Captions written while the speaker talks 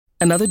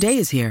Another day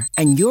is here,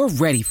 and you're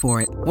ready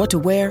for it. What to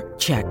wear?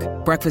 Check.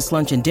 Breakfast,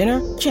 lunch, and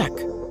dinner? Check.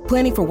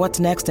 Planning for what's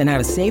next and how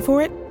to save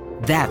for it?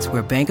 That's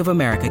where Bank of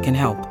America can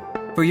help.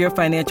 For your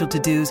financial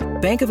to-dos,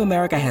 Bank of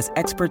America has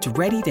experts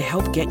ready to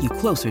help get you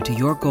closer to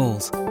your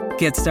goals.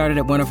 Get started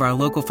at one of our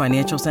local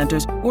financial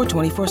centers or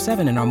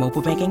 24/7 in our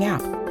mobile banking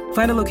app.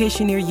 Find a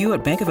location near you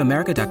at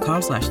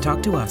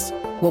bankofamerica.com/talktous.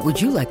 What would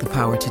you like the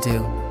power to do?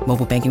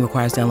 Mobile banking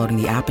requires downloading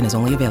the app and is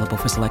only available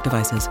for select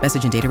devices.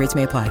 Message and data rates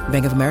may apply.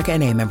 Bank of America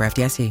N.A., member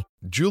FDIC.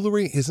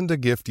 Jewelry isn't a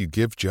gift you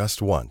give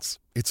just once.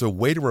 It's a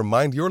way to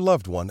remind your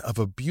loved one of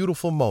a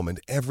beautiful moment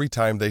every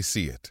time they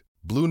see it.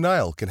 Blue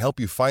Nile can help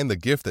you find the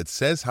gift that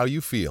says how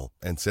you feel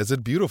and says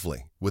it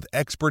beautifully, with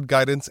expert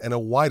guidance and a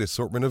wide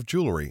assortment of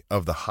jewelry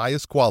of the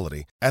highest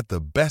quality at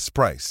the best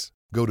price.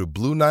 Go to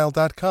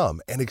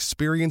BlueNile.com and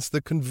experience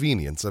the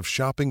convenience of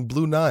shopping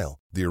Blue Nile,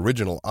 the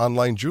original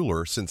online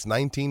jeweler since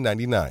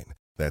 1999.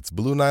 That's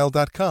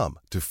BlueNile.com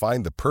to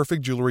find the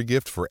perfect jewelry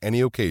gift for any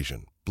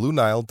occasion.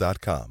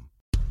 BlueNile.com.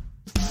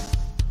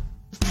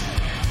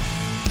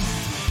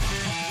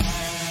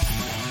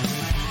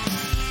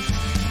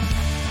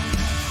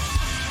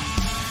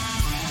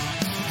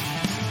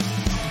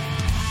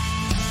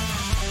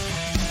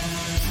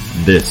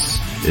 This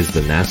is the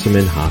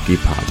Nasserman Hockey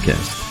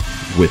Podcast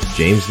with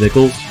James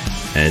Nichols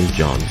and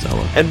John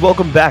Zella. And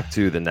welcome back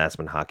to the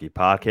Nasserman Hockey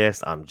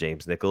Podcast. I'm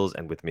James Nichols,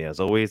 and with me, as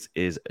always,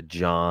 is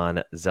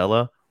John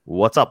Zella.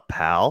 What's up,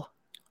 pal?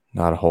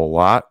 Not a whole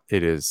lot.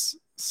 It is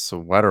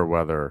sweater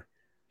weather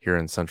here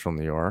in central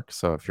New York.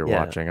 So if you're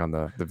watching on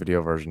the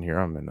video version here,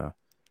 I'm in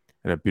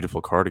a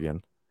beautiful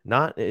cardigan.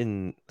 Not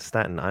in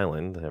Staten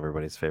Island,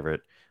 everybody's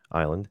favorite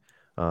island.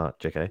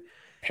 JK.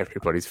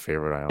 Everybody's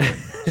favorite island.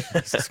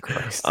 Jesus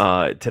Christ.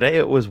 Today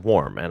it was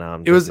warm, and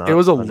I'm it was a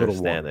little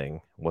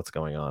understanding what's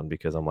going on,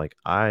 because I'm like,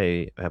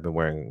 I have been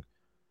wearing,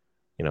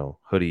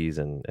 hoodies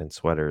and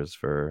sweaters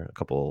for a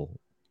couple,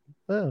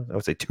 I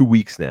would say 2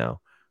 weeks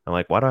now. I'm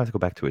like, why do I have to go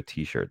back to a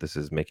t-shirt? This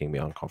is making me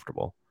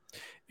uncomfortable.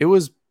 It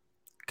was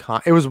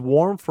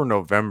warm for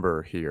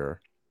November here.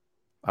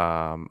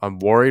 I'm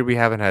worried we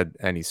haven't had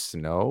any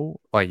snow,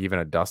 like even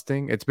a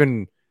dusting. It's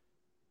been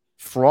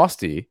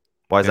frosty.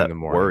 Why does that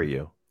worry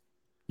you?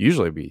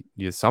 Usually be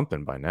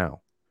something by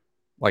now.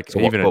 Like,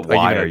 so even but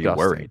why even are you dusting.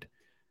 Worried?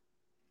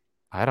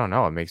 I don't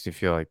know. It makes me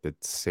feel like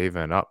it's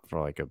saving up for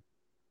like a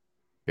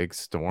big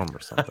storm or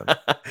something.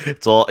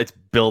 It's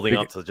building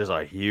up to just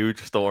a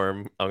huge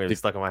storm. I'm gonna be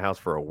stuck in my house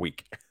for a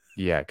week.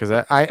 Yeah, because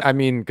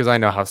I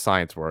know how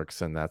science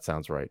works, and that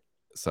sounds right.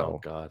 So, oh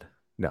God,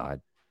 no.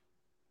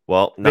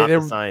 Well, not the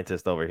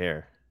scientist over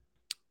here.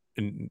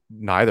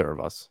 Neither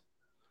of us.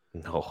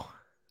 No.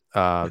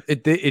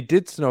 It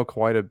did snow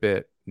quite a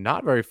bit.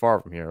 Not very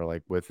far from here,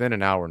 like within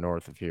an hour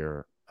north of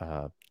here.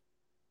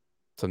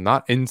 Some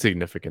not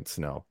insignificant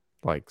snow,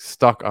 like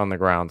stuck on the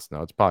ground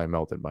snow. It's probably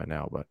melted by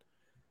now, but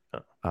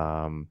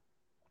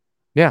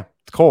yeah,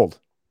 it's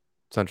cold.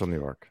 Central New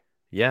York.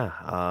 Yeah,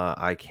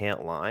 I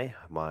can't lie.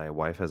 My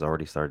wife has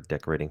already started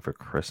decorating for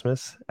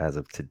Christmas as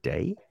of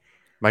today.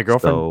 My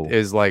girlfriend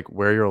is like,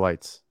 "Where are your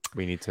lights?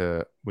 We need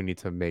to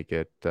make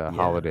it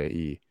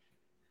holiday-y."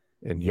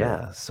 And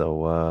yeah,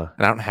 so and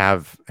I don't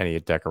have any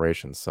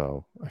decorations,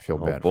 so I feel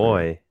bad. Oh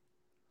boy,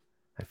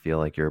 I feel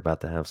like you're about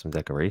to have some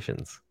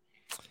decorations.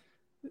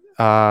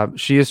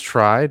 She has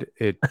tried.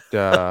 It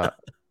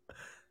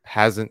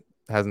hasn't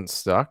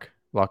stuck.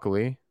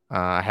 Luckily,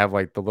 I have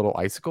like the little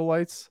icicle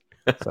lights,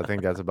 so I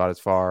think that's about as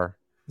far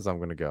as I'm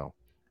gonna go.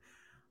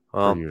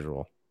 Per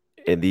usual.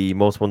 The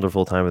most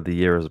wonderful time of the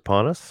year is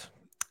upon us,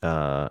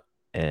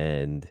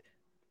 and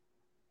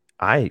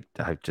I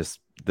just.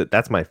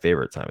 That's my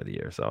favorite time of the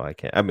year. So I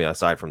can't. I mean,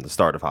 aside from the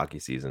start of hockey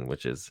season,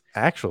 which is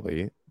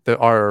actually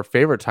our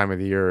favorite time of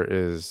the year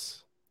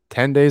is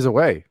 10 days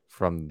away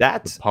from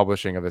the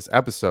publishing of this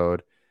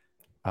episode.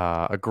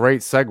 A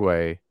great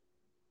segue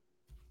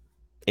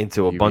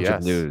into a bunch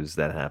of news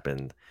that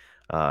happened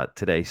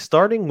today.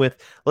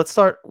 Let's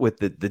start with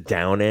the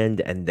down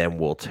end, and then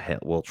we'll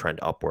trend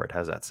upward.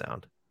 How's that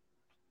sound?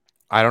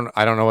 I don't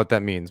know what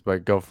that means,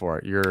 but go for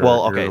it.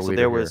 Okay. So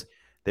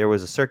there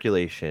was a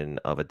circulation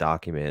of a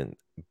document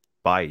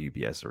by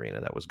UBS Arena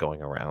that was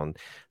going around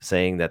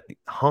saying that the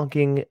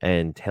honking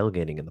and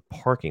tailgating in the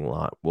parking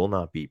lot will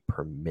not be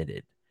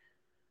permitted.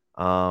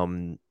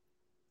 And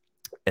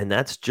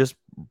that's just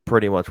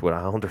pretty much what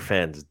Islander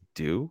fans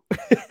do.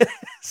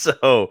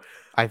 So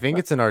I think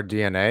it's in our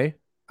DNA.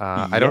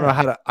 I don't know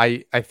how to.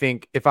 I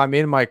think if I'm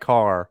in my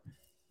car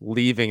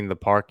leaving the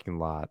parking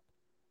lot,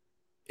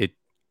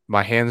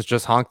 my hands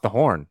just honk the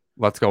horn.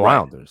 Let's go,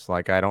 Islanders.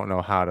 Like, I don't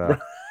know how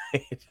to.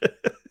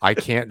 I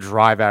can't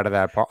drive out of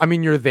that park. I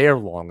mean, you're there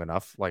long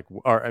enough.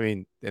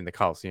 In the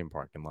Coliseum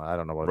parking lot. I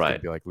don't know what it's going to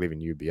be like leaving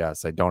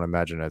UBS. I don't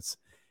imagine it's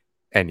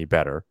any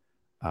better.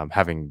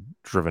 Having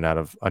driven out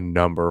of a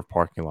number of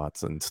parking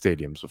lots and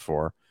stadiums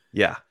before.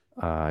 Yeah.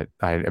 I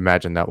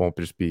imagine that won't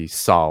just be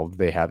solved.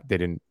 They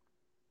didn't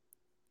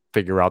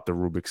figure out the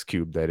Rubik's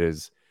Cube that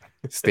is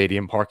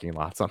stadium parking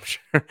lots, I'm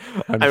sure.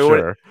 I'm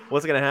sure.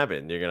 What's going to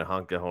happen? You're going to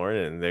honk the horn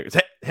and there's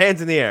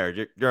hands in the air.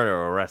 You're under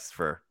arrest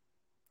for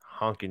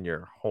honking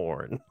your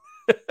horn.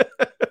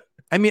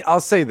 I mean, I'll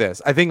say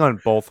this. I think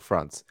on both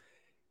fronts,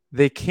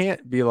 they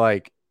can't be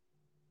like,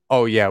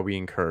 oh, yeah, we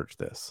encourage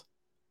this.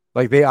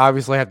 Like, they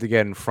obviously have to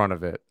get in front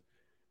of it,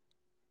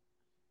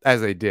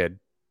 as they did,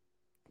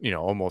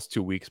 almost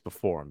 2 weeks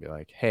before, and be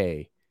like,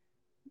 hey,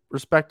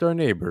 respect our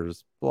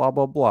neighbors, blah,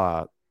 blah,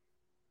 blah.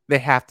 They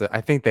have to.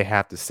 I think they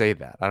have to say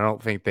that. I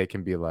don't think they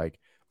can be like,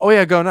 oh,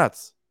 yeah, go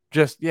nuts.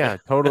 Just, yeah,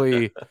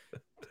 totally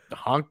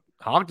honk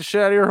the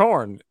shit out of your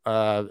horn.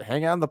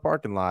 Hang out in the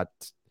parking lot.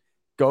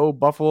 Go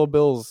Buffalo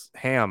Bills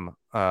ham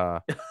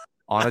on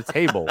a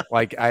table.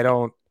 Like, I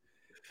don't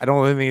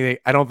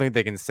think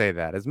they can say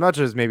that as much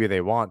as maybe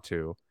they want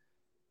to,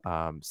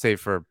 save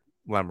for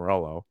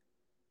Lamoriello.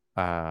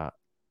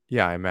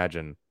 Yeah, I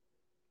imagine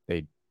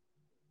they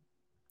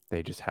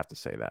just have to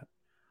say that.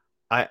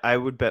 I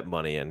would bet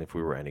money, and if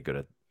we were any good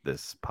at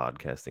this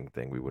podcasting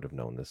thing, we would have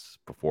known this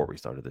before we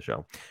started the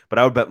show. But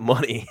I would bet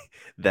money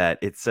that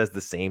it says the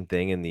same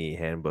thing in the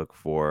handbook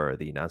for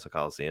the Nassau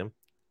Coliseum.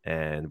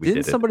 And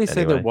didn't somebody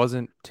say there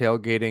wasn't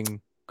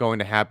tailgating going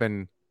to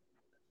happen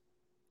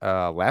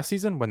last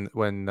season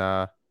when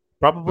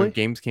probably when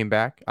games came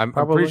back? I'm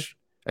pretty sure,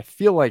 I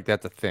feel like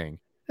that's a thing.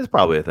 It's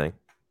probably a thing.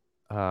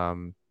 I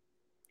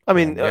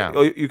mean,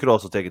 you could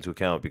also take into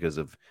account because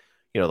of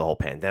the whole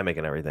pandemic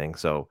and everything.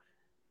 So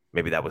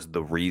maybe that was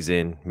the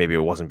reason. Maybe it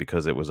wasn't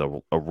because it was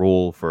a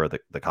rule for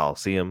the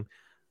Coliseum,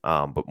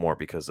 but more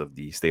because of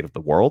the state of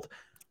the world.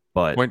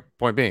 But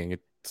point being,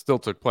 it still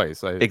took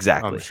place.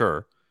 Exactly. I'm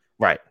sure.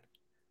 Right.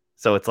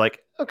 So it's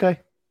like, okay.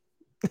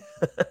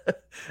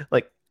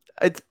 Like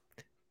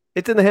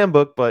it's in the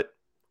handbook, but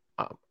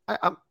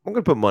I'm going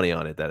to put money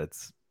on it that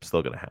it's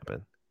still going to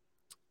happen.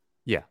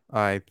 Yeah,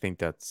 I think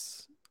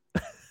that's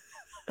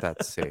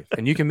safe.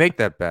 And you can make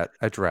that bet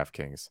at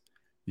DraftKings.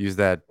 Use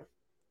that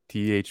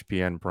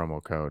THPN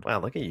promo code.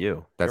 Wow, look at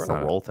you. That's You're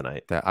on a roll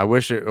tonight. I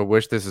wish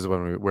this is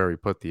where we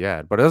put the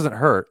ad, but it doesn't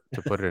hurt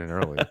to put it in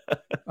early.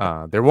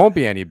 There won't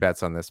be any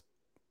bets on this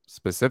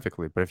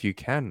specifically, but if you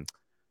can,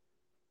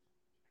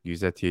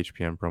 use that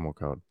THPN promo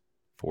code.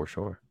 For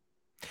sure.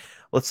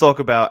 Let's talk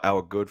about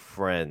our good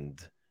friend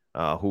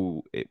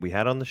who we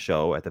had on the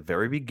show at the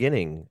very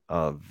beginning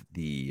of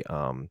the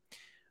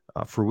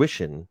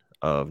fruition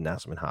of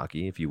Nassau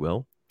hockey, if you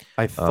will.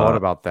 I thought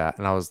about that,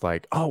 and I was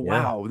like, oh,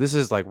 wow, this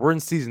is like, we're in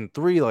season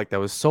 3. Like, that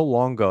was so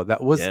long ago.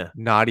 That was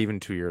not even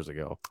 2 years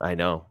ago. I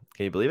know.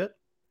 Can you believe it?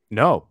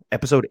 No.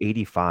 Episode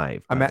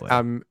 85.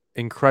 I'm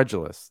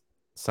incredulous,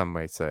 some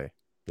might say.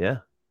 Yeah.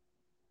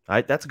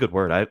 That's a good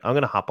word. I'm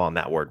going to hop on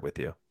that word with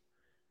you.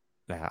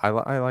 Yeah, I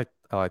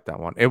like that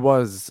one. It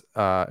was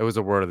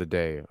a word of the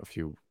day a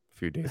few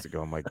days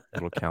ago on my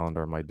little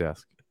calendar on my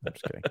desk. I'm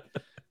just kidding.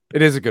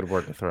 It is a good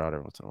word to throw out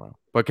every once in a while.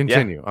 But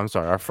continue. Yeah. I'm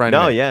sorry. Our friend.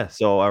 No, yeah.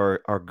 So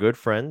our good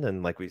friend,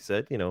 and like we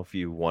said, if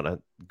you want to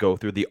go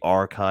through the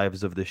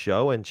archives of the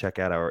show and check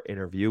out our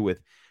interview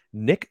with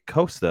Nick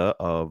Costa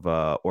of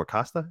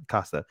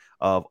Costa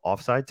of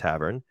Offside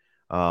Tavern.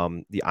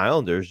 The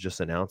Islanders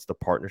just announced a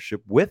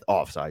partnership with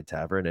Offside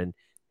Tavern, and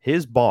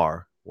his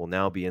bar will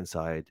now be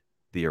inside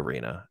the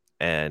arena.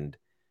 And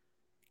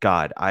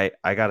God, I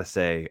gotta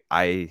say,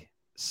 I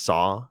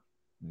saw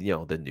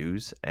the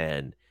news,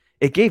 and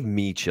it gave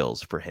me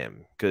chills for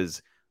him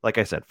because, like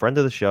I said, friend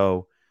of the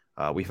show.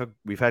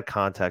 We've had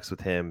contacts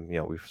with him.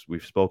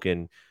 We've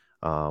spoken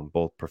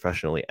both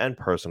professionally and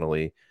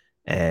personally,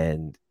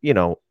 and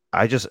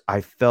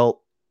I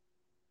felt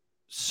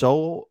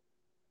so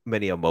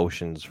many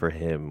emotions for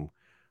him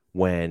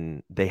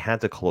when they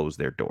had to close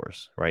their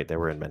doors. Right, they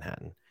were in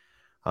Manhattan.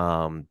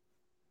 But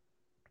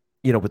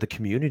the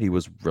community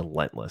was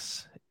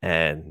relentless,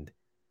 and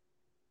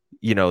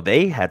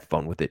they had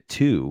fun with it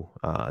too.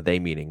 They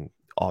meaning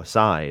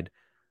Offside.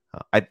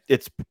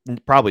 It's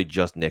probably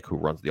just Nick who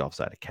runs the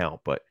Offside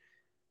account, but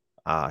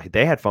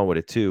they had fun with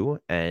it too.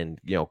 And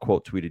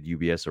quote tweeted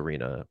UBS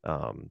Arena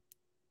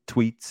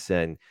tweets,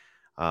 and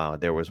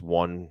there was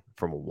one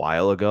from a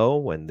while ago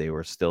when they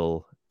were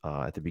still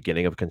at the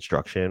beginning of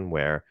construction,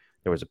 where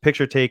there was a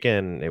picture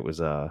taken. It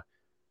was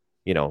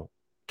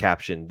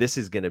captioned, "This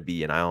is going to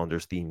be an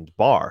Islanders themed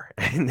bar,"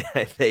 and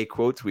they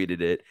quote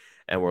tweeted it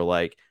and were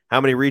like,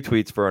 "How many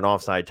retweets for an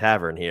Offside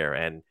Tavern here?"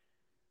 And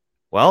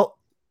well,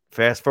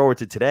 fast forward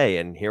to today,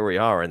 and here we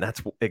are, and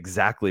that's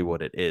exactly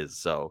what it is.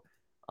 So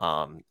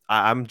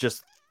I'm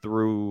just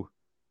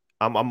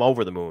I'm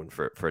over the moon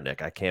for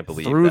Nick. I can't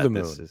believe through that the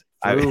this moon. Is.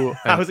 I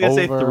was gonna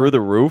say through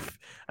the roof.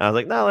 And I was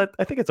like, no,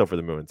 I think it's over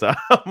the moon. So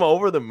I'm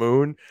over the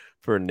moon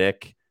for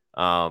Nick.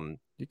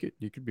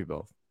 You could be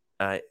both.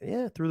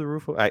 Yeah, through the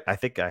roof. I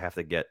think I have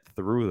to get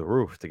through the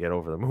roof to get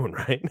over the moon,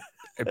 right?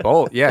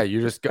 Both. Yeah,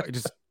 you just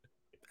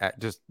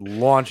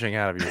launching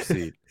out of your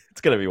seat.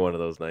 It's gonna be one of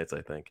those nights,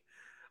 I think.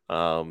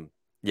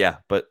 Yeah,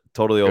 but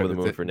totally over the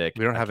moon for Nick.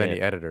 We don't have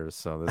any editors,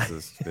 so this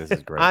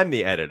is great. I'm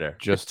the editor.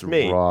 Just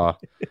me. Raw.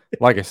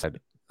 Like I said,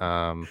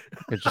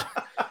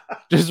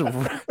 just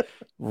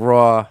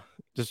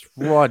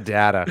raw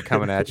data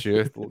coming at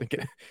you,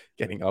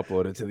 getting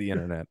uploaded to the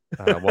internet.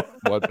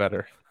 What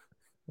better?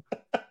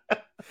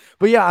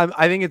 But yeah,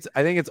 I think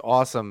it's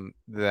awesome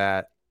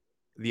that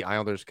the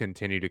Islanders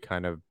continue to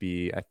kind of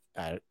be,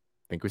 I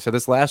think we said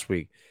this last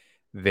week,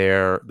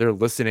 they're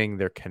listening,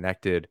 they're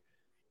connected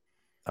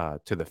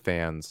to the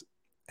fans,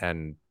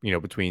 and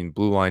between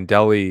Blue Line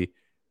Deli,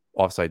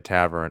 Offside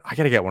Tavern, I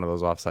gotta get one of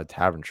those Offside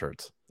Tavern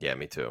shirts. Yeah,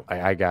 me too.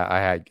 I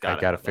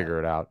gotta figure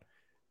it out.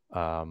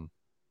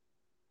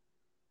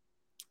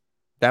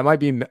 That might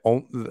be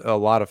a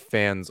lot of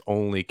fans'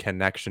 only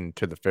connection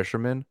to the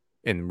Fisherman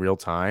in real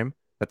time.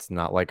 That's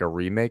not like a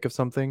remake of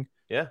something.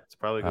 Yeah, it's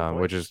probably a good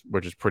point.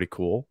 which is pretty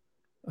cool.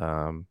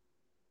 So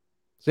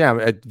yeah,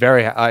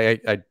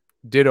 I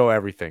ditto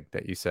everything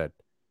that you said.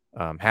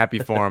 Happy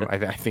for him.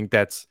 I think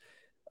that's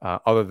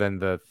other than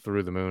the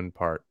through the moon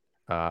part.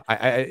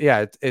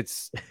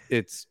 It's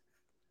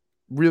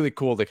really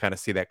cool to kind of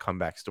see that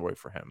comeback story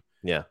for him.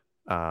 Yeah.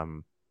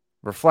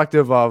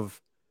 Reflective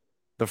of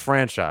the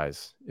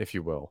franchise, if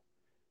you will.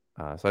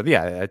 So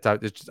yeah, it's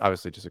just,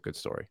 obviously just a good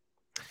story.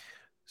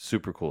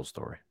 Super cool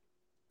story.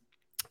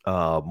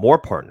 More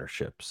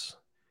partnerships.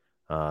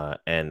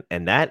 And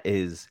that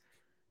is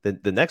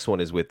the next one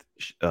is with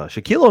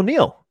Shaquille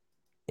O'Neal.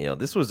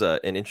 This was an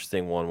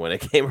interesting one when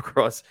it came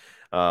across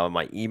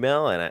my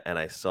email, and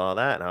I saw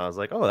that, and I was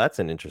like, oh, that's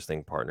an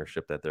interesting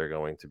partnership that they're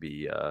going to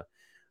be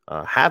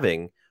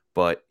having.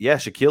 But yeah,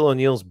 Shaquille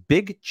O'Neal's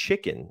Big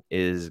Chicken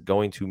is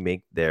going to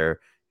make their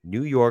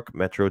New York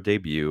Metro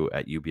debut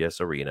at UBS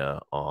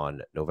Arena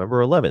on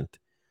November 11th.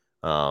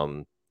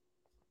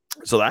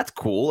 So that's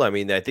cool. I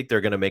mean, I think they're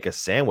going to make a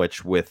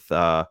sandwich with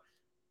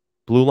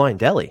Blue Line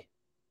Deli,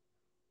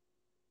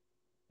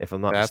 if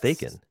I'm not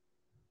mistaken. Is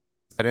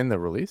that in the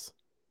release?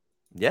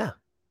 Yeah.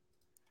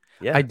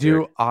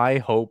 I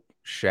hope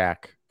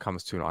Shaq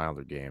comes to an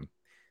Islander game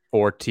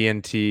or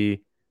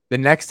TNT. The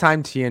next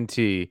time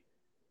TNT,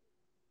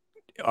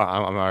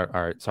 all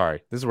right.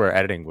 Sorry, this is where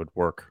editing would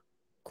work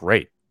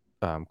great.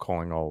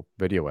 Calling all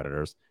video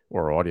editors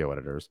or audio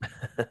editors.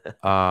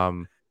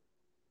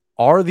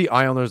 Are the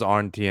Islanders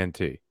on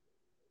TNT?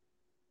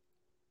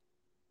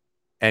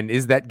 And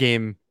is that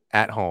game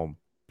at home?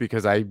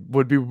 Because I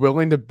would be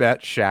willing to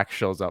bet Shaq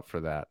shows up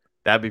for that.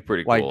 That'd be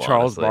pretty cool. Like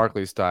Charles honestly.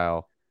 Barkley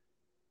style.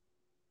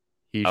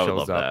 He I would shows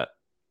love up.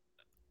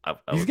 That.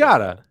 He's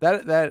gotta.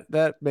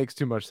 That makes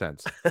too much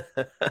sense.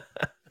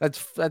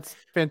 That's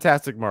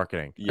fantastic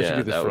marketing. Yeah, I should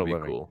do this that for would a be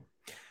living. cool.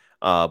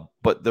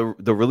 But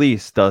the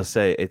release does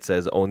say, it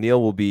says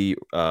O'Neal will be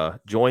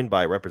joined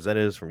by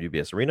representatives from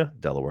UBS Arena,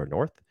 Delaware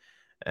North,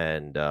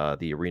 and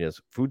the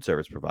arena's food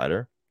service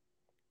provider,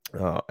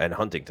 and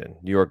Huntington,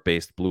 New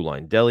York-based Blue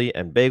Line Deli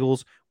and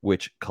Bagels,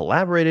 which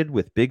collaborated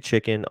with Big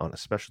Chicken on a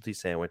specialty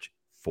sandwich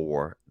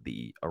for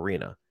the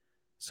arena.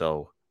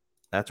 So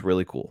that's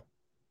really cool.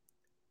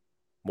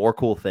 More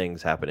cool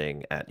things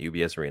happening at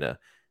UBS Arena.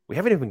 We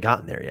haven't even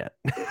gotten there yet.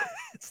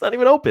 It's not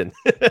even open.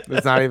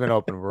 It's not even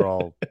open. We're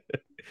all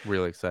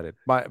really excited.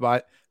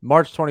 By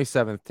March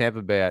 27th,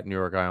 Tampa Bay at New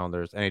York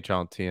Islanders,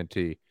 NHL and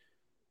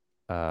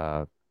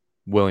TNT.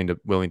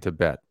 Willing to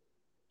bet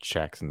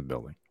Shaq's in the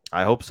building.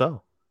 I hope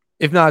so.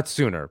 If not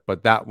sooner,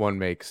 but that one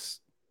makes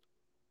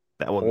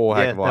that one. Whole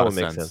heck of a lot of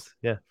makes sense.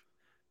 Yeah,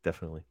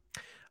 definitely.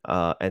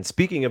 And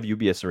speaking of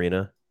UBS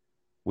Arena,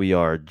 we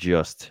are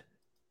just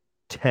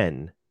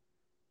 10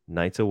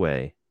 nights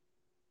away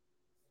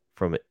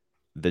from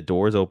the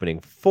doors opening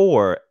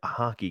for a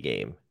hockey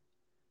game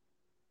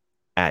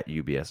at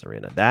UBS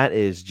Arena. That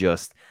is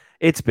just,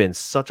 it's been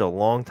such a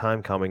long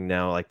time coming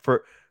now. Like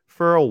for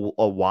a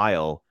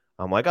while,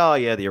 I'm like, oh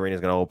yeah, the arena's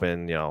going to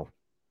open, in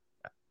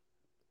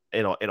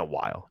a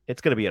while.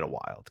 It's going to be in a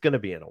while. It's going to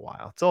be in a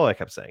while. It's all I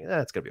kept saying.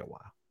 It's going to be a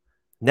while.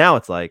 Now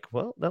it's like,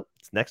 well, no,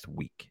 it's next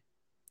week.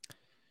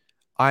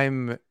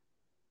 I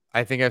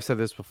think I've said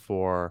this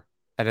before,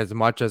 and as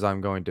much as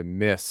I'm going to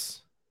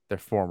miss their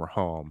former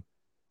home,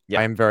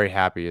 I am very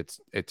happy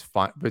it's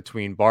fun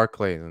between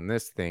Barclays and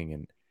this thing,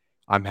 and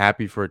I'm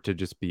happy for it to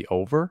just be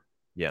over.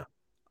 Yeah.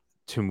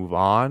 To move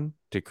on,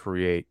 to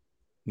create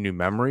new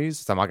memories.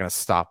 So I'm not going to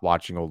stop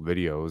watching old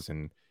videos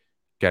and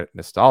get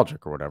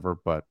nostalgic or whatever,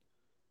 but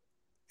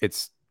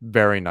it's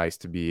very nice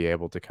to be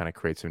able to kind of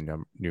create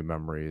some new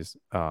memories.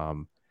 I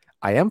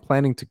am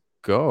planning to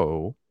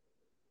go.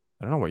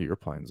 I don't know what your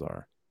plans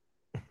are.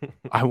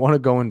 I want to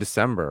go in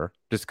December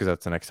just because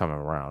that's the next time I'm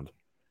around.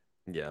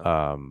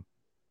 Yeah.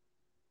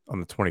 On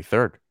the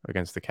 23rd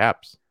against the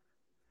Caps.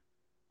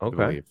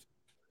 Okay.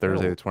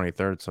 Thursday the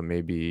 23rd. So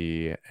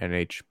maybe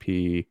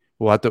NHP.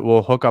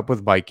 We'll hook up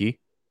with Vikey.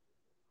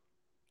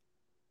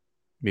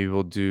 Maybe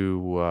we'll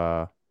do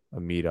a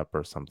meetup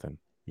or something.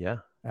 Yeah.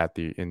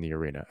 In the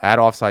arena at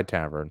Offside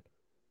Tavern.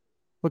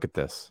 Look at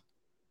this.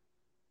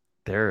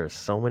 There are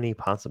so many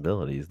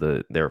possibilities.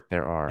 There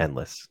are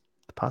endless.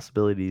 The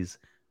possibilities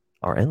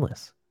are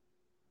endless.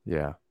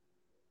 Yeah.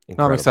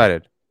 No, I'm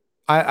excited.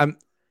 I'm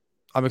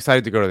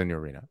excited to go to the new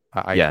arena.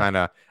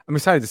 I'm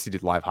excited to see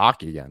live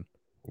hockey again.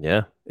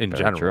 Yeah. In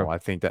general, true. I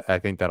think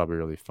that'll be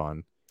really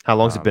fun. How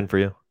long's it been for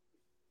you?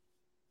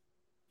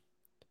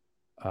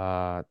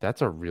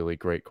 That's a really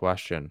great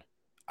question.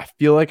 I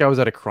feel like I was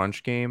at a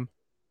Crunch game.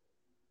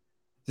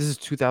 This is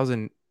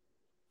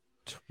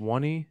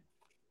 2020.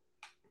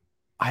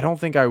 I don't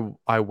think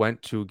I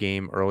went to a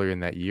game earlier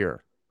in that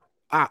year.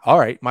 All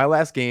right. My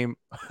last game,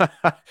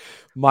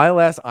 my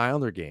last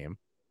Islander game,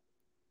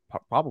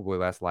 probably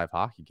last live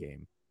hockey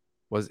game,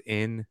 was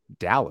in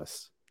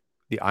Dallas.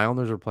 The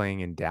Islanders were playing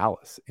in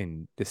Dallas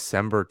in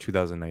December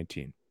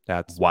 2019.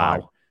 That's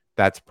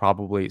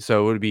probably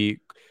so. It would be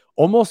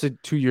almost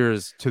 2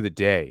 years to the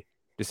day.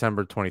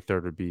 December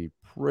 23rd would be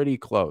pretty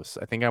close.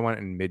 I think I went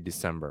in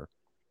mid-December.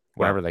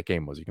 Whatever that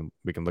game was,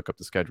 we can look up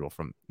the schedule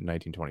from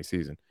 1920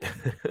 season.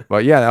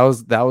 But yeah,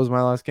 that was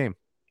my last game.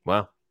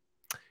 Wow.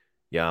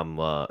 Yeah, I'm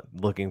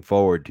looking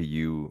forward to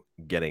you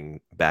getting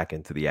back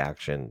into the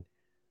action,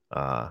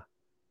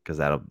 because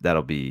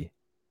that'll be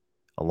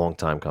a long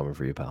time coming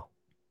for you, pal.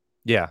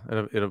 Yeah.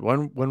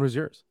 When was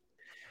yours?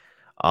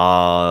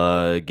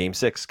 Game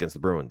 6 against the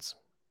Bruins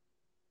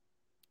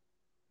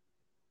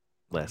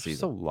last season.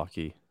 So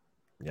lucky.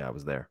 Yeah, I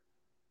was there.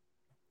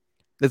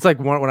 It's like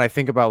when I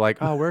think about like,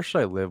 oh, where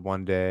should I live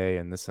one day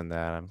and this and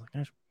that. I'm like,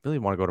 I really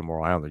want to go to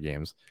more Islander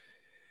games.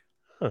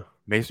 Huh.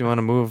 Makes me want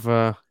to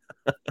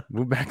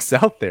move back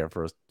south there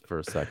for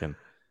a second.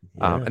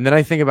 Yeah. And then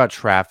I think about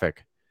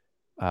traffic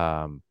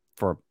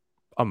for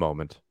a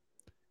moment,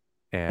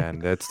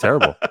 and it's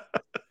terrible.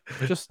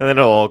 And then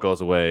it all goes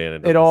away,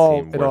 and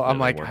I'm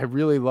like, I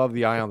really love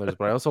the Islanders,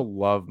 but I also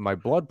love my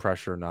blood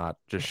pressure not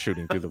just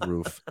shooting through the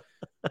roof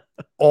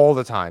all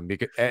the time,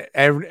 because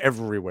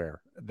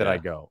everywhere that I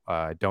go,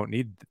 don't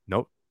need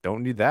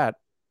that.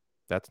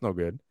 That's no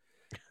good.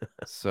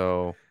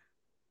 So,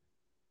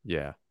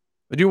 yeah,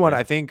 I do want.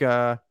 I think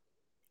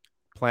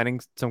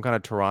planning some kind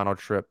of Toronto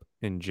trip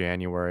in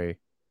January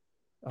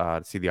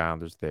to see the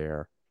Islanders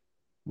there.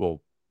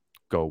 We'll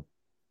go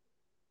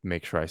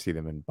make sure I see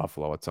them in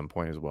Buffalo at some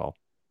point as well.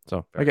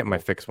 So I get my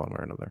fix one way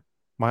or another.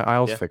 My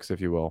Isles fix,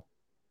 if you will.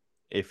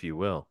 If you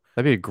will.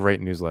 That'd be a great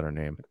newsletter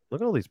name.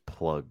 Look at all these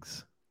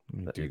plugs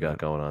that you got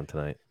going on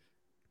tonight.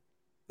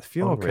 I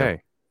feel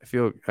okay. I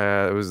feel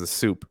it was the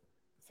soup.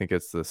 I think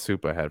it's the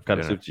soup I had for What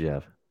kind dinner. of soup did you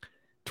have?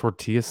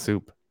 Tortilla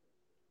soup.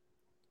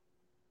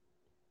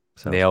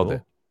 Sounds Nailed cool.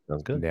 it.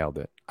 Sounds good. Nailed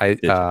it.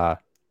 I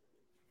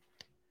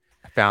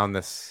found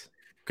this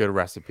good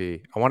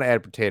recipe. I want to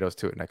add potatoes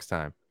to it next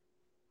time.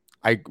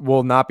 I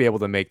will not be able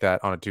to make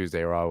that on a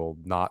Tuesday, or I will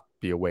not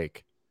be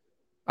awake.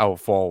 I will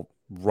fall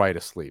right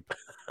asleep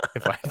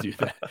if I do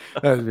that.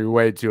 That would be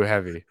way too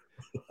heavy.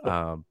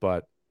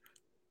 But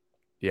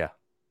yeah,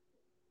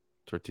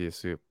 tortilla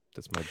soup.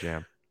 That's my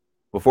jam.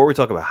 Before we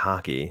talk about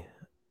hockey,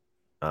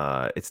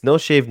 it's No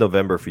Shave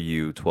November for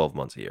you 12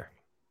 months a year.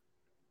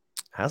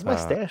 How's my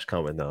stash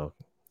coming, though?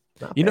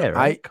 Not bad,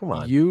 right? Come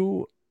on.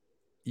 You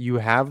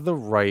have the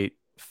right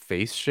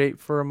face shape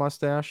for a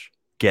mustache.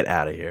 Get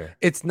out of here.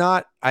 It's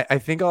not. I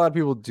think a lot of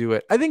people do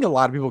it. I think a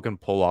lot of people can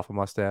pull off a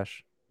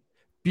mustache.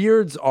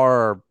 Beards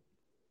are.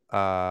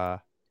 I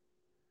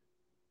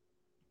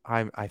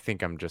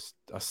think I'm just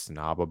a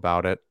snob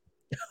about it.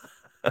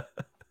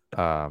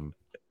 But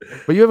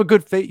you have a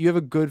good face. You have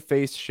a good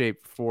face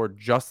shape for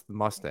just the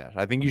mustache.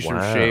 I think you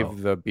should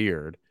shave the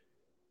beard,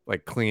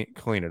 like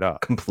clean it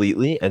up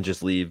completely, and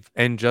just leave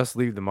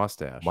the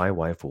mustache. My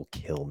wife will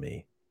kill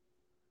me.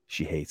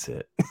 She hates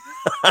it.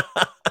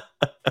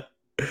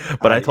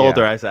 But I told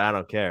her, I said, I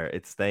don't care.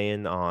 It's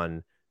staying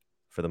on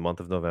for the month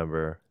of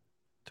November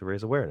to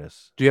raise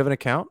awareness. Do you have an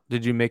account?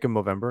 Did you make a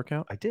Movember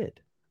account? I did.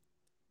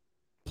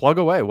 Plug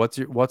away. What's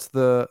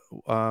the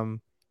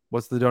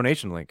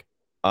donation link?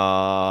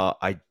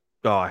 I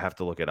have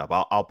to look it up.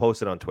 I'll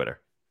post it on Twitter.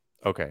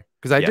 Okay,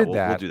 because I did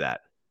that. We'll do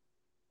that.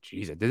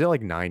 Jeez, I did it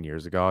like 9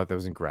 years ago. I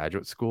was in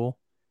graduate school.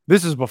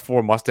 This is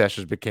before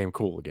mustaches became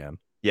cool again.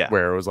 Yeah,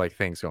 where it was like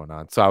things going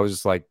on. So I was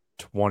just like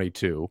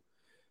 22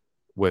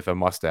 with a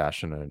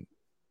mustache in a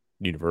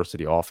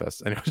university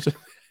office, and it was just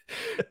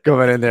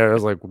coming in there. I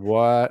was like,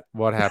 "What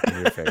happened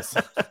to your face?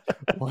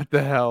 What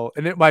the hell?"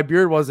 And my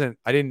beard wasn't.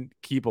 I didn't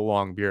keep a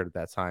long beard at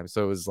that time,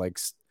 so it was like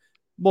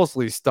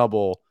mostly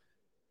stubble.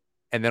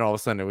 And then all of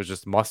a sudden, it was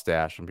just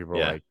mustache, and people were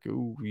like,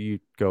 "Ooh, you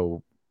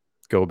go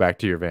back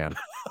to your van,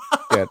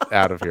 get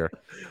out of here."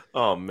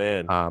 Oh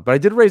man! But I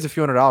did raise a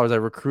few $100s. I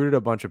recruited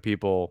a bunch of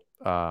people,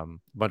 a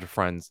bunch of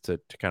friends to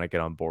kind of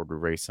get on board. We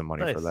raised some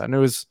money for that, and it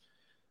was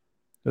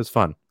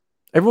fun.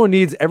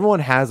 Everyone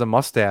has a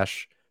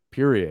mustache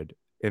period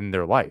in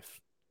their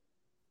life.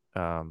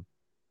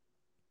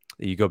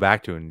 You go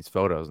back to in these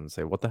photos and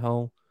say, "What the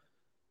hell?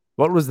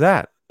 What was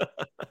that?"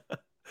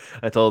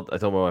 I told my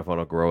wife I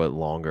want to grow it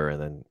longer and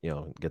then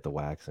get the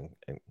wax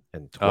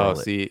and twirl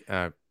it. See,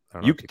 I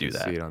don't know you if could do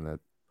that. See it on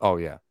the. Oh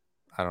yeah,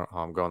 I don't.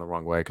 I'm going the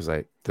wrong way because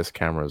this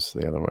camera's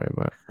the other way.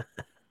 But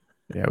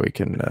yeah, we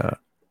can.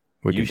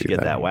 You should get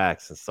that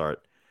wax and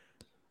start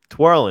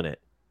twirling it.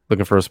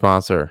 Looking for a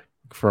sponsor,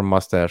 for a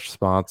mustache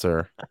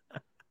sponsor.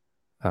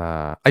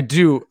 I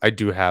do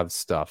have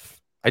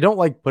stuff. I don't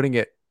like putting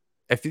it.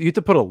 If you have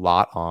to put a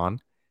lot on,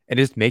 it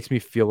just makes me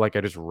feel like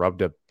I just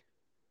rubbed a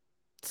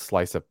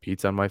slice of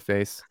pizza on my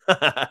face.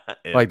 Yeah.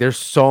 Like there's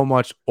so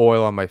much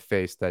oil on my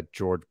face that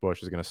George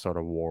Bush is going to start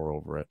a war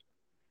over it.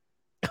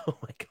 Oh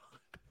my god!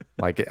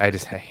 Like I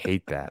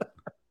hate that.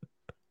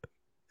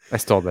 I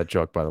stole that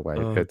joke, by the way.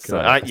 Oh, It's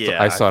God.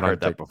 I saw I've it on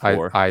heard that TikTok.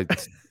 before.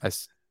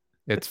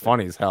 It's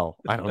funny as hell.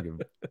 I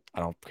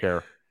don't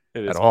care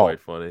It at is all.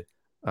 quite funny.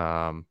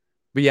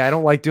 But yeah, I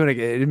don't like doing it.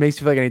 It makes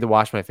me feel like I need to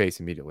wash my face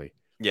immediately.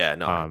 Yeah,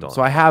 no, I don't.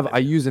 So I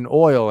use an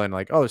oil and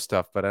like other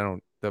stuff, but I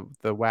don't.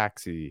 The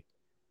waxy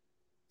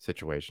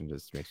situation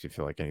just makes me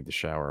feel like I need to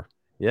shower.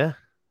 Yeah.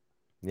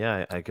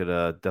 Yeah, I could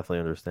definitely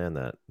understand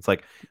that. It's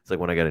like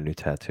when I get a new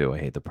tattoo, I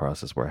hate the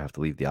process where I have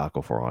to leave the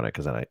Aquaphor on it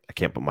because then I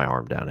can't put my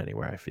arm down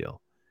anywhere I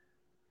feel.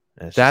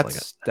 And it's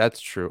just That's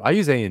true. I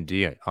use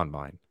A&D on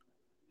mine.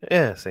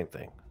 yeah, same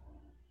thing.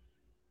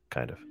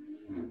 Kind of.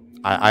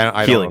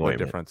 I Healing don't know the ointment.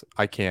 difference.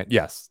 I can't.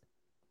 Yes,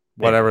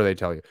 whatever they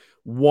tell you.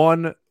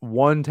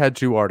 One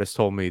tattoo artist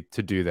told me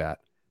to do that,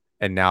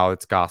 and now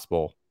it's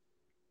gospel.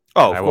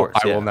 Oh, of course.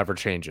 I will never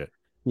change it.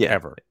 Yeah.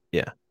 Ever.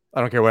 Yeah. I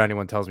don't care what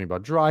anyone tells me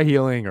about dry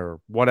healing or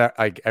what.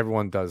 Like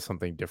everyone does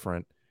something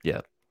different.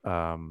 Yeah.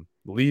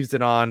 Leaves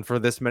it on for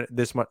this minute.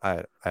 This much.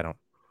 I don't.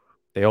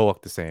 They all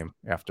look the same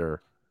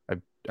after.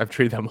 I've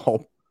treated them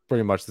all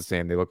pretty much the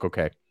same. They look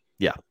okay.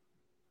 Yeah.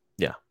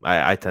 Yeah.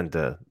 I tend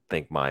to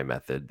think my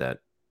method that,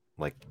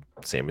 like,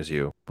 same as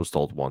you, was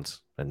told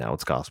once and now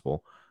it's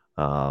gospel.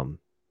 I need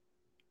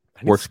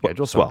Works to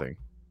schedule well. something.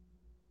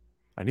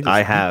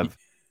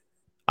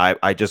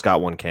 I just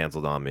got one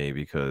canceled on me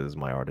because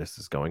my artist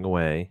is going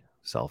away.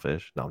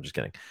 Selfish. No, I'm just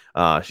kidding.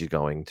 She's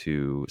going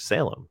to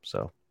Salem.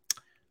 So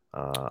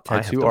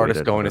tattoo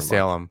artist going to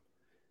Salem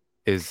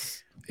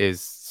is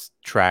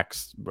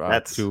tracks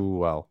too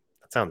well.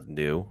 That sounds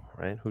new,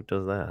 right? Who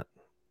does that?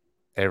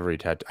 Every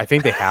tattoo. I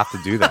think they have to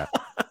do that.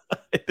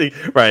 I think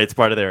right. It's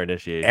part of their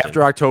initiation.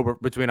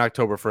 Between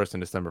October 1st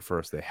and December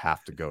 1st, they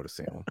have to go to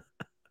Salem.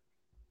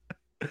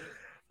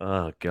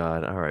 Oh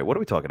God! All right, what are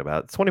we talking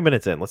about? It's 20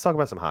 minutes in. Let's talk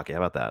about some hockey. How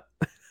about that?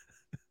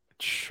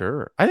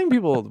 Sure. I think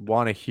people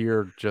want to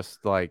hear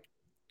just like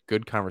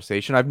good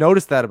conversation. I've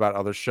noticed that about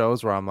other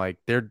shows where I'm like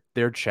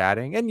they're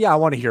chatting, and yeah, I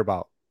want to hear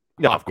about.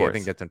 Yeah, hockey. of course. I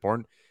think that's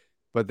important,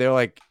 but they're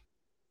like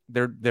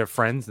they're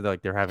friends. They're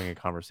having a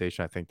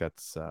conversation. I think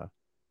that's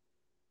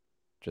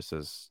just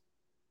as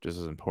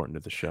important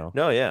to the show.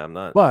 No, yeah, I'm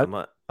not.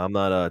 But I'm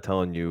not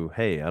telling you,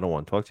 hey, I don't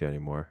want to talk to you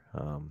anymore.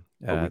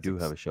 But we do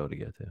have a show to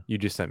get to. You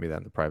just sent me that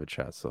in the private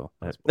chat, so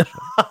that's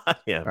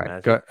yeah.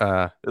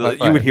 Right,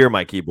 you would hear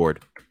my keyboard.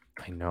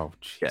 I know.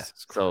 Jesus yeah.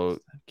 Christ. So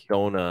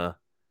don't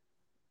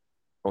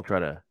try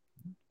to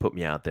put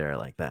me out there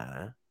like that.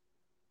 Huh?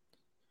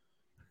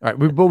 All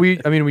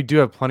right, we do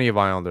have plenty of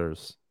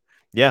Islanders.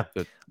 Yeah.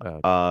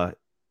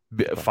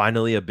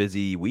 Finally a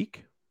busy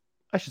week.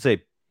 I should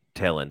say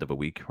tail end of a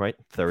week, right?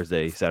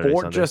 Thursday, Saturday,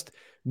 Sunday. Just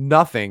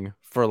nothing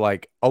for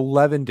like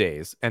 11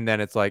 days, and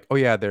then it's like, oh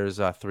yeah, there's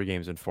 3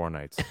 games in 4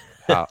 nights.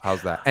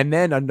 How's that? And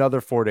then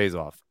another 4 days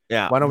off.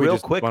 Yeah. Why don't we do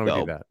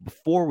that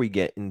before we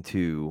get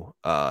into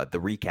the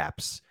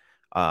recaps?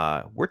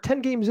 We're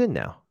 10 games in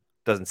now.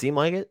 Doesn't seem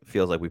like it.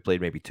 Feels like we played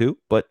maybe 2,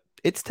 but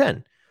it's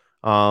 10.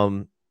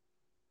 I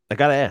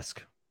gotta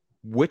ask,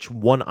 which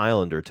one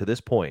Islander to this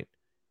point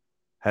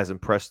has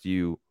impressed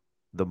you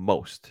the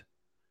most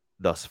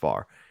thus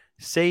far?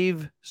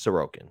 Save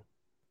Sorokin.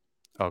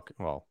 Okay,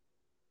 well,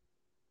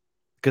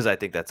 because I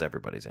think that's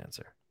everybody's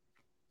answer.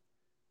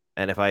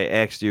 And if I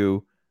asked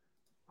you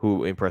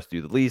who impressed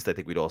you the least, I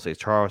think we'd all say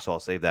Charles. So I'll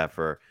save that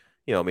for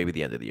maybe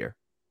the end of the year.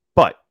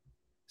 But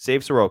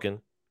save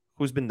Sorokin,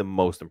 who's been the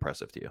most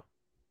impressive to you?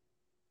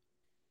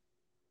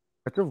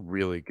 That's a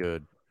really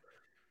good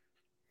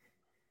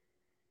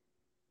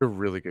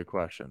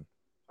question.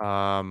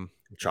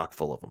 Chock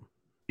full of them.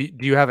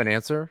 Do you have an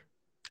answer?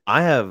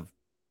 I have,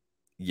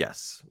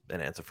 yes,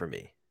 an answer for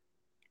me.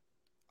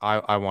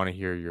 I want to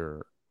hear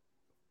your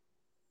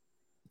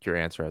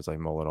answer as I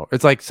mull it over.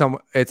 It's like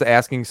it's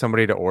asking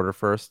somebody to order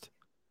first,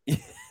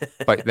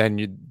 but then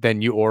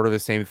you order the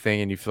same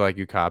thing and you feel like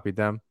you copied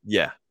them.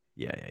 Yeah.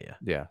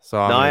 So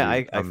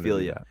I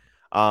feel you.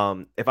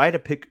 If I had to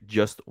pick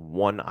just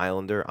one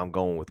Islander, I'm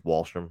going with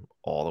Wahlstrom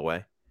all the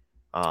way.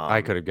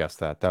 I could have guessed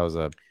that. That was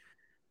a.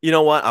 You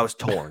know what? I was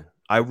torn.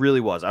 I really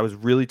was. I was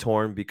really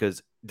torn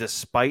because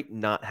despite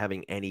not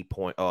having any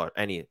point or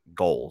any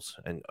goals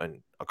and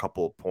a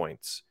couple of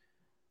points,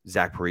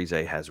 Zach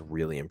Parise has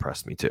really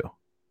impressed me too.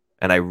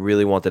 And I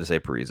really wanted to say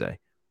Parise,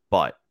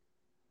 but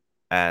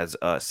as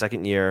a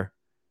second-year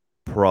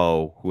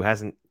pro who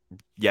hasn't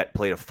yet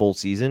played a full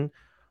season,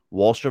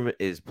 Wahlstrom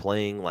is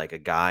playing like a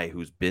guy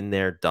who's been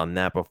there, done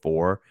that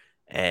before,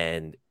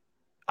 and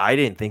I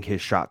didn't think his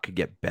shot could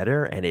get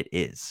better, and it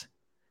is.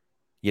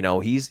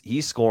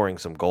 He's scoring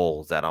some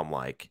goals that I'm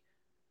like,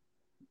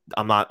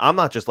 I'm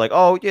not just like,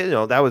 oh,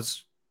 that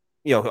was,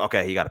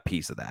 okay, he got a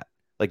piece of that.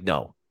 Like,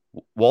 no,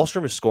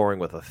 Wahlstrom is scoring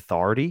with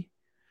authority,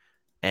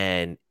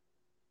 and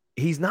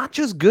he's not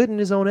just good in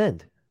his own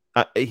end.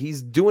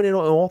 He's doing it in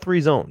all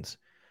 3 zones.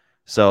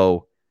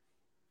 So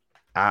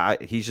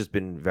he's just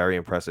been very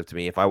impressive to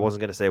me. If I wasn't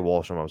going to say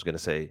Wahlstrom, I was going to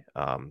say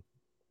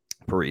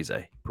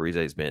Parise.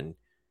 Parise has been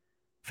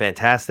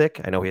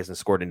fantastic. I know he hasn't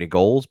scored any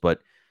goals,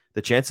 but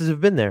the chances have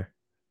been there.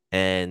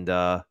 And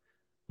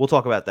we'll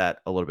talk about that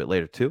a little bit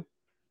later too.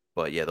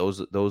 But yeah,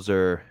 those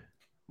are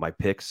my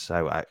picks.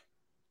 I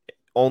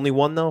only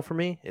one though for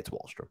me. It's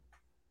Wahlstrom.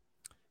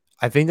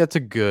 I think that's a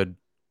good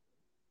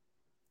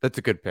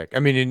pick. I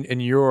mean,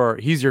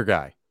 he's your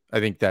guy. I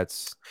think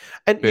that's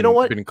you know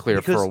what? Been clear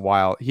Because, for a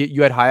while.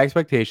 You had high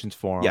expectations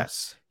for him.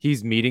 yes,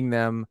 He's meeting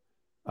them.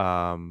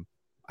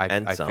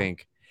 I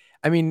think.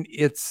 I mean,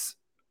 it's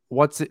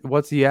what's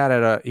he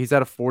at he's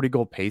at a 40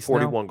 goal pace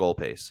 41 goal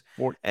pace.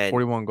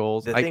 41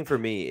 goals. The thing for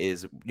me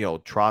is,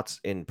 Trotz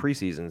in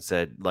preseason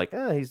said like,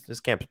 his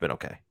camp's been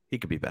okay. He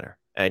could be better.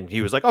 And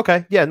he was like,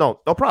 okay, yeah, no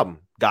problem.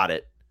 Got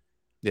it.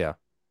 Yeah.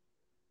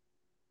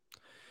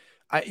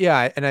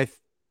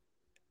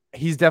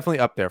 He's definitely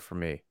up there for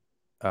me.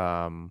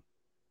 When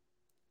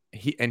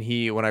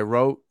I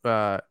wrote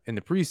in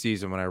the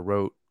preseason, when I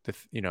wrote the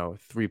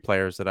 3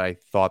 players that I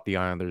thought the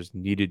Islanders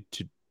needed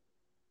to,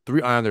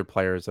 3 Islander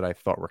players that I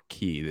thought were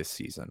key this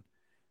season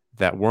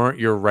that weren't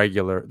your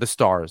regular, the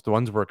stars, the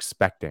ones we're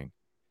expecting.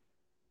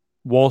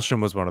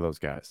 Wahlstrom was one of those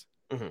guys.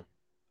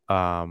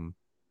 Mm-hmm.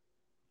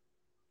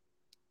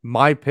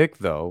 My pick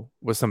though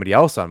was somebody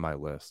else on my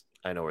list.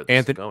 I know where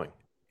this is going.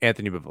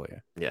 Anthony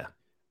Beauvillier. Yeah.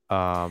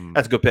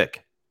 That's a good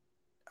pick.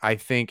 I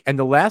think, and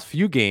the last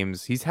few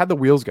games, he's had the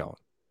wheels going.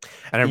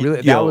 And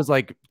that was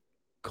like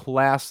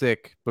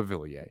classic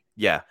Beauvillier.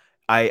 Yeah.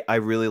 I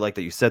really like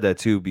that you said that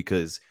too,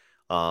 because,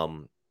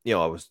 I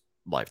was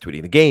live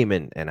tweeting the game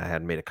and I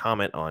had made a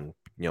comment on,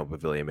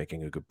 Beauvillier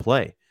making a good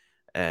play.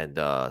 And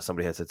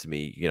somebody had said to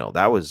me,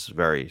 that was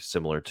very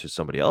similar to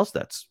somebody else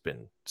that's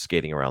been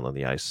skating around on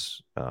the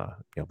ice,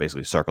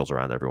 basically circles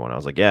around everyone. I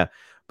was like, yeah,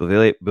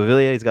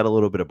 Beauvillier's got a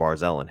little bit of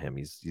Barzal in him.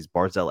 He's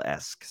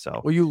Barzal-esque.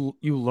 So, well, you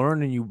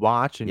learn and you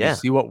watch and you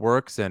see what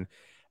works, and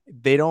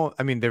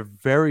they're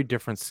very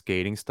different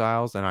skating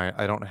styles, and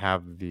I don't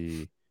have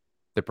the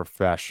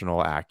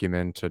professional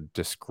acumen to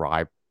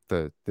describe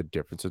the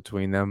difference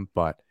between them,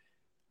 but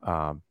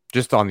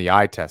just on the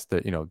eye test,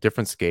 that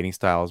different skating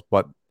styles,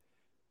 but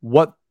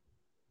what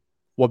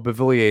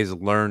Beauvillier's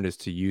learned is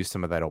to use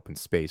some of that open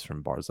space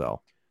from Barzal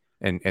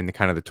and the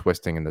kind of the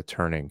twisting and the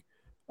turning.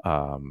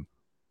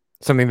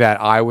 Something that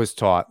I was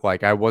taught,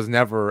 like I was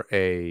never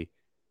a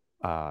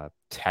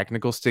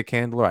technical stick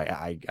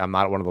handler. I'm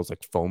not one of those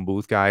like phone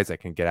booth guys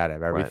that can get out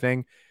of everything,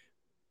 right.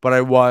 But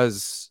I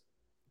was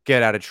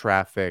get out of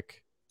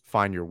traffic,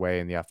 find your way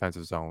in the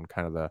offensive zone,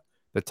 kind of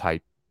the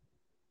tight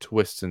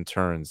twists and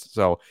turns.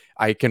 So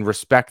I can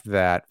respect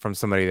that from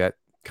somebody that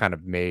kind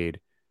of made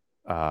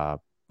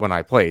when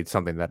I played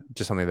something that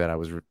I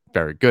was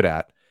very good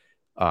at,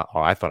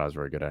 or I thought I was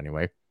very good at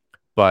anyway.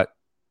 But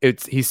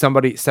he's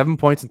somebody 7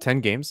 points in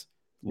 10 games.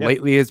 Yep.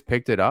 Lately has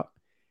picked it up.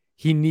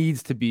 He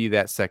needs to be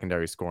that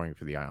secondary scoring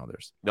for the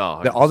Islanders.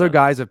 No, the other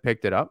guys have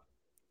picked it up.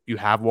 You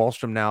have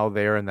Wahlstrom now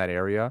there in that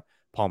area.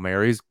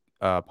 Palmieri's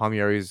a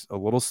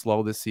little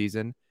slow this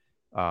season.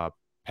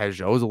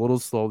 Peugeot's a little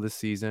slow this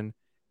season.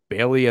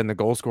 Bailey in the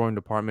goal scoring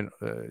department,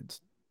 it's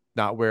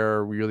not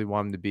where we really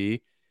want him to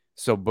be.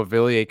 So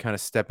Beauvillier kind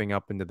of stepping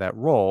up into that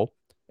role,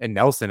 and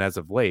Nelson as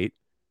of late.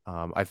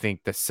 I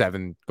think the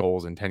 7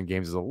 goals in 10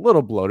 games is a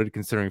little bloated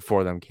considering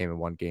 4 of them came in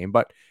one game,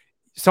 but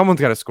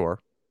someone's got to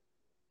score.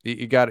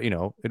 You got,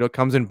 it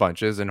comes in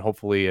bunches, and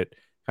hopefully it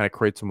kind of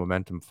creates some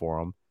momentum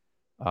for him.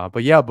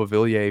 But yeah,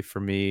 Beauvillier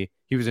for me,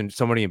 he was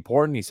somebody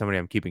important. He's somebody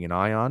I'm keeping an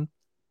eye on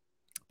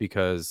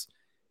because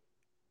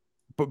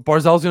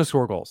Barzal's going to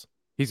score goals.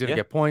 He's going to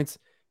get points.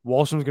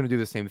 Wahlstrom's going to do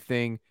the same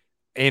thing.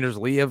 Anders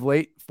Lee of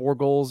late, 4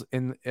 goals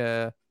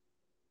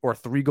or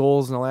 3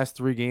 goals in the last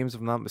 3 games, if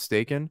I'm not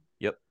mistaken.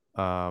 Yep.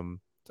 I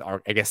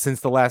guess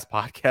since the last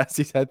podcast,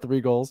 he's had 3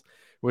 goals,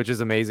 which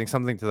is amazing.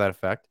 Something to that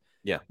effect.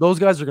 Yeah. Those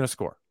guys are going to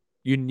score.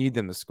 You need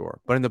them to score.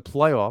 But in the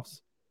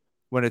playoffs,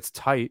 when it's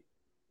tight,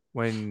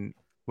 when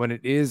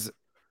it is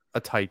a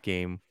tight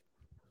game,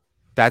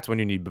 that's when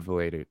you need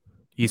Beauvillier.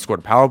 He scored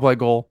a power play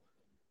goal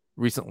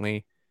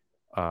recently.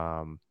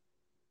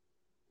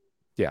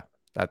 Yeah,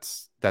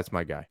 that's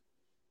my guy.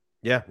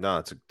 Yeah,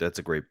 no, that's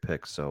a great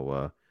pick.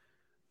 So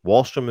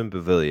Wahlstrom and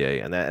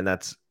Beauvillier, and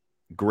that's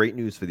great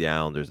news for the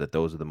Islanders that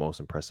those are the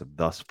most impressive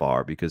thus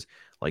far because,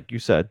 like you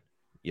said,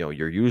 your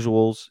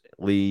usuals,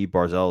 Lee,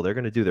 Barzal, they're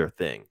going to do their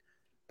thing.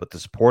 But the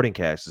supporting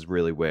cast is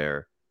really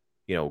where,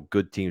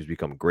 good teams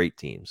become great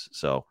teams.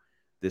 So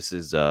this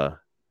is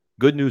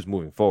good news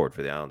moving forward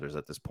for the Islanders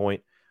at this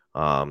point.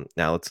 Now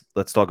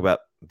let's talk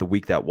about the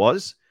week that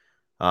was.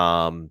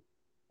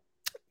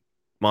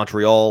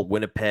 Montreal,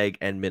 Winnipeg,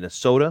 and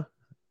Minnesota.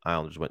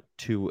 Islanders went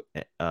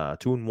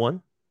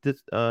 2-1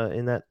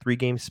 in that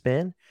 3-game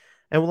span.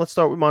 And let's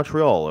start with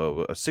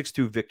Montreal, a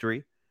 6-2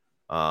 victory.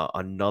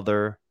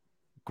 Another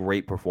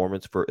great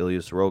performance for Ilya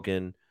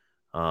Sorokin.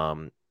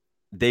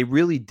 They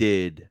really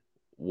did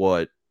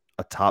what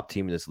a top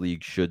team in this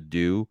league should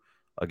do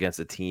against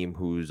a team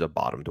who's a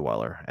bottom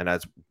dweller. And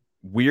as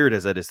weird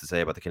as that is to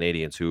say about the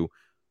Canadians, who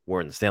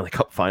were in the Stanley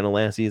Cup final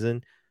last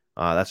season,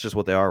 that's just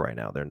what they are right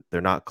now.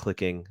 They're not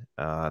clicking.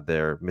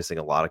 They're missing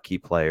a lot of key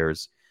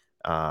players.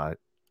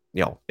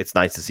 It's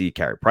nice to see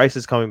Carey Price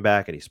is coming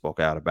back, and he spoke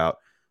out about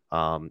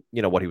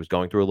what he was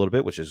going through a little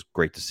bit, which is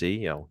great to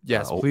see.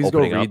 Yes, please go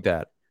read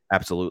that.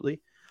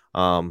 Absolutely.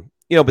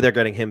 but they're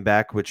getting him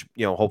back, which,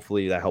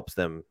 hopefully that helps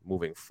them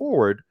moving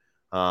forward.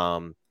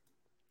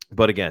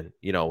 But again,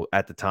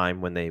 at the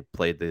time when they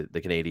played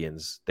the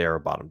Canadians, they're a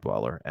bottom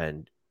dweller,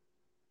 and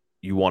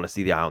you want to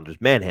see the Islanders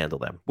manhandle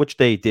them, which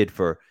they did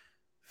for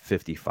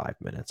 55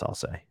 minutes, I'll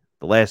say.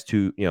 The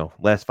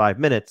last 5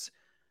 minutes,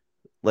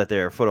 let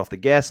their foot off the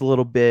gas a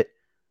little bit.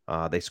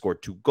 They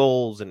scored 2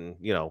 goals, and,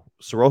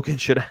 Sorokin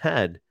should have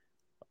had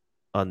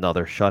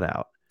another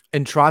shutout.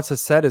 And Trotz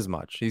has said as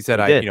much. He said,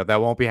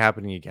 that won't be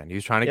happening again. He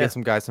was trying to get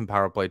some guys some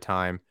power play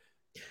time,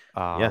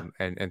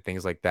 and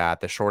things like that.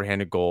 The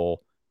shorthanded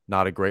goal,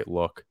 not a great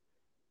look.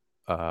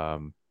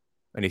 And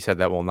he said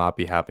that will not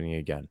be happening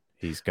again.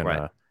 He's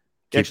gonna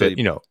keep it,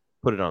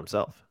 put it on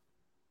himself.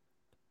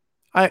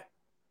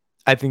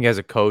 I think as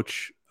a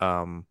coach,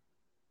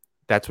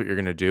 that's what you're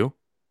gonna do.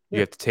 You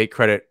have to take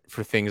credit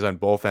for things on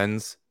both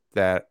ends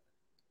that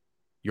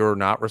you're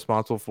not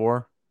responsible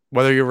for.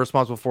 Whether you're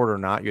responsible for it or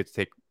not, you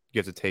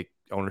have to take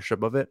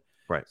ownership of it.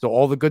 Right. So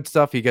all the good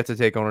stuff he gets to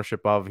take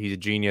ownership of. He's a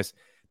genius.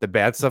 The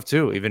bad stuff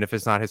too, even if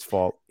it's not his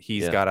fault,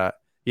 he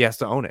has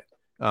to own it.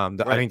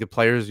 I think the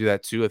players do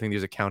that too. I think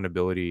there's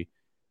accountability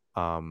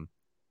on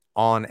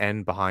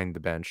and behind the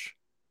bench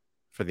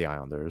for the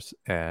Islanders,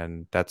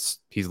 and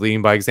he's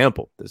leading by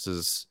example.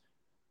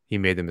 He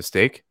made the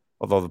mistake,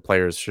 although the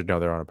players should know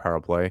they're on a power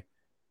play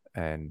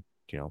and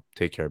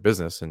take care of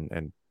business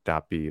and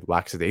not be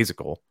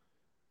lackadaisical,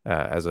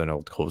 as an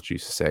old coach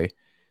used to say.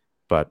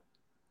 But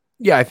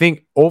yeah, I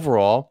think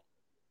overall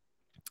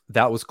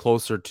that was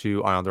closer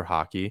to Islander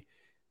hockey,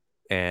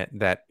 and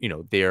that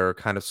they're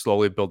kind of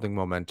slowly building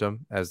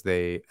momentum as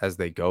they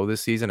go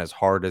this season, as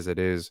hard as it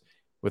is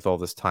with all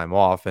this time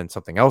off. And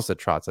something else that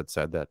Trotz had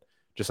said, that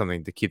just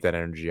something to keep that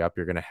energy up.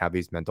 You're going to have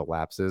these mental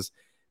lapses.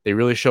 They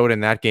really showed in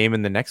that game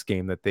and the next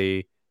game that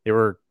they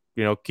were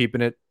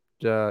keeping it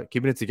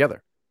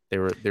together. They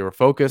were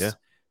focused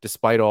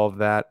despite all of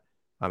that.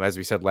 As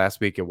we said last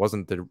week, it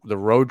wasn't the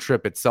road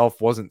trip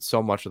itself wasn't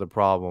so much of the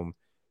problem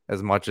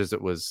as much as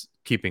it was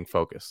keeping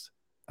focused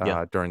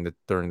during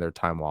their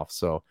time off.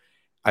 So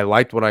I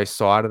liked what I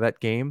saw out of that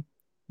game.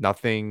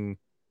 Nothing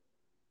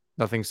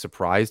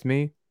surprised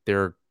me.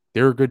 They're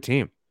a good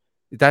team.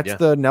 That's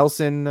the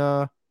Nelson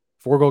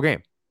 4-goal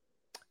game.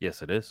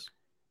 Yes, it is.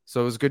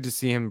 So it was good to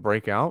see him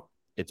break out.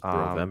 It's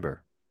Brovember.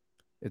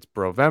 It's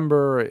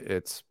Brovember.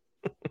 It's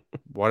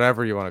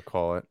whatever you want to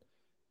call it.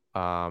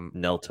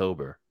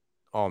 Neltober.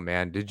 Oh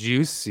man, did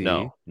you see?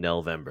 No,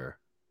 Nelvember.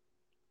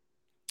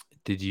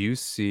 Did you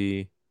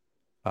see?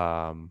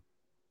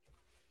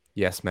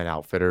 Yes Men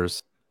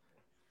Outfitters.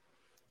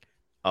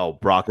 Oh,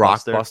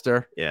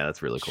 Brockbuster. Yeah,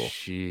 that's really cool.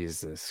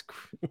 Jesus,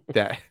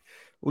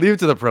 leave it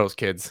to the pros,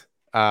 kids.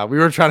 We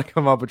were trying to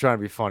come up with trying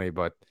to be funny,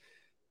 but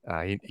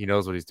he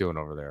knows what he's doing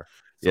over there.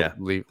 So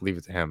leave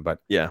it to him. But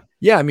yeah.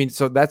 I mean,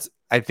 so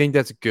I think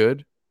that's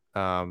good.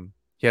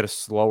 He had a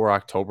slower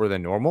October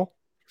than normal.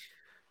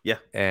 Yeah,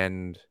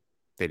 and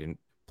they didn't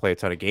play a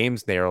ton of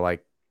games. They are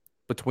like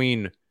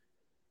between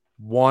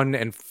 1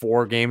 and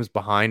 4 games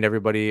behind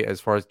everybody as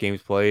far as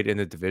games played in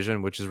the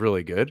division, which is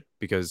really good,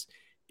 because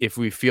if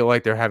we feel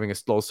like they're having a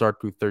slow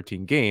start through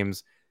 13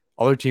 games,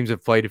 other teams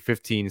have played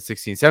 15,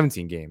 16,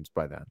 17 games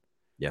by then.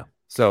 Yeah.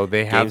 So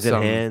they have games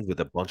in hand with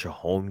a bunch of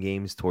home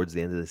games towards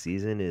the end of the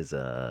season is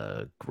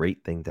a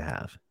great thing to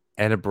have.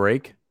 And a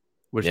break,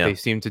 which they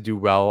seem to do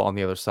well on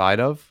the other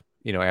side of,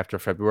 after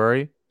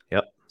February.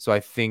 Yep. So I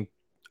think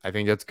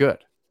that's good.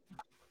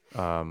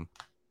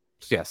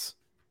 Yes,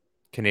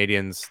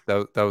 Canadians.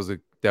 That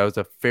was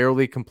a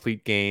fairly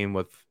complete game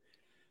with,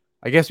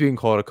 I guess we can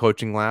call it a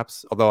coaching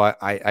lapse. Although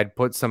I'd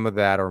put some of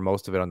that or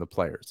most of it on the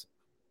players.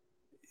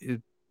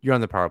 You're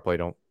on the power play.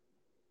 Don't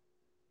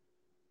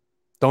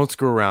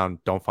screw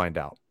around. Don't find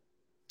out.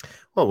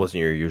 Well, it wasn't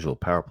your usual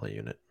power play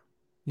unit.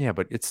 Yeah,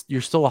 but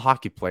you're still a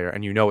hockey player,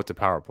 and it's a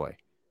power play.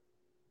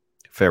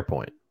 Fair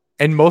point.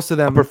 And most of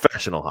them, a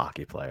professional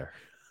hockey player.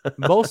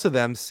 Most of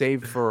them,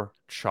 save for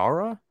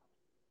Chara,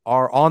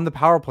 are on the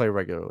power play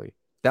regularly.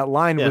 That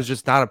line was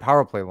just not a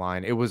power play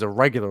line. It was a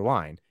regular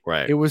line.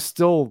 Right. It was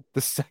still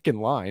the second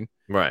line.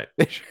 Right.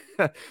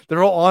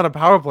 They're all on a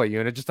power play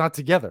unit, just not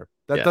together.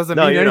 That doesn't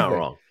mean anything. Not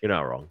wrong. You're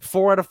not wrong.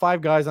 4 out of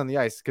 5 guys on the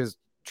ice, because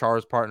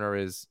Chara's partner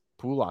is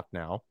Pulak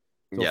now.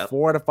 So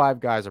 4 out of 5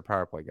 guys are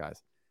power play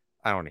guys.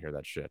 I don't want to hear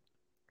that shit.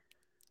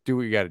 Do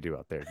what you got to do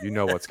out there. You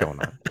know what's going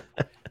on.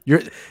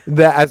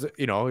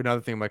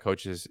 Another thing my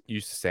coaches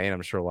used to say, and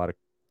I'm sure a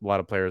lot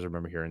of players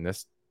remember hearing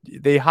this,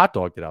 they hot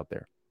dogged it out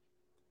there.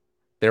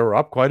 They were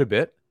up quite a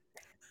bit,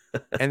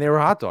 and they were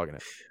hot dogging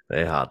it.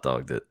 They hot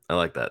dogged it. I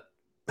like that.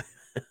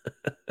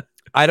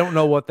 I don't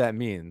know what that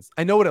means.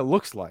 I know what it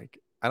looks like.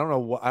 I don't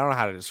know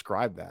how to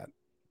describe that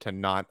to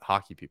not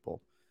hockey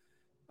people.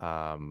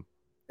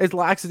 It's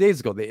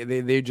lackadaisical.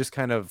 They just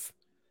kind of,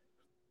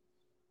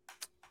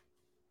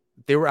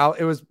 they were out.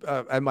 It was,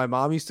 and my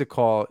mom used to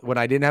call when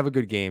I didn't have a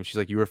good game. She's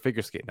like, "You were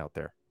figure skating out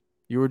there.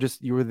 You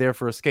were there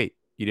for a skate.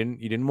 You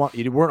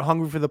weren't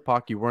hungry for the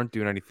puck. You weren't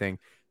doing anything.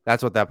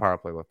 That's what that power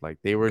play looked like.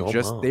 They were Go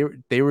just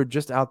on. they were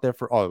just out there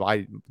for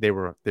they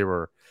were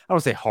I don't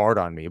say hard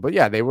on me, but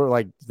yeah, they were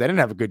like they didn't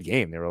have a good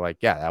game. They were like,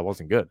 yeah, that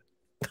wasn't good.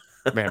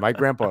 Man, my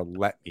grandpa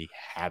let me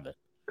have it.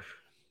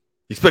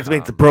 You expect to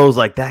make the pros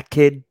like that,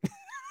 kid?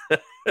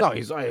 No,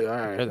 he's like, all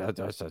right,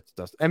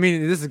 that's. I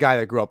mean, this is a guy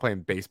that grew up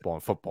playing baseball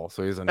and football,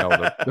 so he doesn't know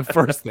the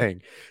first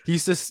thing. He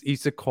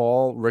used to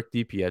call Rick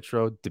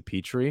DiPietro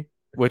DePietri,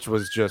 which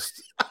was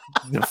just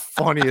the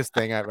funniest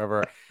thing I've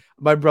ever.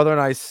 My brother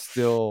and I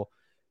still.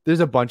 There's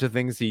a bunch of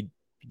things he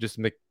just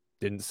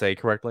didn't say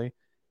correctly.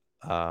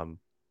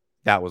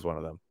 That was one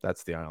of them.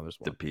 That's the Islanders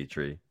one.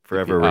 DePietri.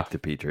 Forever Rick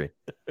DePietri.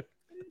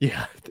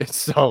 Yeah,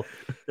 it's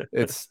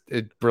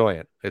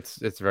brilliant.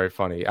 It's very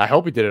funny. I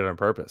hope he did it on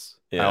purpose.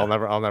 Yeah.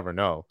 I'll never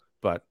know,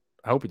 but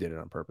I hope he did it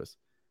on purpose.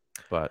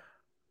 But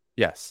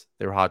yes,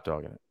 they were hot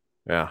dogging it.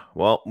 Yeah.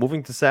 Well,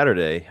 moving to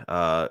Saturday,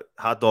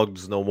 hot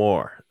dogs no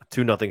more.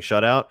 2-0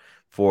 shutout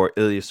for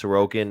Ilya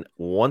Sorokin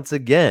once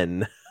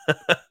again.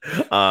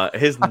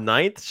 His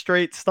 9th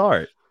straight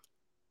start.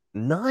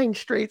 9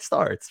 straight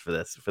starts for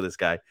this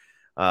guy.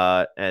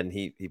 And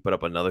he put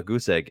up another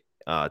goose egg,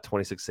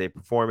 26 save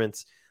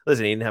performance.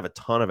 Listen, he didn't have a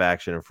ton of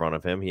action in front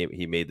of him.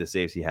 He made the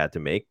saves he had to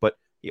make, but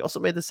he also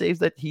made the saves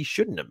that he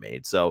shouldn't have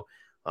made. So,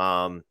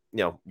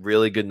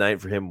 really good night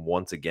for him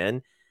once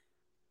again.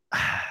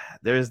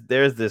 There's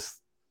this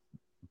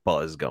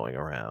buzz going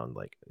around.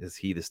 Like, is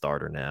he the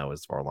starter now?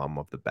 Is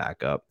Varlamov the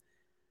backup?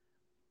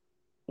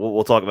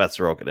 We'll talk about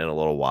Sorokin in a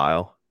little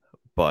while,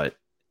 but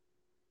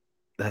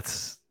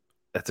that's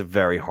a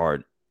very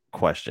hard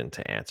question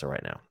to answer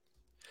right now.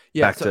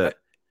 Yeah.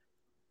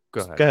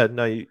 Go ahead.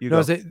 No, you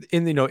go.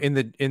 No,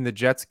 in the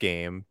Jets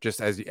game,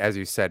 just as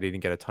you said, he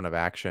didn't get a ton of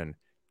action.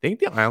 I think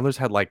the Islanders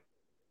had like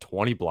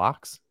 20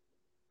 blocks.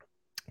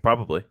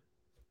 Probably.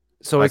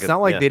 So it's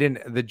not like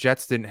the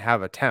Jets didn't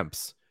have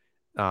attempts.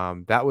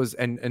 That was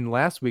and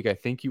last week I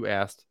think you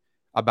asked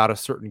about a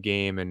certain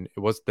game and it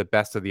was the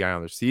best of the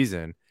Islanders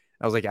season.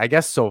 I was like, I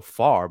guess so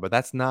far, but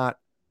that's not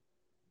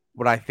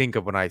what I think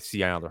of when I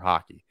see Islander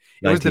hockey.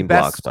 It 19 was the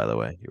blocks, best, by the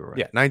way. You were right.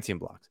 Yeah, 19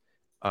 blocks.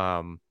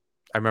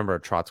 I remember a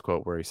Trotz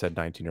quote where he said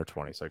 19 or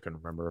 20, so I couldn't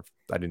remember if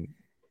I didn't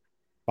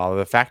bother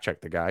to fact check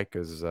the guy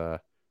because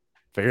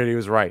figured he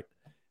was right.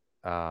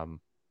 But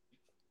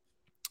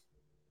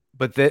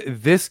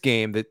this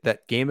game,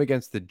 that game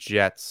against the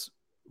Jets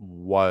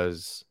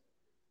was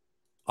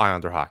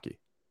Islander hockey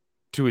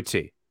to a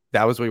T.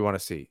 That was what you want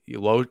to see.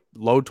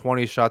 Low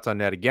 20 shots on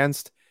net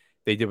against.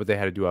 They did what they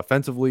had to do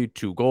offensively.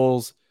 2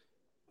 goals.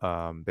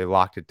 They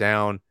locked it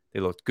down.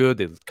 They looked good.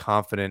 They looked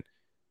confident.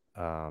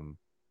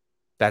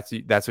 That's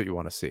what you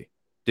want to see.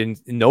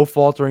 No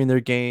faltering in their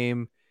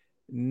game.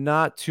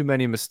 Not too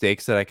many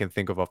mistakes that I can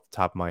think of off the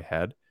top of my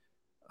head.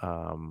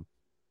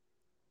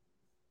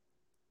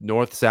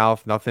 North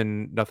south,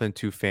 nothing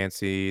too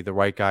fancy. The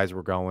right guys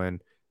were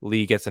going.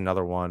 Lee gets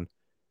another one.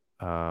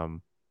 Yeah,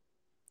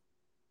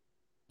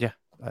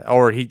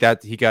 or he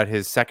got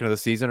his second of the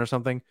season or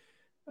something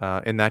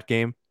in that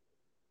game.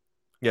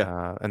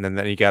 Yeah, and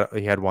then he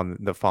had one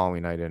the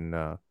following night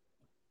in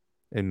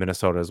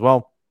Minnesota as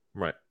well.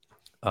 Right.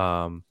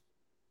 So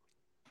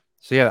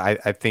yeah,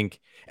 I think,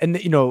 and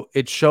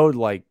it showed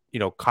like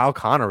Kyle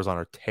Connor was on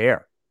a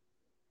tear.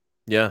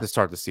 Yeah, to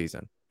start the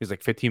season, he's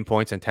like 15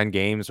 points in 10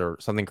 games or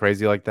something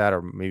crazy like that,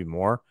 or maybe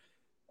more.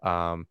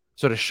 So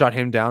to shut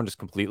him down just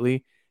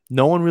completely,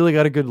 no one really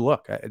got a good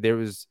look. There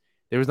was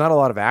not a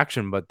lot of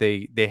action, but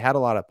they had a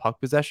lot of puck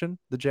possession.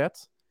 The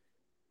Jets,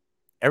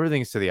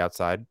 everything's to the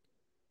outside.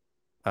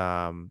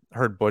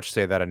 Heard Butch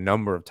say that a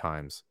number of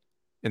times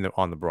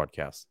on the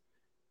broadcast.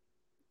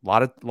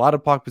 A lot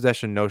of puck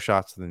possession, no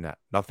shots to the net.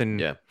 Nothing.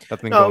 Yeah.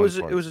 Nothing. No,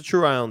 it was a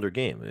true Islander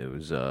game. It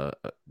was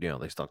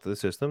they stuck to the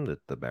system,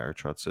 the Barrett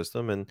Trotz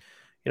system, and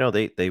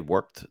they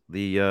worked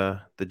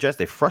the Jets.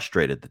 They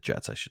frustrated the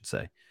Jets, I should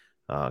say.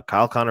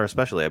 Kyle Connor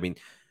especially. I mean,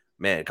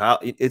 man, Kyle.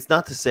 It's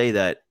not to say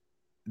that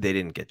they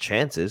didn't get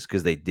chances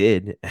because they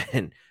did,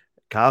 and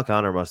Kyle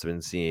Connor must have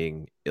been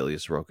seeing Ilya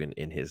Sorokin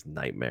in his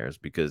nightmares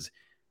because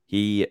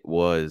he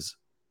was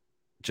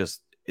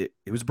just.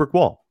 It was a brick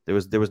wall.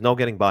 There was no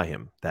getting by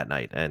him that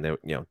night, and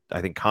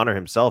I think Connor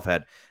himself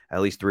had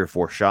at least 3 or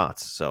 4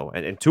 shots. So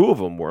and 2 of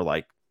them were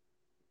like,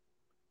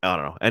 I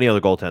don't know, any other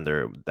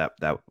goaltender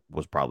that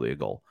was probably a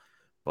goal.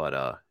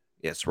 But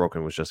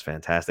Sorokin was just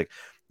fantastic.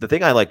 The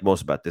thing I liked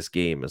most about this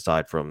game,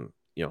 aside from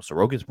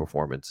Sorokin's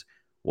performance,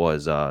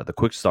 was the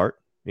quick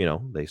start.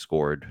 They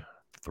scored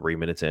 3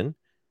 minutes in,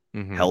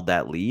 held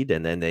that lead,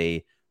 and then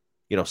they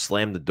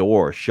slammed the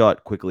door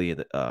shut quickly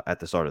at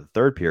the start of the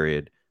third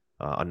period.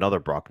 Another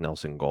Brock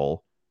Nelson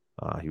goal.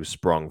 He was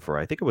sprung for,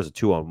 I think it was a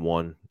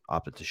 2-on-1,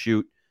 opted to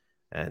shoot,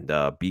 and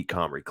beat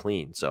Comrie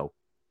clean. So,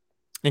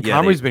 and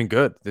Comrie's been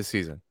good this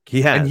season.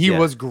 He has, and he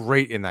was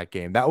great in that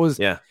game. That was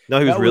he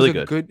was really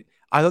good.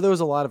 I thought there was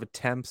a lot of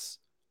attempts,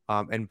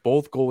 and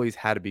both goalies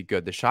had to be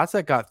good. The shots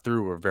that got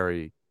through were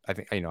very, I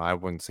think, I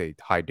wouldn't say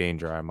high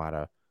danger. I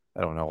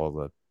don't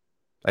know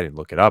I didn't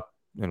look it up,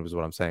 and it was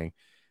what I'm saying.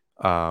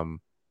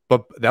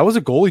 But that was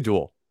a goalie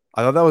duel.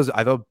 I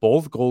thought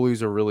both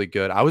goalies are really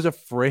good. I was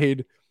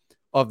afraid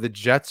of the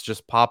Jets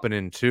just popping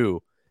in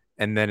too,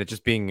 and then it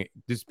just being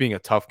a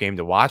tough game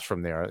to watch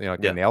from there,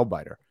 like a nail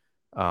biter.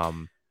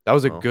 That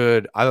was I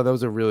thought that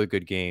was a really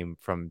good game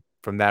from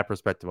that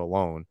perspective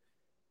alone.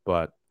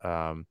 But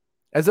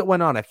as it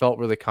went on, I felt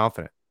really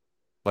confident.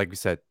 Like we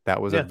said,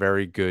 that was a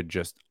very good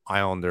just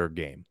Islander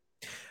game.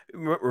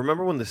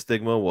 Remember when the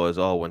stigma was,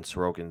 when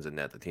Sorokin's in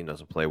net, the team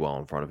doesn't play well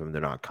in front of him,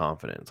 they're not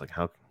confident. It's like,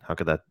 how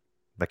could that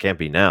can't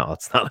be now?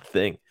 It's not a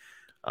thing.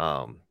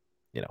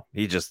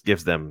 He just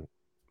gives them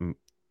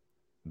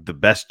the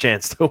best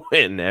chance to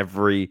win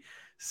every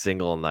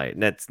single night.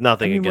 And that's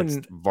nothing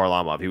against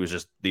Varlamov. He was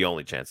just the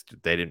only chance.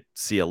 They didn't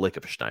see a lick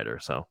of Schneider.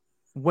 So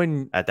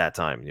at that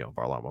time,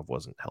 Varlamov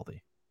wasn't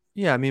healthy.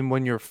 Yeah, I mean,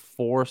 when you're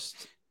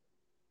forced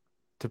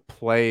to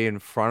play in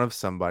front of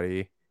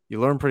somebody,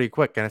 you learn pretty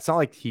quick. And it's not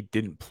like he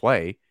didn't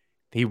play.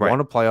 He won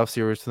a playoff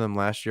series for them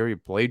last year. He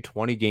played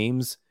 21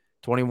 games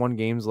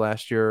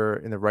last year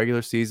in the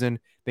regular season.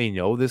 They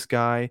know this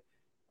guy.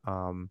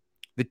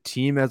 The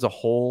team as a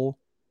whole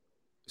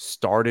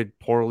started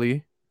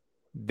poorly.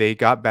 They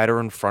got better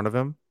in front of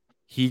him.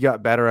 He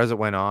got better as it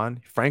went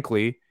on.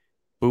 Frankly,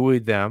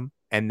 buoyed them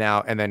and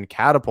then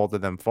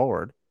catapulted them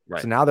forward.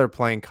 Right. So now they're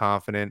playing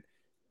confident.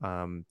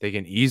 They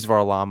can ease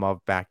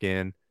Varlamov back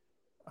in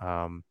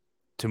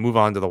to move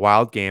on to the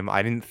Wild game.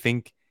 I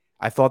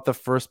thought the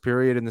first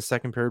period and the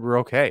second period were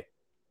okay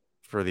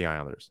for the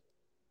Islanders.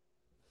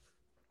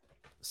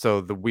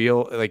 So the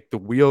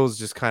wheels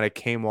just kind of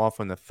came off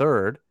in the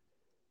third.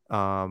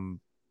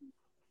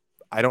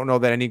 I don't know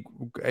that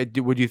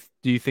do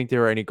you think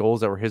there were any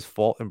goals that were his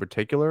fault in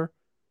particular?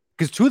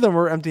 Because two of them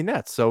were empty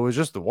nets, so it was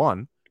just the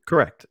one.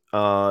 Correct.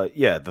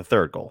 The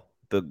third goal,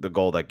 the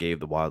goal that gave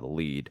the Wild the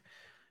lead,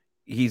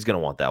 he's gonna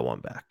want that one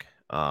back.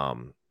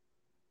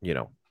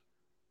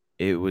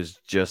 It was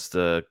just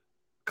a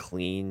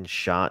clean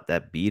shot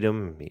that beat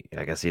him.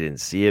 I guess he didn't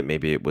see it.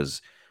 Maybe it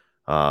was,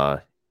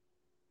 a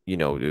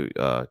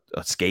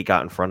skate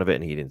got in front of it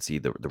and he didn't see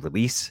the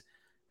release.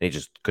 And he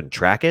just couldn't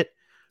track it.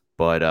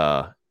 But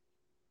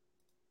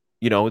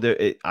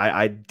it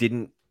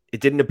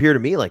didn't appear to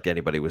me like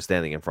anybody was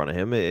standing in front of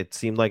him. It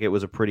seemed like it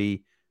was a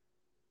pretty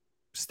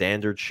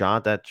standard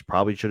shot that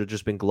probably should have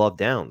just been gloved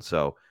down.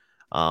 So,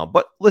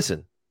 but listen,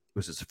 it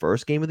was his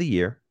first game of the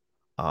year.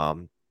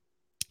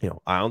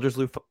 Islanders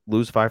lose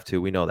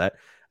 5-2. We know that.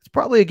 It's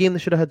probably a game that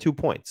should have had 2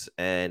 points,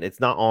 and it's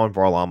not on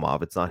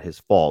Varlamov. It's not his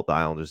fault. The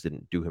Islanders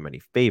didn't do him any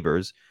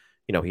favors.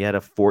 He had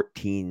a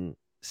 14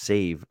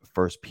 save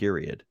first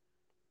period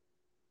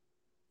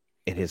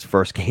in his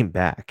first game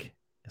back.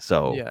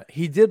 So yeah,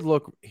 he did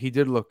look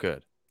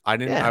good.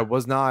 I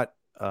was not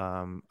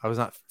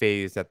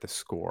fazed at the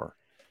score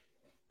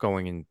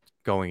going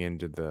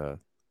into the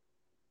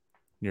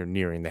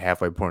nearing the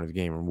halfway point of the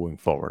game or moving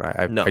forward.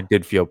 I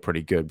did feel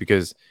pretty good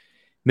because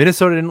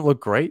Minnesota didn't look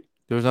great.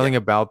 There was nothing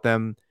about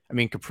them. I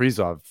mean,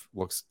 Kaprizov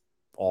looks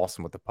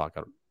awesome with the puck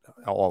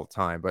all the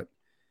time, but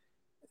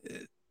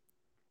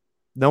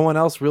no one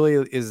else really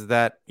is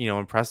that,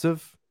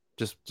 impressive.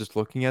 Just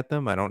looking at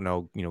them. I don't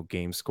know,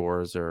 game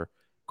scores or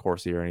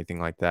Corsi or anything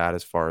like that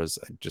as far as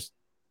just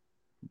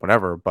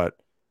whatever, but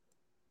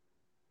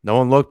no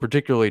one looked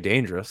particularly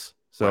dangerous.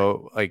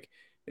 So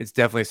it's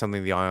definitely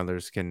something the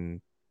Islanders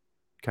can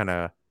kind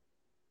of,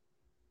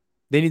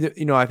 they need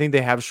to, I think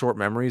they have short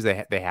memories.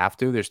 They have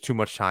to. There's too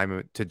much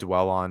time to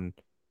dwell on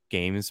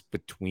games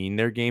between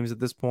their games at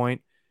this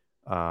point.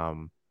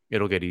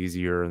 It'll get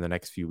easier in the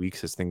next few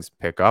weeks as things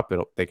pick up.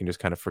 They can just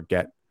kind of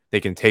forget. They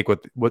can take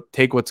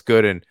what's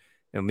good and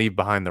leave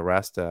behind the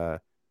rest.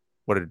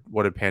 What did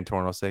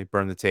Pantorno say?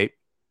 Burn the tape.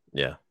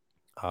 Yeah.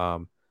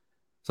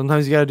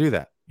 Sometimes you got to do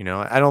that.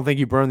 I don't think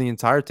you burn the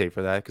entire tape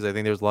for that because I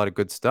think there's a lot of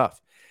good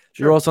stuff.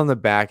 Sure. You're also on the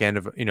back end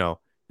of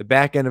a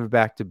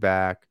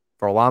back-to-back.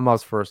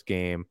 Varlamov's first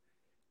game.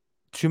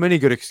 Too many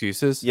good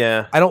excuses.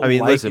 Yeah.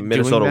 Listen,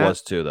 Minnesota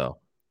was too, though.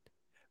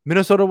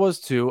 Minnesota was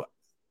too,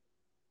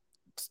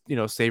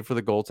 save for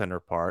the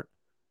goaltender part.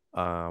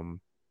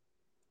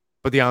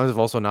 But the Islanders have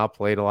also not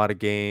played a lot of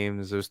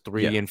games. There's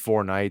 3 and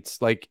 4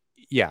 nights. Like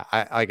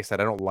I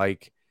said, I don't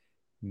like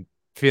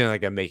feeling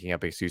like I'm making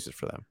up excuses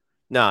for them.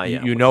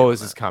 No,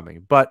 this is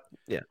coming. But,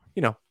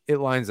 it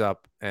lines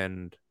up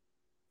and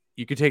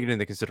you could take it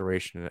into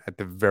consideration at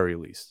the very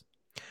least.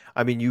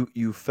 I mean,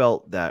 you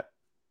felt that,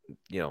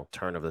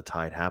 turn of the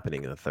tide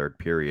happening in the third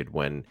period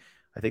when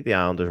I think the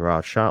Islanders were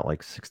outshot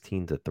like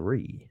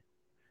 16-3.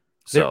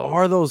 So there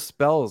are those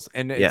spells,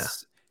 and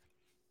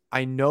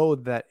I know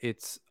that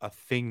it's a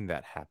thing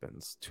that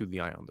happens to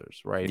the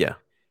Islanders, right? Yeah,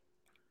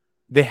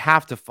 they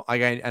have to.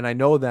 And I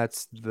know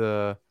that's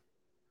the.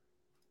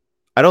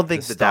 I don't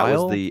think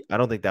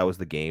that was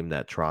the game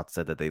that Trotz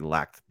said that they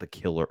lacked the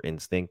killer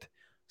instinct,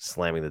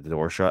 slamming the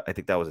door shut. I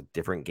think that was a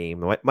different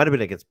game. It might have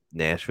been against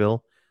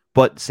Nashville,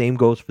 but same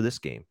goes for this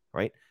game,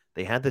 right?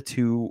 They had the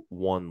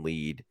 2-1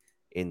 lead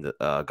in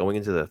the going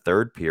into the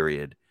third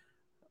period,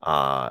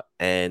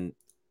 and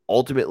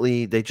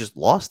ultimately they just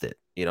lost it.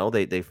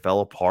 They fell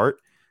apart.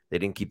 They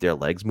didn't keep their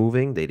legs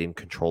moving. They didn't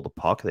control the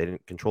puck. They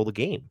didn't control the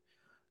game.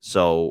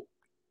 So,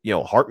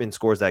 Hartman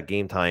scores that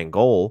game tying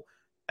goal,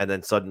 and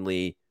then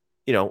suddenly,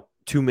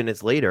 2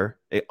 minutes later,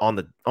 on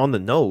the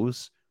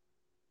nose,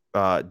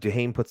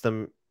 Duhaime puts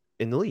them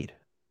in the lead.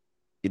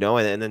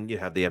 And then you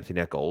have the empty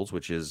net goals,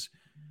 which is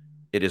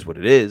what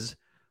it is.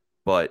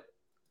 But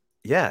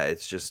yeah,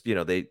 it's just,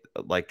 they,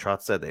 like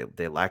Trotz said,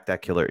 they lack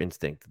that killer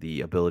instinct,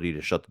 the ability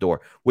to shut the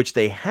door, which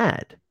they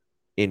had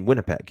in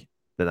Winnipeg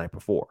the night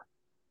before.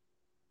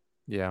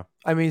 Yeah.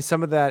 I mean,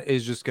 some of that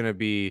is just going to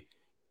be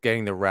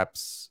getting the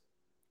reps,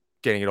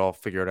 getting it all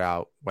figured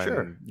out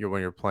when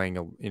you're playing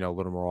a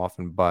little more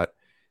often. But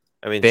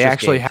I mean, they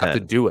actually have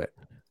to do it.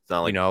 It's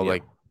not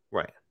like,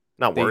 right.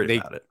 Not worried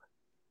about it.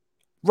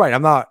 Right.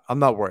 I'm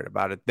not worried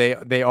about it.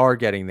 They are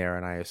getting there,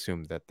 and I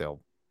assume that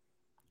they'll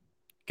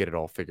get it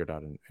all figured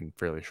out in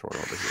fairly short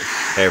order here.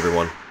 Hey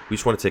everyone, we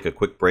just want to take a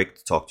quick break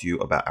to talk to you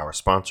about our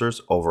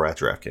sponsors over at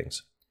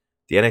DraftKings.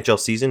 The NHL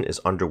season is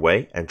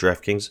underway, and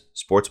DraftKings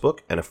Sportsbook,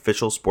 an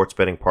official sports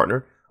betting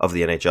partner of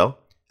the NHL,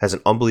 has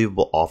an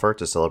unbelievable offer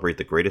to celebrate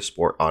the greatest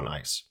sport on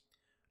ice.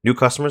 New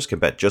customers can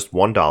bet just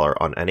 $1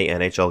 on any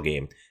NHL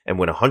game and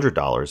win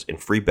 $100 in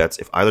free bets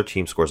if either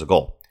team scores a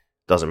goal.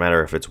 Doesn't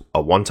matter if it's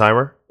a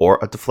one-timer or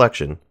a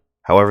deflection,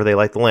 however they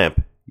light the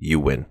lamp, you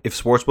win. If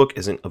Sportsbook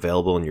isn't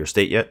available in your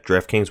state yet,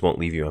 DraftKings won't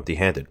leave you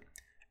empty-handed.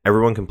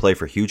 Everyone can play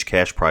for huge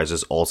cash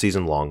prizes all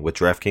season long with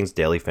DraftKings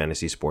daily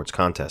fantasy sports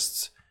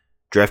contests.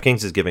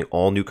 DraftKings is giving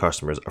all new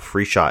customers a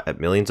free shot at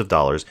millions of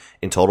dollars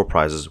in total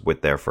prizes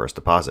with their first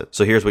deposit.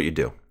 So here's what you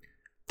do.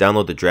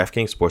 Download the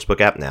DraftKings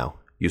Sportsbook app now,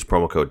 use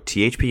promo code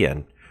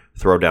THPN,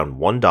 throw down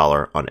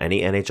 $1 on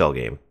any NHL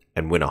game,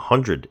 and win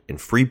 $100 in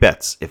free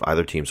bets if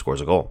either team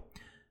scores a goal.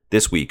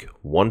 This week,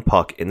 one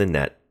puck in the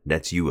net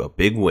nets you a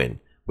big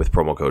win with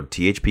promo code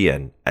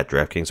THPN at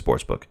DraftKings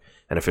Sportsbook,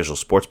 an official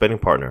sports betting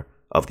partner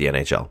of the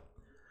NHL.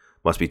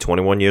 Must be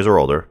 21 years or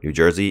older, New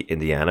Jersey,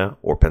 Indiana,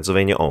 or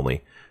Pennsylvania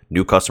only.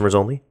 New customers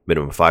only.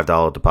 Minimum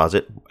 $5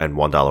 deposit and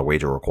 $1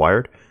 wager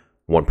required.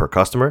 One per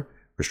customer.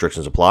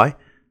 Restrictions apply.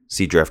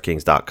 See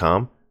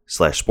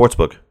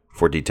DraftKings.com/sportsbook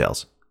for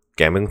details.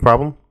 Gambling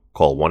problem?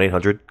 Call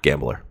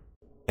 1-800-GAMBLER.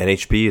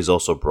 NHP is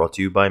also brought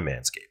to you by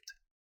Manscaped.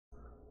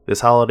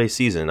 This holiday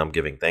season, I'm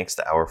giving thanks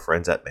to our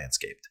friends at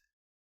Manscaped.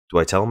 Do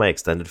I tell my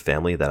extended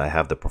family that I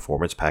have the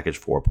Performance Package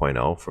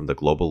 4.0 from the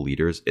global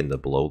leaders in the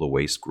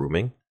below-the-waist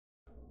grooming?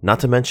 Not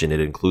to mention,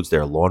 it includes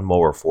their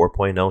Lawnmower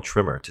 4.0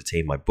 trimmer to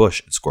tame my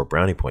bush and score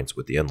brownie points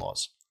with the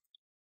in-laws.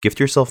 Gift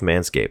yourself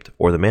Manscaped,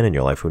 or the man in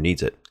your life who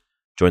needs it.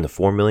 Join the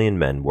 4 million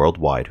men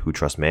worldwide who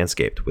trust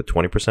Manscaped with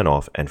 20%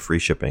 off and free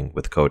shipping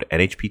with code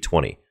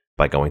NHP20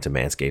 by going to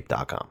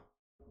manscaped.com.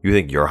 You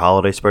think your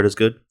holiday spread is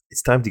good?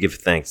 It's time to give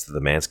thanks to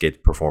the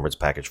Manscaped Performance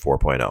Package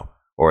 4.0,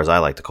 or as I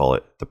like to call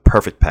it, the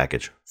perfect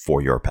package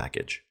for your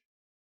package.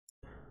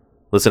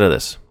 Listen to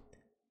this.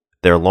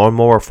 Their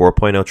Lawnmower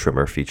 4.0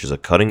 trimmer features a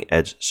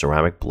cutting-edge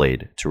ceramic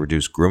blade to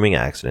reduce grooming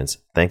accidents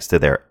thanks to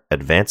their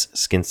advanced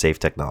skin-safe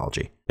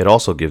technology. It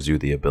also gives you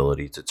the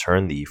ability to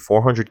turn the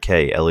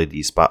 400K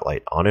LED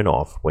spotlight on and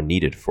off when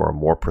needed for a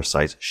more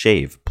precise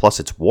shave, plus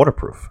it's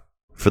waterproof.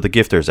 For the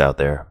gifters out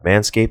there,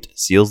 Manscaped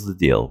seals the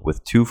deal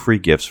with 2 free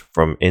gifts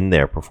from in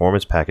their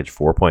Performance Package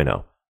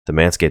 4.0, the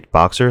Manscaped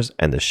Boxers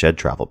and the Shed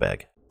Travel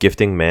Bag.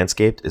 Gifting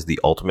Manscaped is the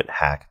ultimate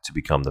hack to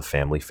become the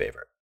family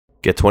favorite.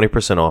 Get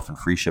 20% off and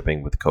free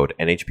shipping with code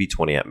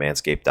NHP20 at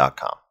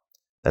manscaped.com.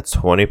 That's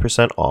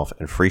 20% off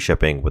and free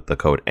shipping with the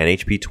code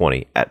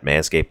NHP20 at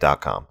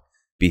manscaped.com.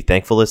 Be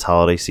thankful this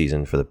holiday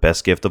season for the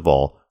best gift of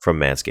all from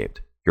Manscaped.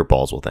 Your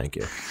balls will thank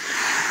you.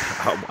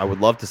 I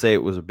would love to say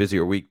it was a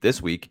busier week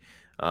this week,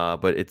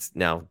 but it's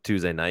now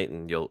Tuesday night,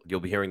 and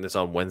you'll be hearing this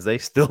on Wednesday.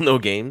 Still no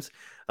games.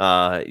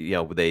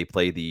 They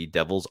play the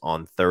Devils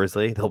on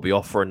Thursday. They'll be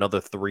off for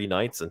another 3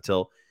 nights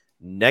until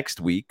next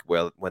week,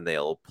 when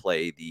they'll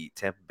play the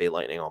Tampa Bay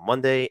Lightning on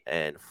Monday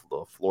and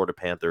the Florida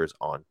Panthers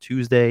on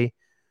Tuesday.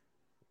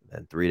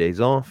 Then 3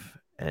 days off,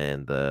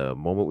 and the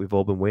moment we've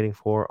all been waiting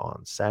for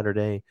on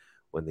Saturday,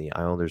 when the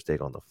Islanders take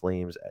on the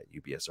Flames at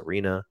UBS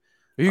Arena.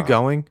 Are you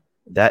going?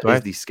 That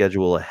is the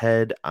schedule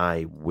ahead.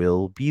 I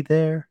will be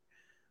there.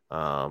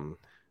 I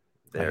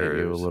hate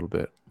you a little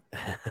bit.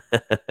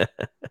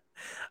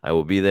 I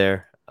will be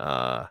there.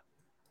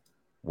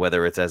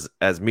 Whether it's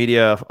as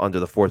media under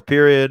the 4th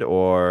period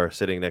or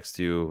sitting next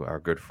to our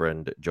good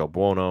friend Joe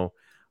Buono,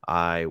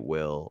 I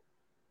will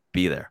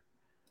be there.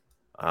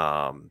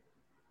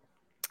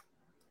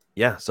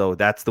 So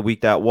that's the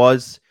week that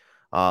was.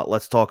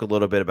 Let's talk a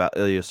little bit about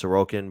Ilya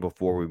Sorokin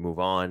before we move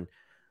on.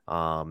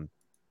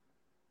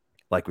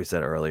 Like we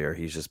said earlier,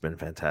 he's just been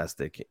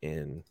fantastic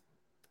in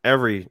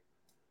every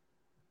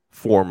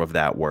form of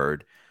that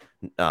word.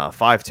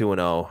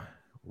 5-2-0,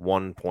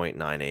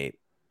 1.98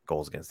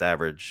 goals against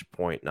average,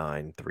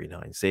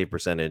 0.939 save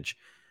percentage,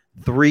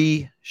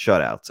 3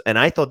 shutouts. And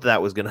I thought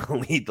that was going to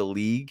lead the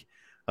league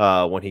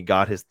when he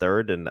got his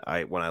 3rd. And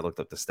when I looked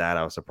up the stat,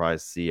 I was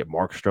surprised to see it.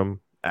 Markstrom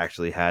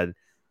actually had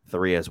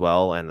 3 as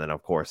well. And then,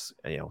 of course,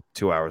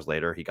 2 hours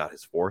later, he got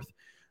his 4th.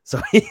 So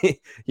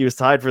he was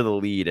tied for the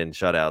lead in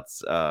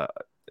shutouts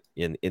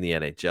in the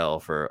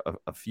NHL for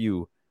a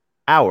few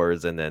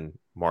hours. And then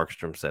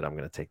Markstrom said, I'm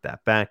going to take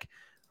that back.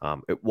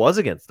 It was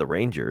against the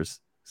Rangers.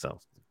 So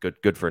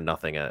good for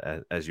nothing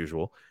as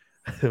usual.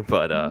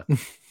 But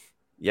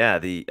yeah,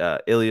 the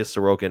Ilya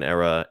Sorokin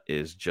era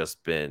is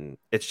just been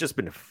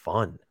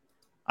fun.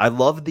 I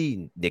love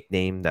the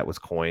nickname that was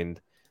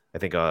coined. I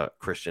think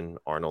Christian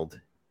Arnold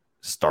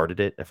started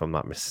it, if I'm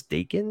not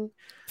mistaken.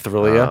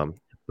 Thrillia.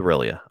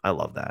 Thrillia. I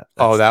love that.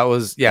 That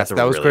was that's a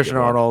that was really Christian good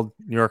one. Arnold,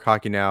 New York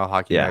Hockey Now,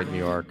 Hockey Yeah. Night, New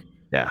York.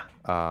 Yeah.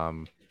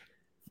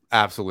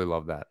 Absolutely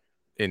love that.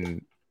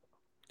 It's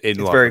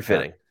very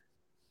fitting.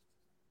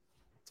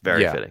 It's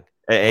very Yeah. fitting.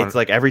 It's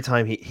like every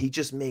time he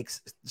just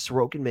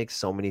Sorokin makes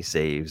so many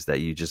saves that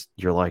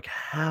you're like,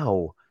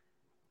 how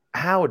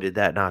did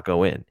that not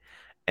go in?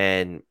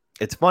 And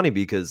it's funny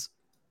because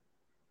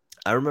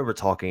I remember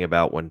talking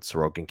about when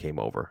Sorokin came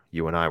over.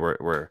 You and I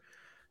were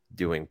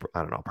doing,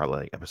 I don't know,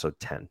 probably like episode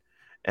 10.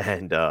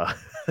 And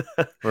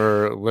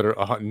we're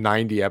literally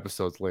 90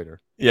 episodes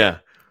later. Yeah.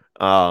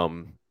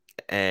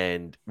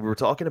 And we were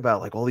talking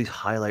about like all these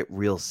highlight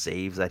reel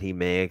saves that he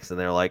makes, and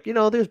they're like,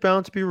 there's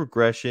bound to be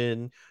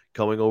regression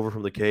coming over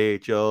from the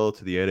KHL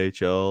to the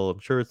NHL. I'm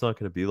sure it's not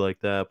going to be like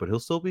that, but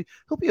he'll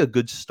be a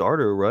good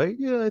starter, right?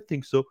 Yeah, I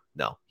think so.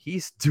 No,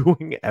 he's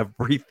doing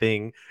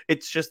everything.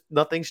 It's just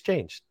nothing's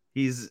changed. I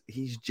think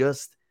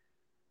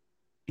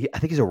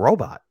he's a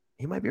robot.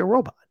 He might be a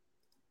robot.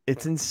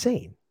 It's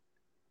insane.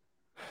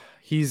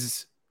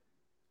 He's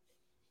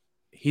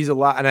a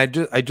lot, and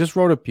I just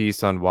wrote a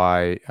piece on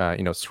why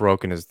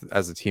Sorokin is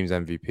as the team's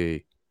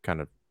MVP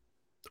kind of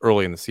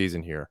early in the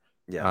season here.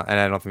 Yeah, and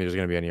I don't think there's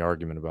going to be any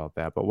argument about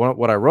that. But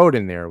what I wrote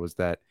in there was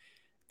that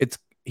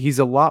he's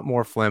a lot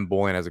more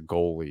flamboyant as a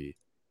goalie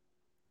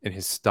in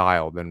his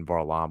style than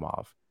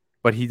Varlamov,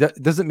 but he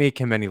doesn't make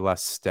him any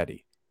less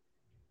steady.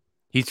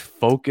 He's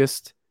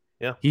focused.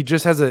 Yeah, he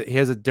just has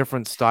a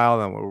different style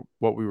than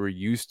what we were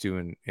used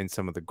to in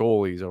some of the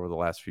goalies over the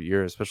last few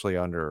years, especially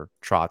under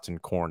Trotz and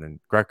Korn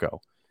and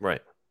Greco.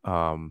 Right.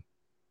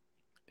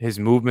 His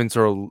movements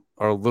are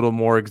a little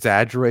more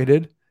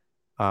exaggerated.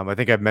 I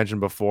think I've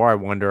mentioned before, I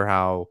wonder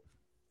how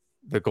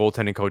the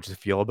goaltending coaches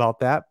feel about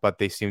that, but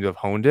they seem to have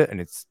honed it, and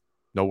it's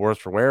no worse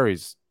for wear.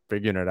 He's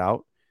figuring it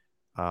out.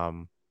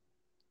 So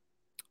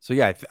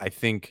yeah, I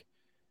think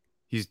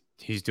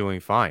he's doing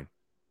fine.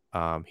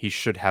 He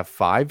should have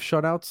 5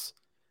 shutouts.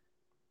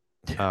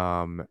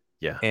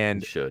 Yeah,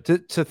 and he should.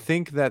 To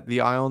think that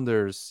the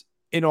Islanders,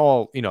 in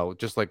all,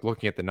 just like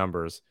looking at the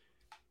numbers,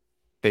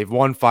 they've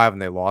won 5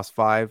 and they lost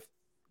 5.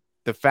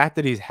 The fact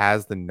that he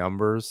has the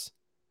numbers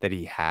that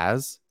he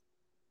has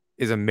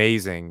is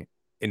amazing.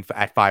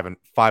 At 5 and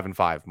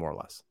 5, more or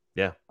less.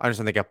 Yeah, I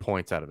understand they got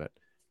points out of it,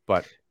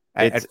 but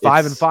at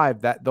 5 and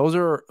 5, those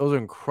are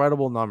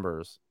incredible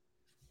numbers.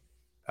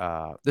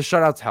 The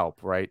shutouts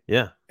help, right?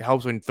 Yeah, it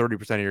helps when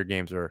 30% of your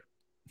games are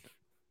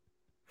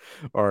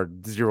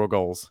 0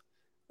 goals.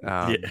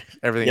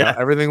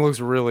 Everything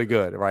looks really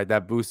good, right?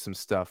 That boosts some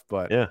stuff,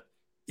 but yeah,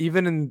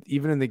 even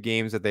in the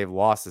games that they've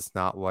lost, it's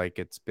not like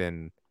it's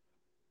been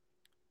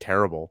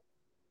terrible.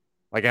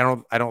 Like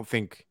I don't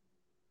think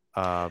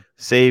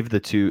save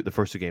the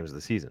first 2 games of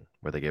the season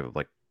where they gave up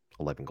like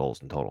 11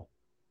 goals in total.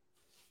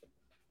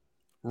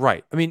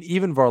 Right. I mean,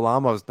 even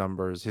Varlamov's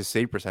numbers, his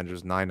save percentage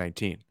is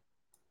 .919.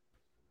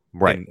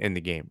 Right. In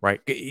the game,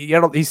 right?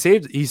 He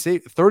saved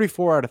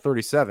 34 out of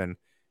 37.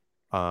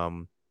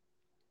 Your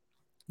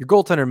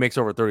goaltender makes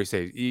over 30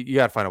 saves. You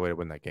got to find a way to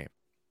win that game.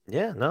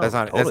 Yeah, no, that's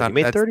not. Totally. That's not. He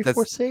made that's, 34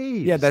 that's,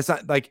 saves. Yeah, that's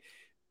not like.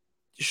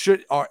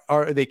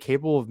 Are they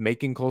capable of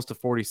making close to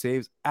 40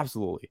 saves?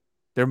 Absolutely.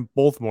 They're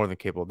both more than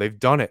capable. They've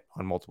done it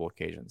on multiple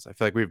occasions. I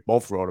feel like we've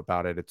both wrote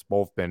about it. It's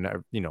both been,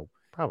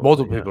 Probably,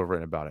 multiple people have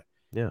written about it.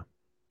 Yeah.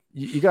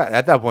 You got,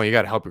 at that point, you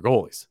got to help your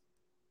goalies.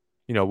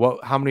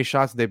 How many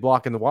shots did they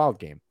block in the Wild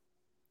game?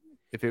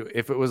 If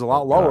it was a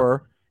lot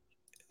lower,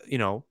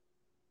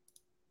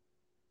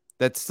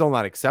 that's still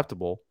not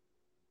acceptable.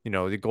 The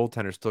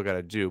goaltender still got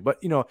to do.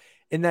 But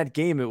in that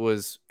game, it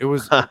was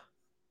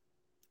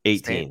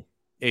 18.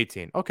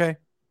 18. Okay,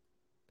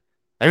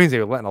 that means they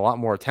were letting a lot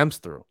more attempts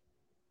through.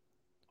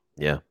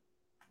 Yeah.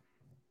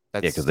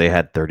 Because they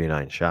had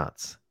 39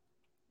 shots.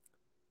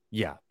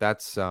 Yeah,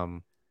 that's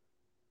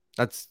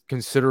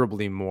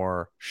considerably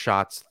more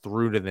shots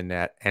through to the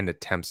net and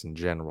attempts in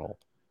general.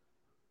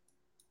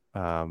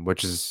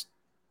 Which is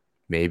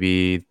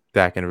maybe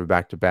that kind of a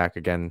back-to-back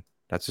again.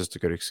 That's just a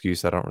good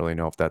excuse. I don't really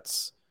know if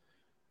that's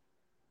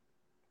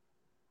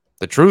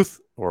the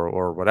truth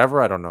or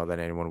whatever. I don't know that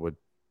anyone would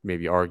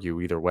maybe argue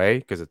either way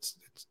because it's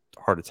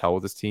hard to tell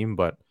with this team.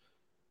 But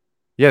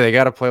yeah, they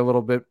got to play a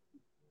little bit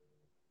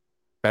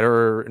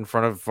better in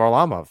front of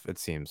Varlamov, it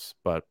seems.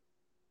 But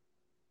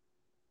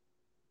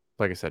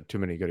like I said, too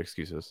many good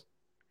excuses.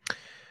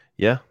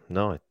 Yeah,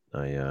 no,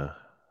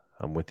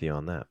 I'm with you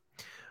on that.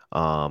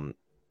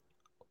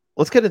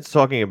 Let's get into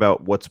talking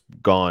about what's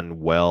gone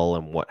well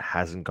and what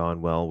hasn't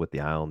gone well with the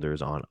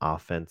Islanders on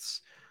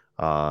offense.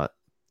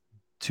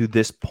 To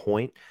this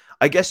point,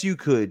 I guess you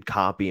could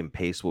copy and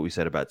paste what we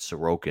said about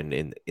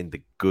Sorokin in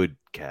the good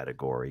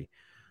category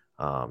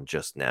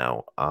just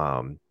now.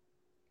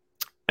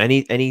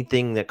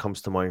 Anything that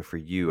comes to mind for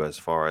you as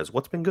far as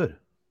what's been good?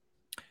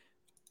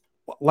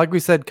 Like we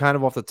said, kind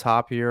of off the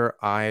top here,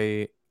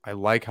 I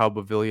like how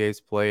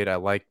Bavillier's played. I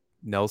like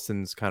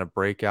Nelson's kind of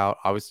breakout.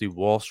 Obviously,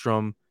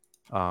 Wallstrom,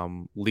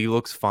 Lee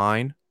looks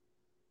fine.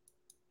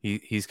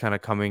 He's kind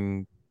of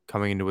coming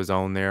into his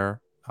own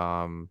there.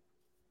 No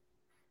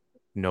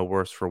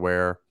worse for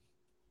wear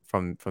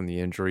from the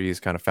injury. He's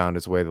kind of found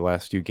his way the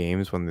last few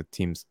games when the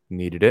teams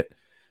needed it.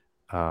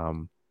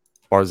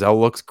 Barzell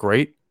looks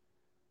great.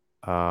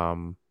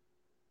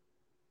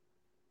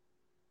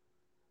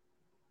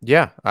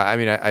 Yeah, I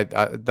mean,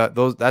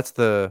 that's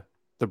the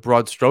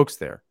broad strokes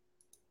there.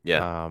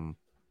 Yeah.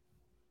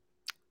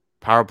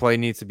 Power play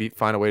needs to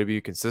find a way to be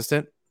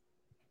consistent,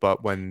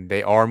 but when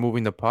they are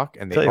moving the puck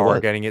and they Tell you are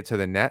what. getting it to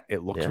the net,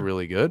 it looks Yeah.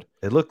 really good.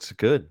 It looks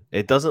good.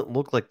 It doesn't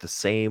look like the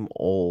same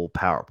old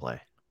power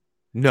play.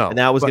 No, And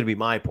that was but going to be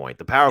my point.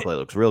 The power play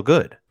looks real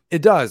good.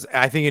 it does.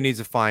 I think it needs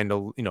to find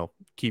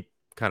keep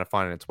kind of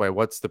finding its way.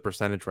 What's the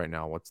percentage right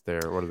now? What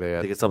are they I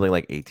at? think it's something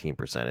like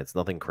 18%. It's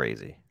nothing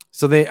crazy.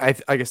 So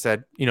like I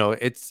said,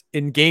 it's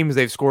in games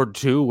they've scored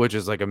 2, which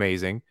is like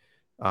amazing.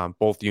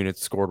 Both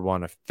units scored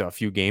 1 a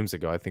few games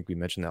ago. I think we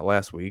mentioned that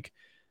last week.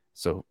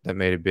 So that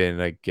may have been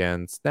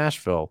against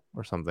Nashville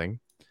or something.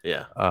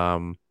 Yeah.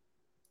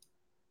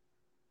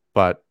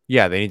 But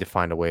yeah, they need to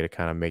find a way to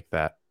kind of make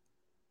that.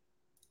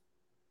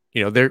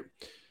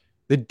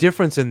 The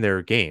difference in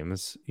their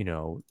games,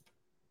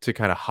 to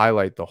kind of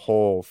highlight the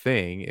whole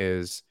thing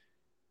is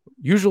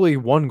usually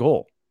 1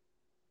 goal.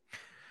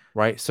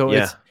 Right? So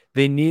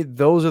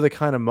those are the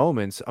kind of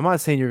moments. I'm not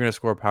saying you're going to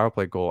score a power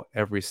play goal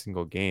every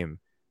single game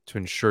to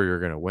ensure you're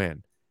going to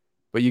win,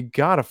 but you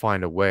got to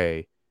find a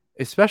way,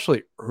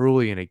 especially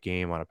early in a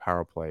game on a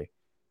power play,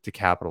 to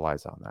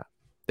capitalize on that.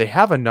 They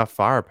have enough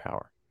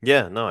firepower.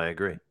 Yeah, no, I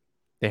agree.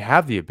 They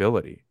have the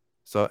ability,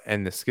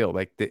 and the skill.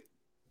 Like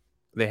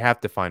they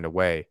have to find a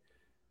way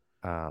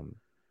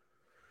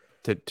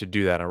to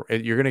do that.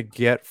 You're going to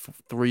get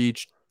 3,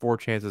 4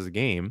 chances a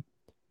game.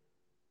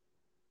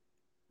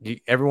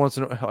 Every once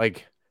in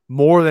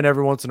more than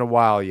every once in a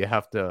while, you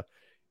have to,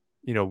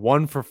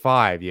 1 for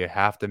 5, you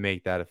have to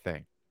make that a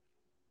thing.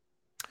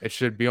 It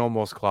should be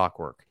almost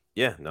clockwork.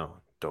 Yeah, no,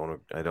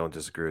 I don't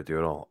disagree with you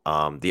at all.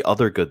 The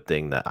other good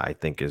thing that I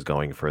think is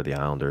going for the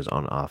Islanders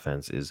on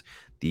offense is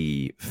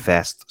the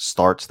fast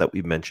starts that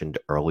we mentioned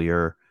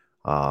earlier,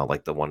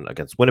 like the one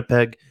against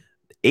Winnipeg.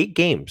 8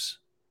 games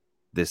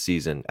this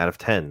season out of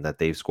 10 that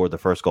they've scored the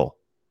first goal.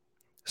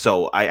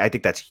 So I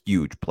think that's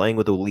huge. Playing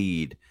with a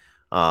lead,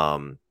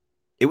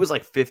 it was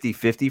like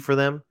 50-50 for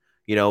them.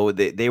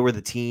 They were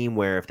the team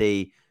where if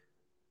they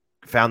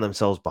found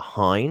themselves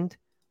behind,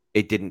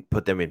 it didn't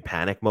put them in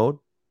panic mode.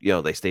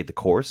 They stayed the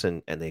course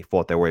and they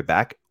fought their way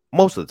back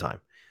most of the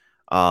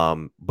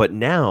time. But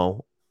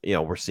now,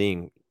 we're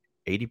seeing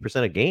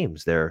 80% of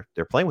games they're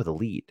playing with a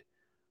lead.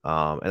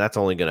 And that's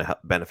only going to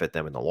benefit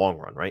them in the long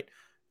run, right?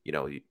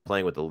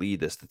 Playing with the lead,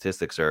 the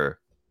statistics are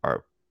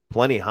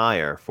plenty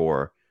higher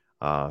for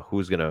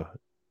who's going to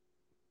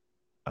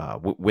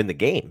win the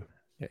game.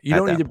 Yeah, you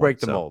don't need to break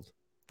the mold.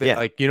 You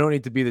don't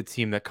need to be the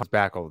team that comes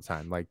back all the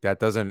time. Like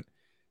that's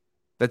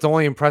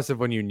only impressive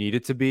when you need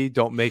it to be.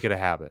 Don't make it a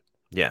habit.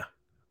 Yeah.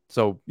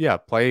 So yeah,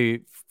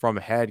 play from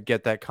ahead,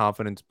 get that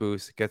confidence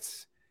boost.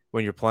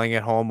 When you're playing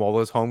at home, all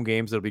those home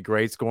games, it'll be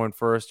great scoring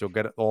first. You'll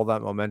get all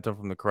that momentum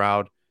from the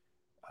crowd.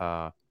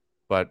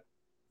 But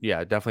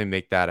yeah, definitely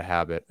make that a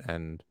habit.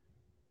 And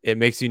it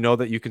makes you know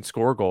that you can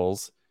score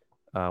goals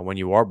when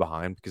you are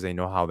behind because they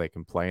know how they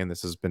can play. And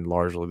this has been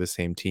largely the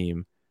same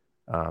team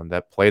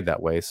that played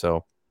that way.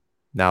 So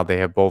now they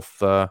have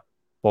both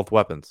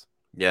weapons.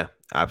 Yeah,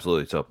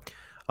 absolutely. So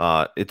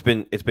it's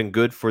been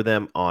good for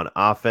them on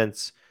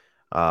offense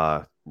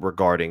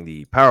regarding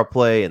the power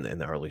play and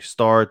the early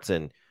starts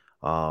and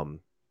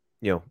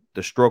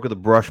the stroke of the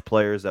brush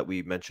players that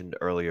we mentioned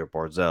earlier,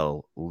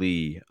 Barzell,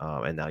 Lee,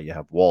 and now you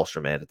have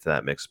Wallstrom added to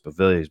that mix.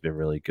 Pavillion has been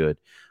really good.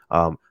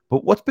 But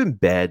what's been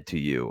bad to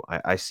you?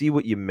 I see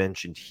what you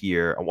mentioned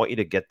here. I want you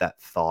to get that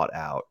thought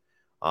out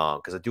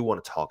because I do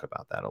want to talk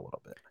about that a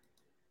little bit.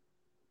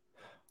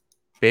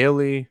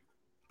 Bailey,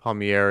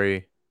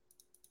 Palmieri,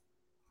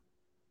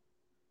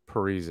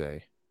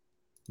 Parise,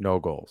 no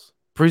goals.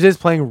 Parise's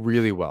playing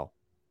really well.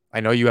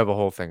 I know you have a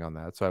whole thing on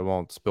that, so I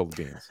won't spill the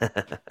beans.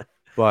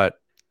 But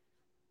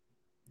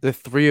the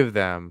 3 of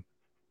them,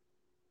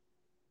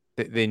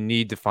 they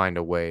need to find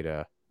a way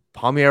to.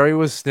 Palmieri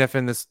was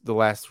sniffing the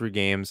last 3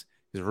 games.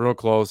 He's real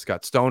close.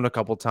 Got stoned a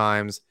couple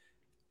times.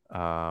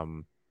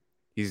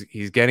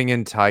 He's getting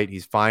in tight.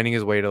 He's finding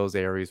his way to those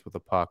areas with the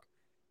puck.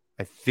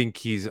 I think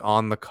he's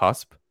on the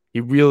cusp. He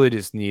really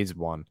just needs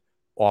one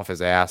off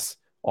his ass,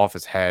 off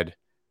his head,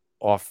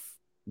 off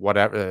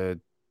whatever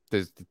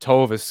the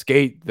toe of his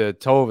skate, the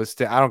toe of his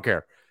stick. I don't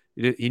care.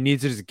 He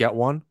needs to just get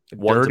one.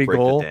 Dirty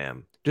goal.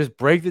 Just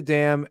break the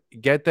dam.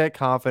 Get that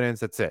confidence.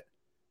 That's it.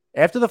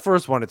 After the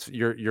first one, it's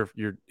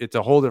it's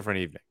a whole different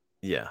evening.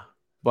 Yeah,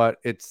 but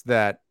it's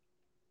that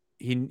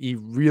he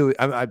really.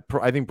 I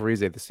think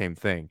Parise the same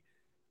thing.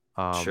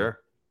 Sure.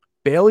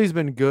 Bailey's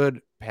been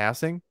good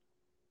passing.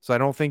 So I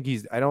don't think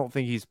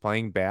he's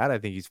playing bad. I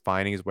think he's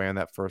finding his way on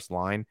that first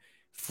line.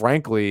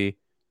 Frankly,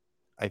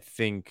 I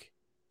think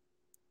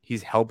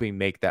he's helping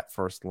make that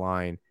first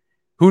line.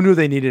 Who knew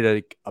they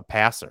needed a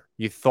passer?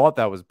 You thought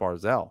that was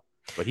Barzal,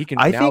 but he can.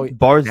 I think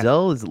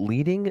Barzal is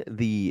leading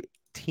the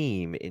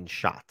team in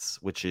shots,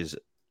 which is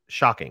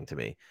shocking to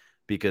me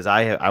because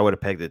I would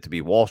have pegged it to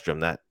be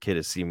Wahlstrom. That kid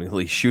is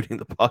seemingly shooting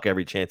the puck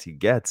every chance he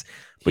gets.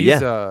 But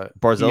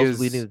Barzal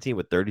is leading the team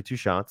with 32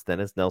 shots.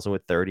 Dennis Nelson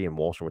with 30 and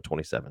Wahlstrom with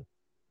 27.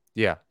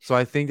 Yeah, so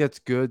I think that's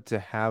good to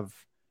have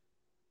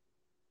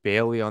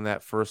Bailey on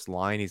that first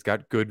line. He's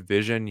got good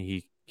vision.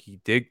 He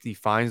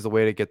finds the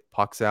way to get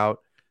pucks out.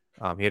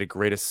 He had a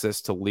great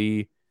assist to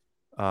Lee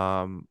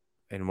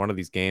in one of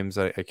these games.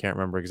 I can't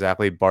remember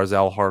exactly.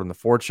 Barzal hard on the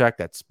forecheck,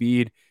 that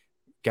speed,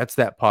 gets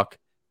that puck,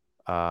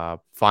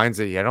 finds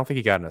it. I don't think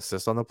he got an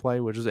assist on the play,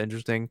 which is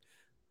interesting.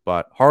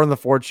 But hard on the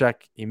forecheck,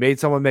 he made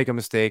someone make a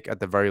mistake at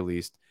the very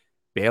least.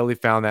 Bailey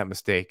found that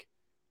mistake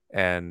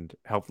and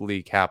helped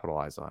Lee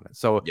capitalize on it.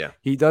 So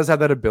he does have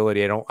that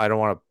ability. I don't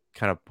want to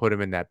kind of put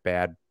him in that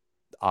bad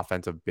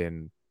offensive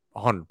bin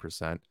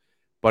 100%.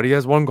 But he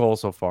has one goal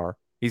so far.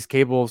 He's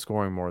capable of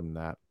scoring more than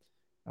that.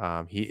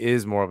 He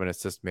is more of an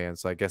assist man,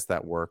 so I guess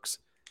that works.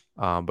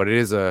 But it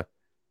is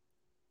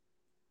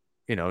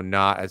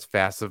not as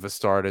fast of a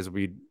start as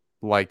we'd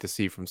like to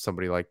see from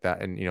somebody like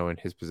that, and in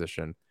his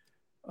position.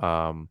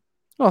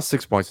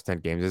 6 points in 10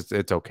 games,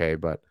 it's okay,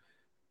 but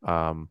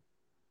I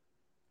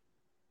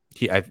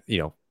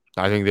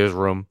think there's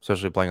room,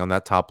 especially playing on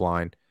that top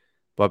line.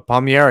 But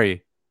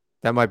Palmieri,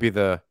 that might be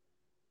the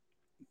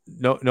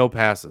no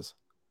passes.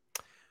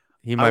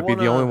 He might be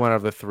the only one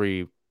of the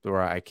three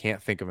where I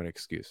can't think of an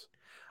excuse.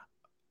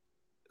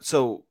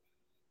 So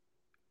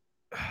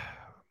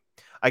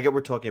I get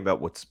we're talking about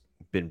what's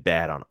been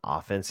bad on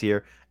offense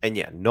here.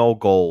 And no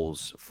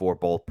goals for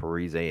both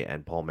Parise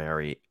and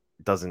Palmieri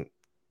doesn't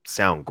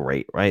sound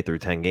great, right? Through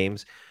 10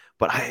 games.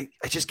 But I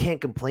just can't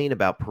complain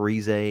about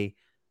Parise.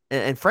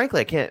 And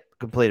frankly, I can't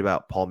complain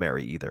about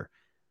Palmieri either.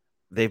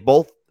 They've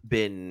both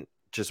been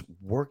just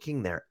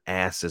working their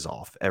asses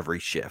off every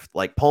shift.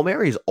 Like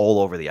Palmieri is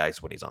all over the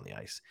ice when he's on the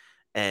ice.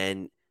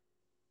 And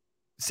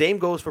same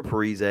goes for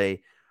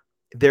Parise.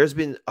 There's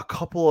been a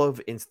couple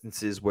of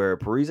instances where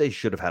Parise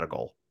should have had a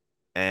goal.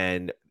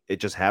 And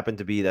it just happened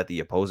to be that the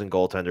opposing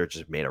goaltender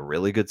just made a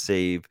really good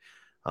save.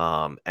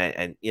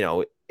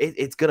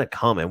 It's going to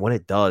come. And when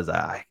it does,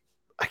 I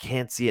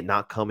can't see it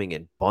not coming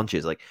in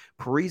bunches. Like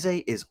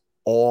Parise is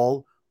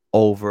all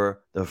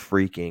over the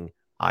freaking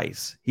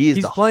ice.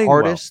 He's the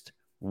hardest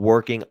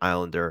working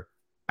Islander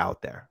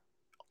out there.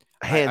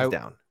 Hands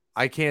down.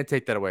 I can't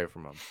take that away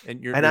from him.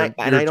 And you're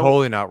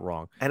totally not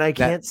wrong. And I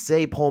can't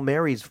say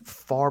Palmieri's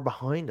far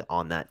behind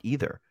on that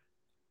either.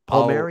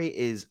 Palmieri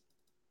is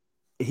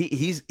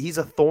he's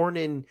a thorn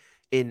in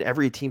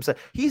every team side.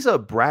 He's a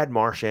Brad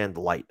Marchand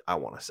light, I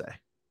want to say.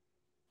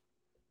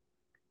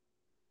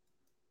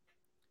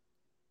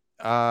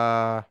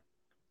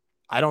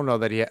 I don't know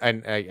that he.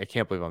 I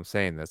can't believe I'm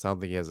saying this. I don't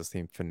think he has the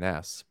same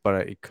finesse,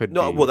 but it could.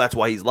 No, be. Well, that's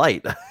why he's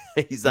light.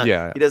 He's not.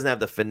 Yeah. He doesn't have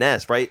the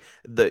finesse, right?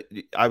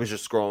 I was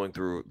just scrolling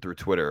through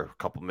Twitter a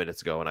couple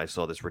minutes ago, and I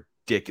saw this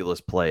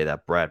ridiculous play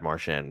that Brad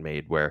Marchand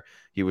made, where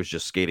he was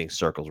just skating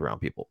circles around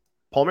people.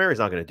 Palmieri's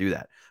not going to do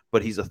that,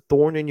 but he's a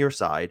thorn in your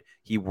side.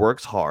 He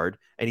works hard,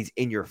 and he's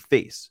in your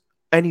face,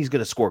 and he's going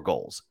to score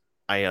goals.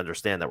 I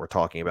understand that we're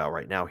talking about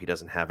right now. He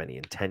doesn't have any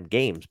in 10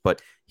 games, but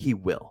he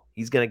will.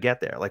 He's going to get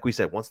there. Like we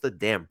said, once the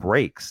dam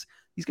breaks,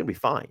 he's going to be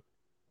fine.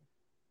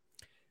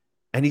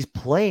 And he's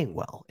playing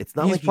well. It's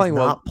not like he's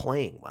not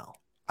playing well.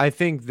 I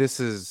think this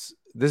is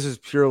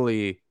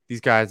purely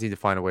these guys need to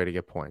find a way to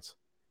get points.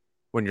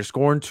 When you're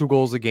scoring 2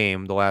 goals a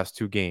game, the last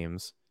 2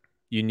 games,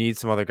 you need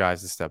some other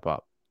guys to step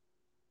up.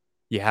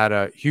 You had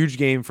a huge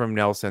game from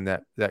Nelson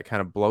that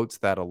kind of bloats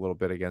that a little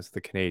bit against the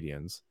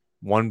Canadians,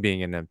 one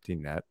being an empty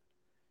net.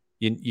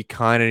 You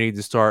kind of need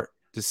to start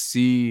to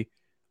see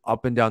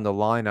up and down the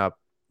lineup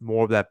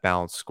more of that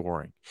balanced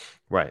scoring.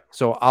 Right.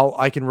 So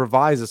I can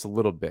revise this a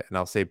little bit, and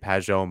I'll say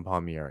Pageau and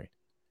Palmieri.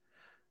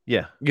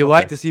 Yeah. You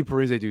like to see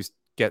Parise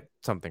get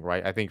something,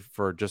 right? I think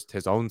for just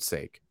his own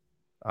sake,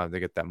 to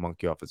get that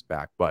monkey off his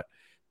back. But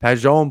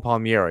Pageau and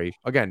Palmieri,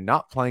 again,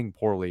 not playing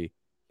poorly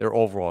their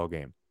overall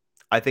game.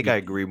 I think I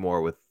agree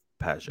more with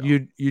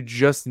Pageau. You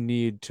just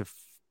need to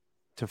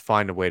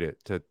find a way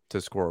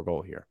to score a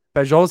goal here.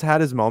 Pageau's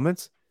had his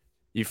moments.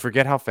 You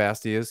forget how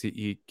fast he is.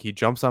 He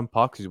jumps on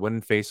pucks. He's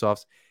winning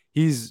faceoffs.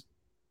 He's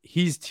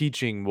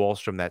teaching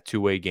Wahlstrom that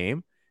two-way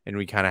game, and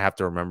we kind of have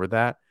to remember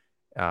that.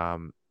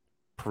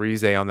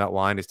 Parise on that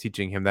line is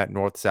teaching him that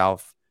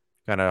north-south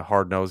kind of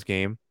hard-nosed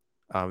game.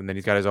 And then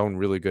he's got his own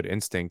really good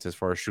instinct as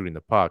far as shooting the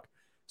puck.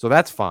 So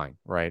that's fine,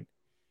 right?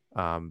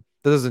 That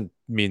doesn't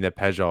mean that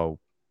Pageau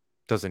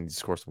doesn't need to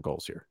score some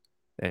goals here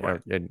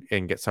and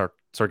start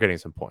getting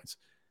some points.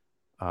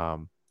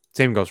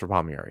 Same goes for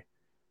Palmieri.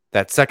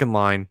 That second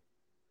line,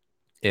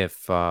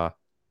 if you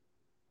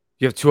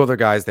have 2 other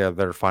guys there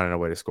that are finding a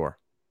way to score,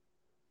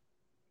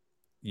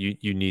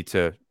 you need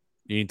to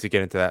get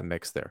into that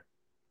mix there.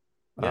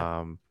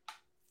 Yeah.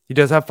 He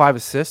does have 5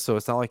 assists, so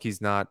it's not like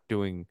he's not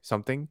doing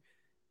something.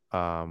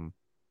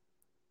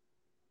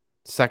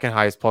 second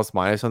highest plus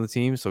minus on the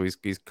team. So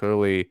he's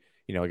clearly,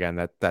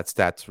 again, that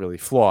stat's really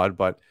flawed,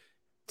 but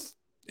it's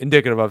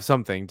indicative of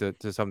something to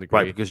some degree.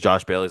 Right, because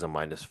Josh Bailey's a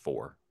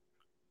 -4.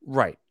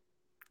 Right.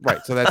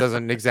 So that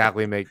doesn't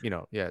exactly make,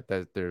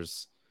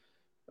 there's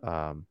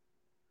 4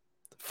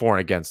 and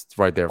against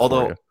right there.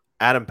 Although for you.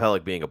 Adam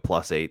Pelech being a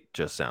 +8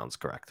 just sounds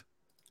correct.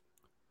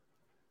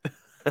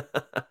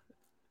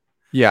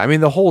 Yeah, I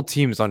mean the whole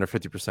team's under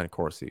 50%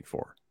 Corsi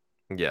for.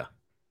 Yeah.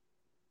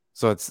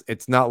 So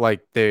it's not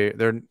like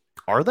they're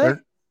Are they?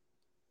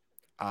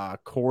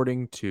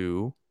 According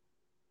to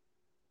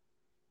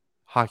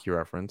Hockey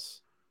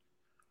Reference,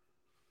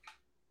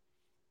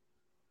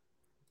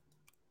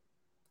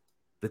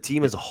 the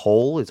team as a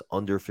whole is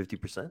under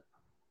 50%.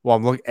 Well,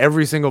 I'm looking.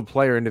 Every single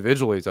player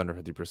individually is under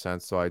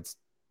 50%. So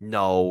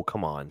No,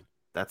 come on,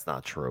 that's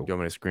not true. You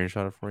want me to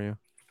screenshot it for you?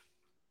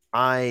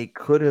 I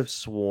could have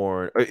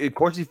sworn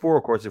Corsi 4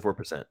 or Corsi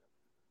 4%.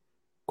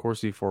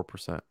 Corsi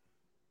 4%.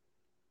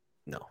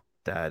 No,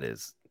 that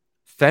is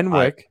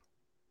Fenwick.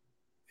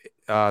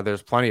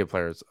 There's plenty of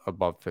players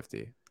above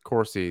 50.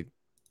 Corsi,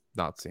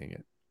 not seeing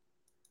it.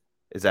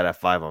 Is that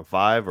at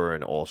 5-on-5 or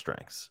in all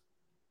strengths?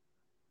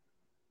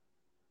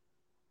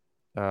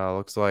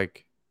 Looks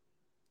like.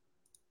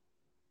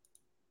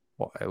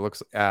 Well, it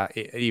looks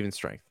even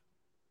strength.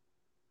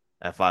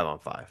 At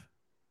 5-on-5.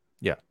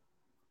 Yeah.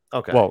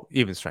 Okay. Well,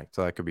 even strength,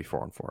 so that could be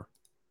 4-on-4.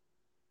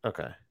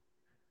 Okay.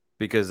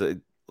 Because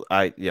and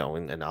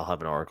I'll have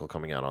an article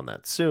coming out on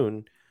that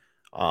soon.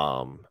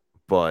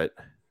 But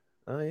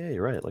oh yeah,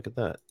 you're right. Look at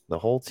that. The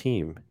whole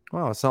team.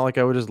 Wow, it's not like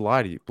I would just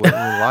lie to you,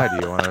 blatantly lie to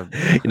you on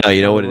a.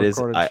 You know what it is.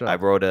 show. I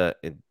wrote I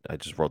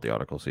just wrote the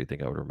article, so you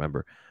think I would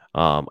remember.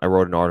 I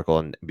wrote an article,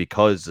 and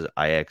because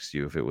I asked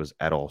you if it was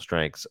at all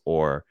strengths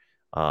or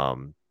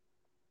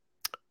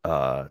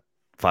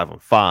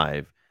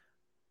 5-on-5,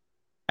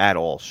 at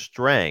all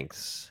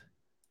strengths,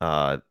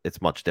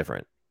 it's much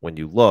different. When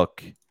you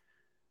look,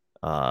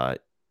 the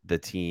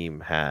team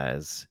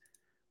has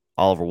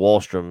Oliver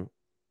Wahlstrom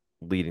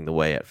leading the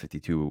way at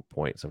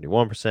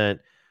 52.71%,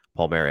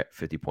 Paul Mary at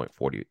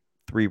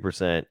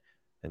 50.43%,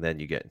 and then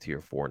you get into your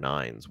 4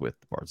 nines with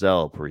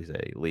Barzell,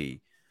 Parise,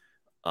 Lee.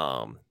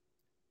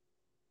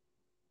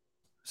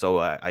 So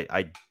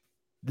I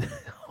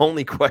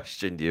only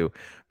questioned you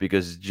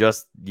because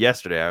just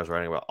yesterday I was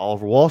writing about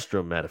Oliver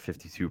Wahlstrom at a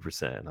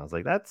 52%, and I was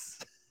like, that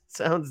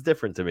sounds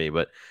different to me,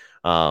 but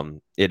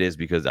it is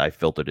because I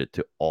filtered it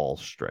to all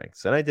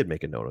strengths, and I did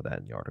make a note of that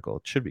in the article.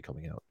 It should be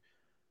coming out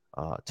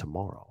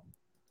tomorrow,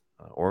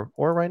 or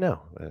right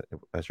now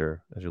as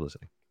you're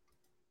listening.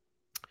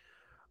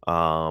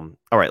 All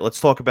right, let's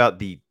talk about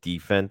the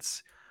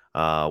defense.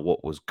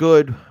 What was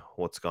good?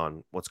 What's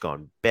gone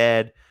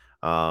bad?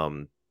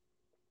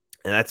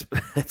 And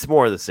that's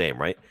more of the same,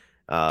 right?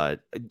 But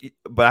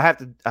I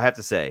have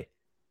to say,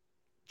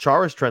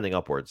 Chara's trending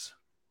upwards.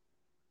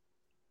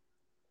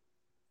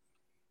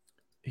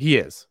 He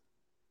is.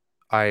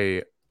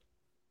 I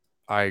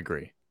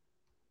agree.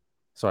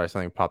 Sorry,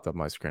 something popped up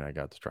my screen. I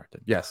got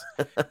distracted. Yes,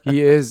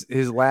 he is.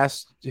 His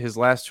last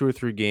 2 or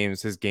 3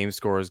 games, his game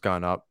score has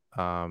gone up.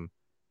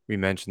 We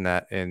mentioned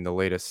that in the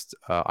latest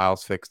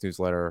Isles Fix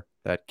newsletter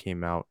that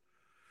came out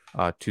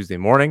Tuesday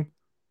morning,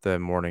 the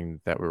morning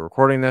that we're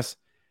recording this.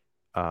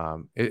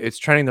 It's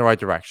trending the right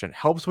direction.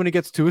 Helps when he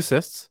gets 2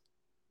 assists.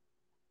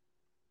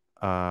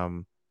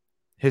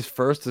 His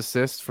first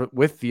assist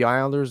with the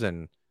Islanders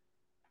in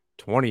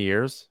 20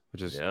 years,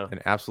 which is an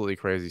absolutely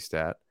crazy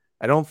stat.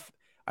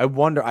 I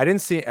wonder. I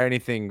didn't see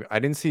anything. I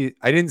didn't see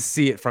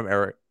it from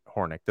Eric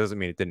Hornick. Doesn't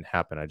mean it didn't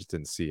happen. I just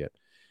didn't see it.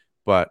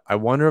 But I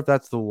wonder if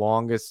that's the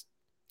longest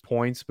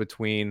points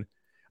between.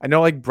 I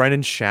know like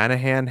Brendan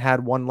Shanahan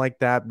had one like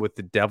that with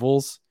the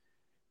Devils,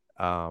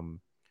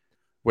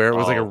 where it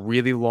was like a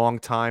really long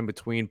time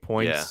between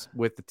points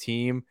with the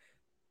team.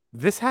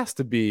 This has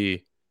to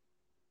be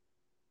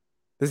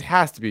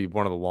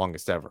one of the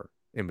longest ever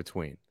in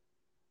between.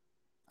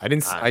 I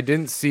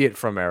didn't see it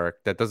from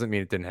Eric. That doesn't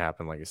mean it didn't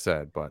happen, like I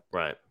said, but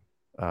right.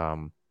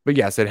 But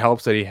yes, it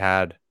helps that he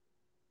had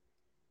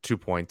 2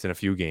 points in a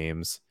few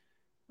games.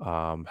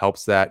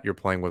 Helps that you're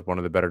playing with one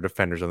of the better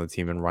defenders on the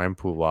team in Ryan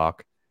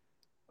Pulock.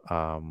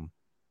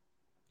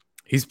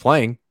 He's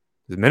playing.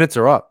 His minutes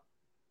are up.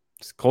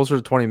 It's closer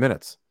to 20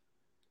 minutes.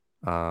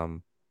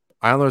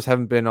 Islanders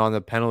haven't been on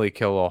the penalty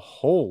kill a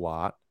whole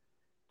lot,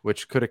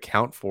 which could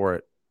account for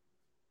it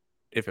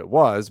if it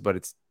was, but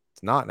it's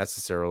not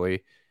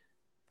necessarily.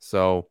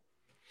 So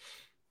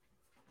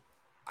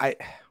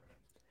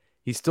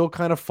he's still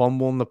kind of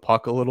fumbling the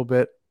puck a little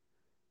bit.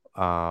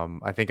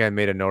 I think I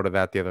made a note of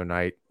that the other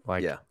night.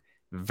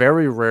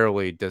 Very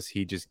rarely does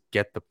he just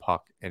get the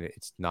puck and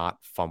it's not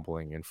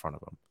fumbling in front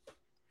of him.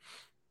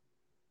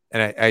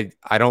 And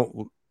I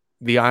don't.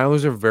 The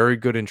Islanders are very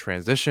good in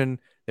transition.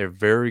 They're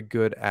very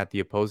good at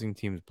the opposing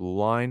team's blue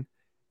line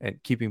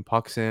and keeping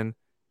pucks in,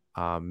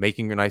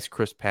 making nice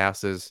crisp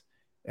passes,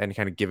 and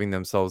kind of giving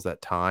themselves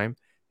that time.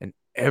 And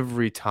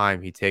every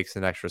time he takes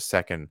an extra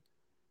second,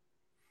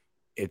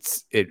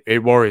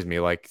 it worries me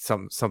like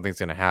something's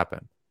going to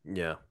happen.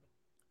 Yeah.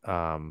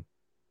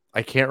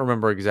 I can't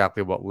remember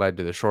exactly what led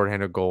to the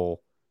shorthanded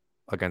goal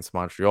against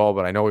Montreal,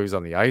 but I know he was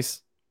on the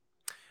ice.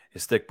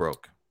 His stick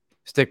broke.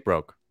 Stick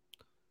broke.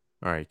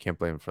 All right, can't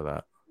blame him for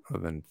that, other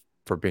than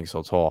for being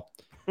so tall.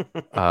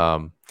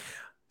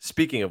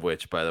 Speaking of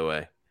which, by the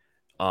way,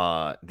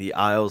 the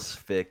Isles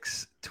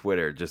Fix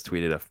Twitter just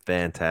tweeted a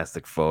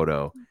fantastic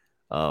photo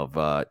of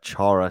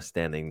Chara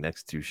standing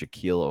next to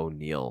Shaquille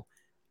O'Neal.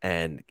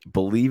 And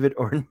believe it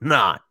or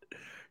not,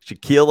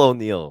 Shaquille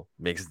O'Neal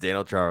makes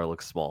Daniel Chara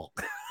look small.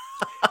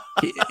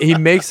 he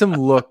makes him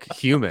look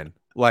human,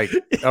 like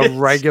a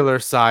regular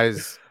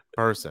size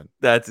person.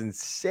 That's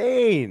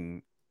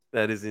insane.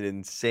 That is an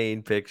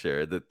insane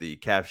picture. That the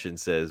caption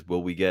says,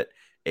 "Will we get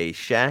a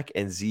Shaq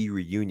and Z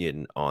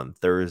reunion on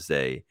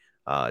Thursday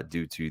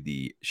due to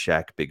the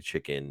Shaq Big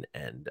Chicken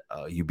and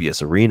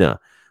UBS Arena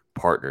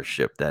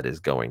partnership that is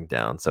going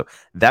down?" So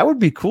that would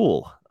be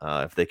cool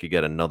if they could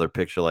get another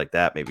picture like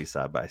that, maybe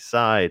side by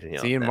side. You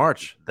know, See in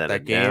March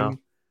that game. Now.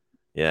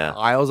 Yeah,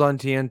 Isles on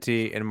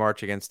TNT in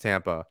March against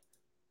Tampa.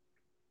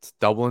 It's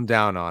doubling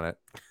down on it.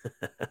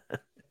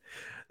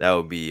 That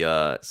would be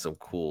some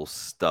cool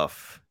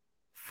stuff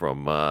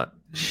from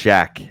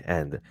Shaq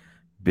and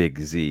Big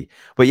Z.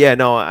 But yeah,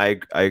 no, I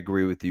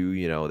agree with you.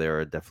 You know, there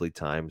are definitely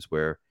times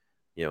where,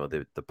 you know,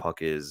 the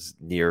puck is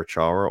near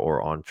Chara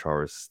or on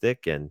Chara's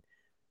stick, and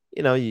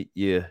you know,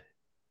 you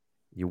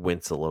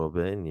wince a little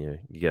bit and you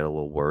get a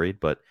little worried,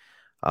 but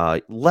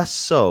less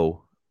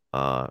so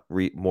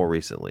more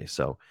recently.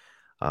 So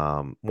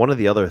one of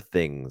the other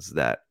things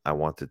that I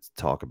wanted to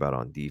talk about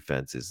on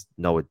defense is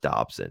Noah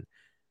Dobson.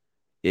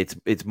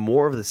 It's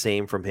more of the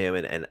same from him,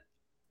 and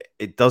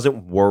it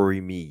doesn't worry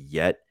me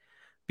yet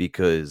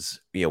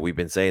because, you know, we've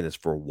been saying this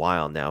for a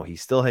while now. He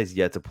still has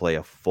yet to play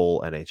a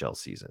full NHL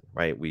season,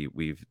 right?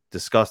 We've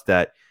discussed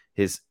that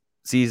his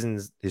 2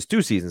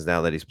 seasons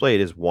now that he's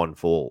played is one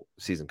full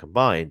season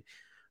combined.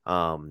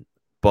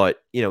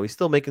 But you know, he's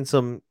still making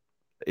some,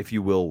 if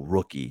you will,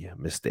 rookie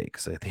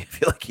mistakes. I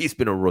feel like he's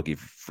been a rookie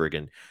for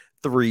friggin'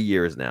 3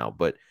 years now,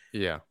 but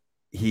yeah,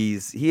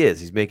 he's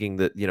making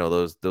the, you know,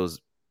 those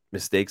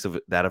mistakes of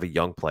a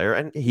young player,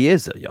 and he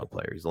is a young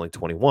player. He's only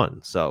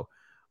 21, so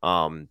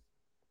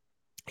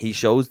he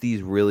shows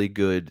these really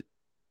good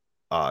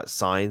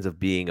signs of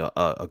being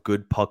a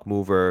good puck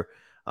mover,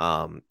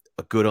 a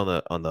good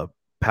on the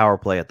power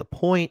play at the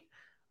point,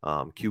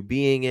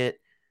 QBing it,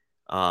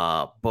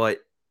 but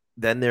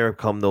then there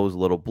come those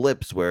little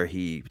blips where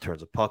he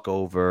turns a puck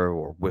over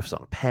or whiffs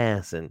on a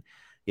pass, and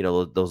you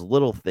know, those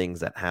little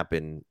things that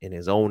happen in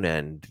his own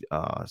end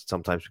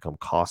sometimes become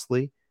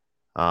costly.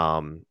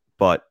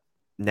 But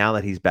now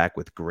that he's back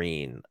with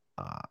Green,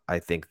 I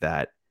think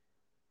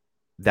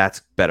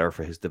that's better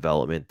for his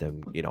development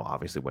than, you know,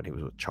 obviously when he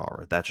was with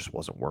Chara. That just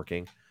wasn't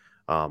working.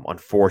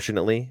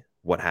 Unfortunately,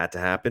 what had to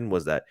happen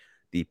was that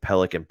the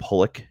Pelech and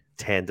Pulock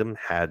tandem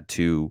had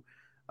to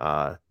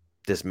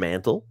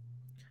dismantle.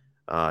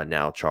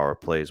 Now Chara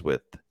plays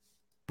with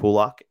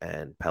Pulock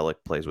and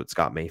Pelech plays with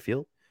Scott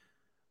Mayfield,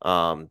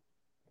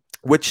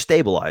 which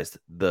stabilized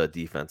the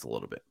defense a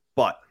little bit.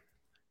 But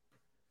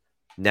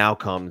now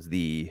comes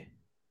the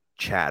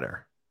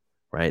chatter,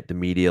 right? The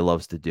media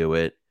loves to do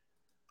it.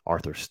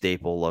 Arthur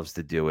Staple loves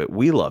to do it.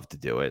 We love to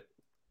do it.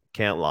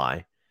 Can't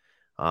lie.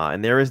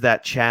 And there is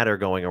that chatter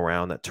going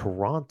around that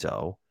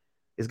Toronto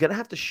is going to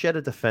have to shed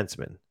a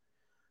defenseman.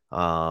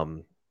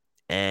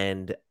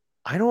 And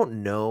I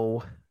don't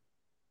know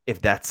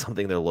if that's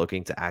something they're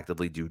looking to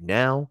actively do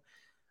now.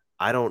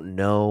 I don't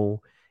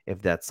know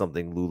if that's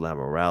something Lou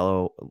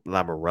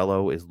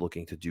Lamoriello is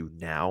looking to do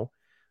now.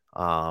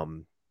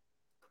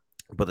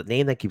 But the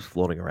name that keeps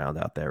floating around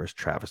out there is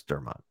Travis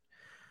Dermott.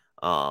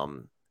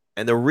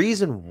 And the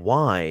reason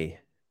why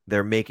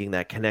they're making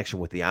that connection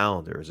with the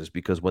Islanders is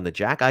because when the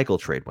Jack Eichel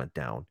trade went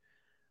down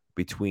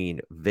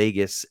between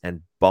Vegas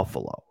and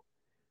Buffalo,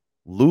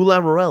 Lou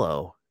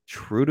Lamoriello,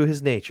 true to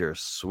his nature,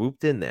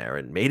 swooped in there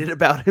and made it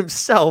about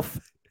himself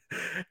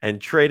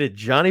and traded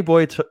Johnny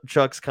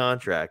Boychuk's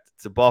contract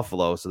to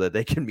Buffalo so that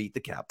they can meet the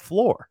cap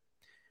floor.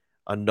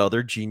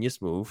 Another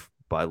genius move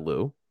by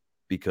Lou,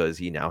 because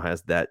he now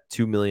has that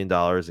 $2 million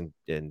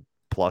in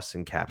plus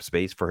in cap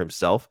space for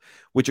himself,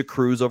 which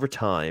accrues over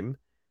time.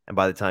 And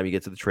by the time you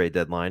get to the trade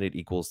deadline, it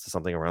equals to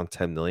something around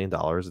 $10 million.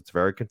 It's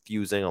very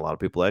confusing. A lot of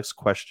people ask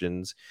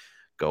questions.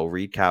 Go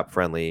read Cap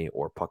Friendly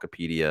or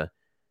Puckopedia.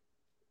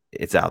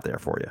 It's out there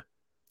for you.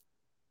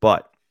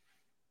 But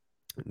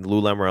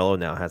Lou Lamoriello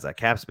now has that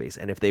cap space.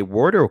 And if they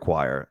were to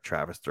acquire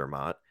Travis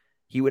Dermott,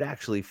 he would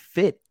actually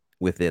fit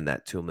within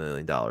that $2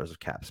 million of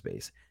cap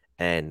space.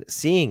 And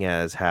seeing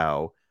as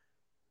how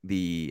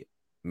the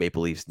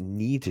Maple Leafs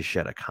need to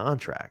shed a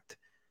contract,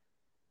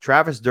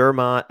 Travis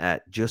Dermott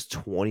at just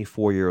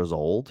 24 years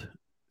old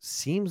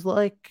seems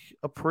like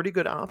a pretty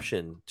good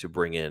option to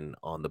bring in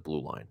on the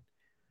blue line.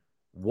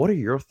 What are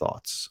your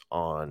thoughts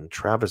on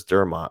Travis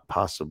Dermott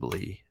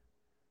possibly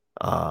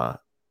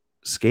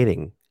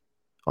skating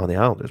on the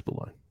Islanders blue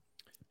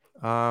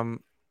line?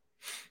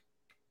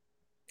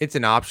 It's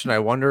an option. I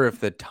wonder if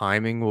the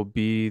timing will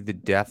be the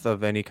death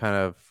of any kind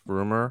of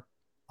rumor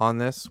on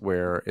this,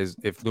 where is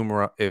if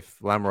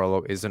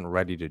Lamoriello isn't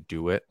ready to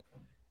do it,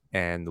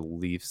 and the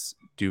Leafs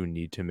do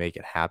need to make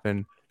it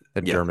happen,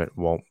 that Dermott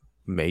won't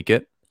make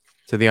it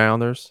to the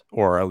Islanders,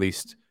 or at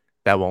least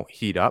that won't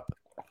heat up.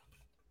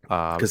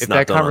 Because it's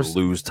not done on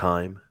lose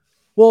time.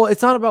 Well,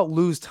 it's not about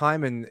lose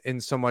time in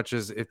so much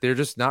as if they're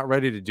just not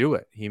ready to do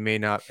it. He may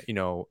not,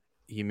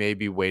 he may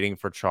be waiting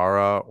for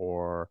Chara,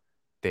 or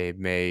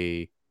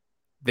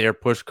their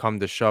push come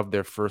to shove,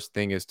 their first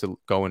thing is to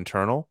go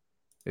internal,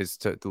 is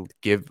to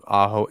give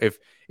Aho. If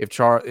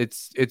Chara,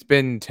 it's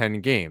been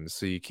 10 games,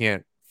 so you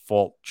can't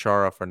fault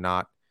Chara for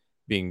not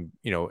being,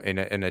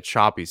 in a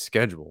choppy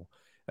schedule.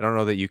 I don't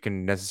know that you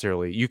can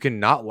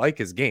not like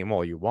his game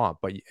all you want,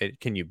 but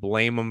can you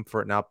blame him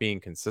for it not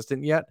being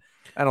consistent yet?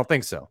 I don't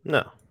think so.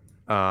 No.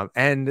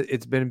 And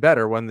it's been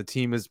better when the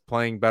team is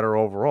playing better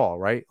overall,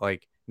 right?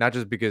 Like, not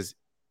just because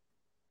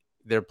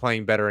they're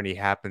playing better and he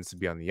happens to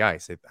be on the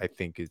ice. I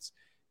think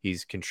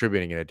he's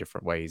contributing in a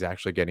different way. He's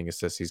actually getting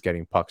assists. He's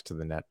getting pucks to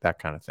the net, that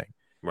kind of thing.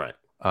 Right.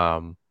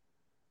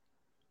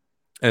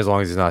 As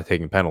long as he's not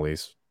taking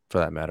penalties, for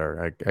that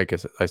matter,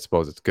 I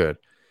suppose it's good.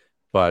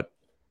 But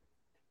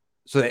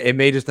so it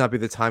may just not be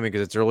the timing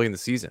because it's early in the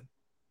season.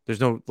 There's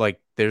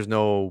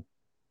no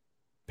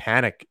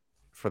panic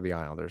for the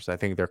Islanders. I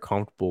think they're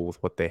comfortable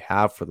with what they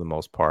have for the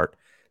most part.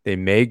 They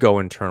may go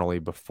internally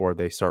before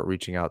they start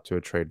reaching out to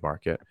a trade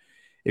market.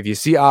 If you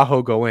see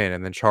Aho go in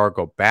and then Chara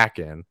go back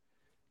in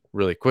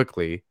really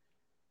quickly,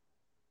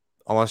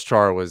 unless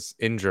Chara was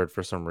injured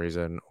for some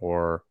reason,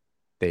 or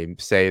they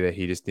say that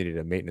he just needed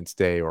a maintenance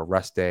day or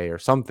rest day or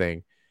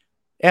something,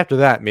 after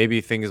that,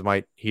 maybe things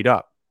might heat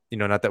up.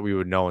 Not that we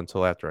would know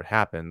until after it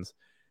happens.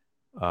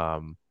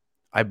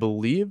 I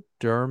believe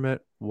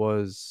Dermott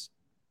was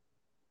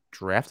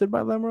drafted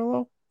by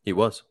Lamoriello. He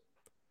was.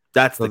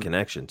 That's the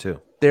connection too.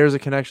 There's a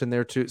connection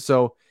there too.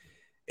 So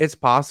it's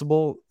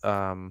possible.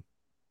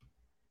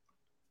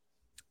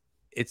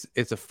 It's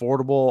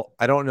affordable.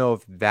 I don't know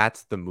if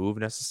that's the move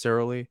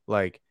necessarily.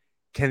 Like,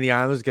 can the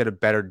Islanders get a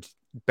better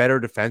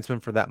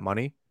defenseman for that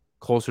money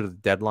closer to the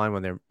deadline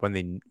when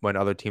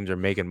other teams are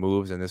making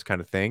moves and this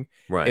kind of thing?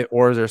 Right.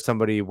 Or is there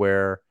somebody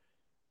for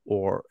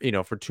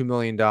 $2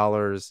 million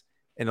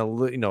and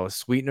a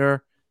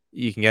sweetener,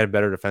 you can get a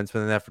better defenseman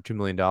than that for $2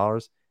 million?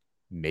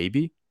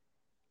 Maybe.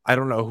 I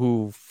don't know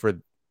who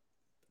for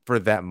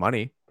that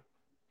money.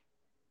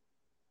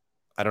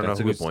 I don't know.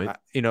 That's a good point.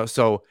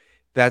 So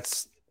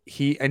that's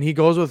he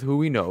goes with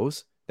who he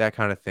knows, that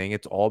kind of thing.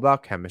 It's all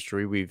about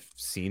chemistry. We've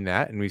seen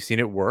that, and we've seen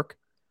it work.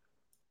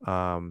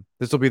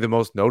 This will be the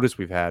most notice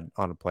we've had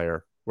on a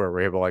player where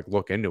we're able to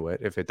look into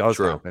it if it does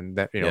happen.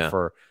 That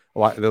for a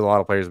lot, there's a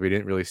lot of players we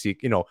didn't really see.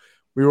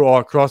 We were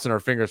all crossing our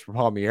fingers for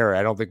Palmieri.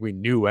 I don't think we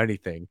knew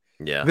anything.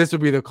 Yeah, this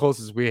would be the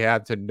closest we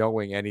had to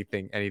knowing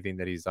anything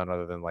that he's done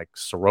other than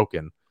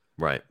Sorokin,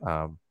 right?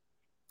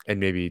 And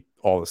maybe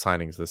all the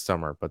signings this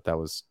summer. But that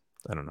was,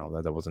 I don't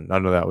know, that wasn't,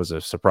 none of that was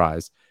a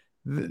surprise.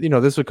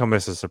 This would come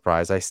as a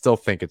surprise. I still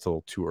think it's a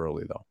little too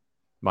early though.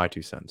 My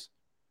 2 cents.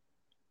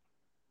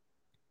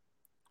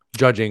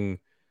 Judging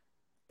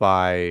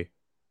by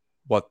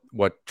what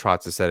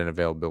Trotz has said in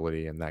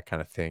availability and that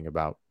kind of thing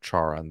about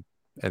Chara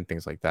and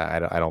things like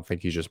that, I don't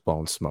think he's just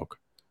blowing smoke.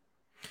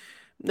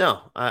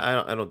 No,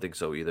 I don't think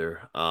so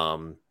either.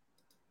 But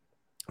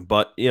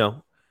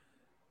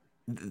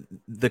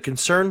the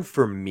concern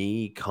for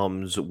me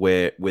comes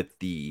with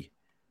the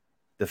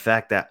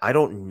fact that I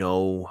don't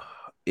know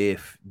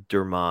if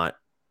Dermott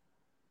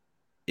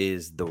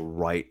is the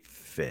right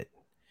fit.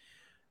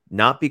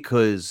 Not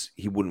because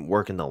he wouldn't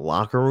work in the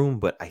locker room,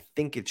 but I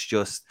think it's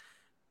just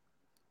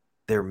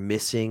they're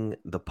missing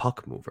the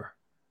puck mover.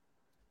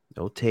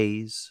 No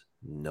Taze,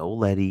 no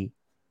Leddy.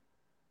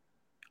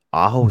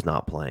 Aho's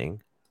not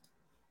playing.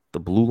 The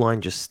blue line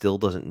just still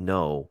doesn't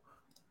know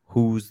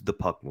who's the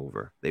puck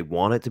mover. They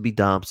want it to be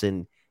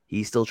Dobson.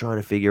 He's still trying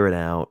to figure it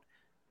out.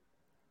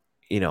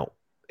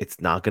 It's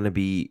not going to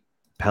be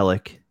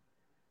Pelech.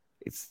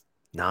 It's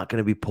not going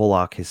to be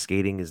Pollock. His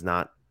skating is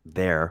not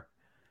there.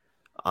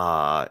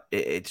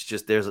 It's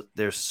just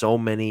there's so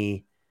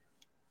many.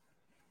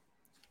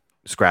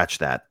 Scratch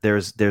that.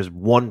 There's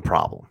one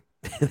problem.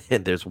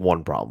 There's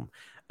one problem,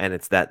 and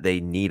it's that they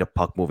need a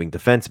puck moving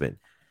defenseman.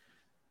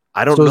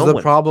 I don't know. So is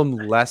the problem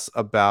less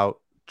about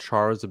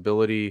Chara's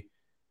abilities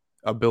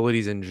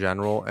in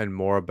general and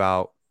more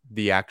about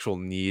the actual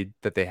need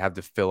that they have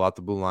to fill out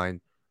the blue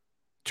line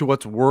to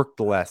what's worked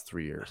the last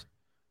 3 years?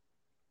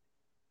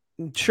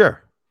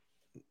 Sure.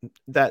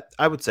 That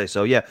I would say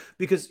so, yeah.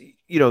 Because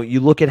you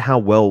look at how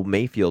well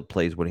Mayfield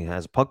plays when he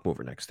has a puck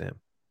mover next to him.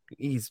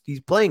 He's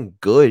playing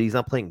good. He's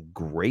not playing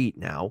great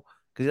now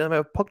because he doesn't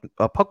have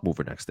a puck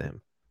mover next to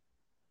him.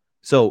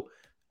 So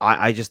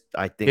I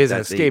think he's an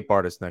escape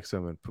artist next to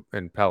him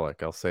in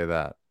Pelech. I'll say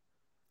that.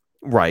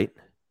 Right.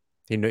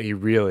 He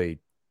really.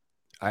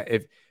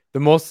 The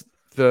most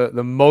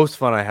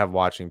fun I have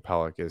watching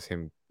Pelech is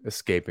him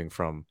escaping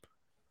from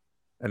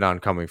an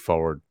oncoming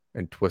forward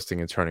and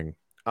twisting and turning.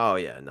 Oh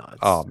yeah, no.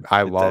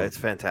 It's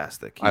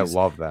fantastic. I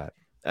love that.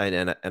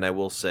 And I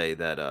will say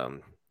that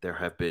there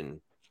have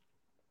been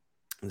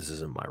This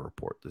isn't my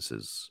report. This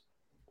is,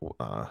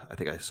 I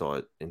think I saw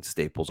it in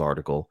Staples'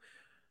 article.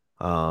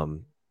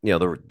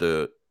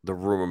 The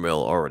rumor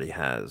mill already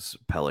has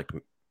Pelech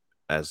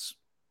as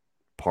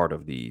part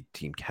of the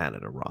Team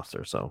Canada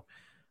roster, so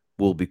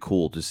will be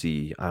cool to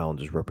see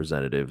Islanders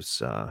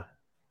representatives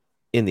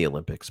in the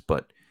Olympics.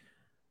 But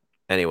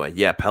anyway,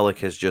 yeah, Pelech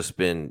has just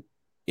been,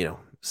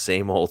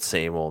 same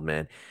old,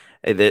 man.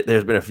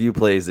 There's been a few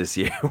plays this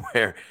year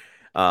where,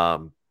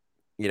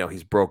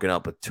 he's broken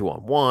up a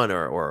 2-on-1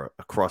 or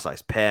a cross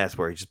ice pass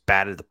where he just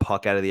batted the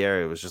puck out of the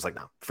area. It was just like,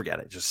 no, forget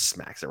it. Just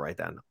smacks it right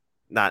down.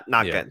 Not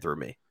getting through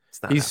me.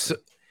 It's not.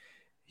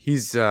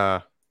 He's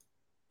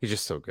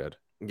just so good.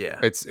 Yeah,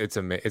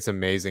 it's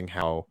amazing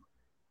how,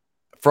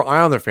 for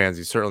Islander fans,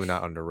 he's certainly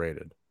not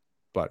underrated,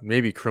 but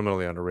maybe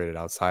criminally underrated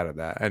outside of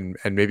that, and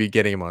maybe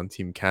getting him on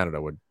Team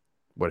Canada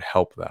would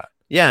help that.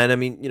 Yeah, and I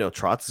mean,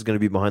 Trotz is going to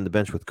be behind the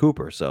bench with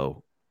Cooper,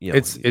 so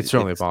it's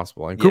certainly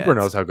possible. And Cooper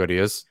knows how good he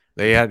is.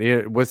 They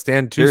had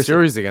withstand 2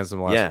 series against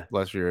him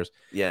last few years.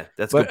 Yeah,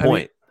 that's a good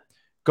point.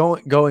 I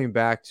mean, going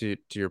back to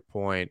your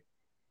point,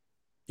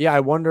 yeah, I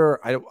wonder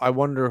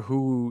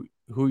who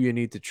you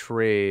need to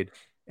trade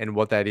and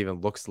what that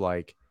even looks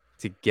like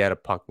to get a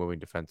puck moving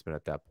defenseman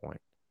at that point.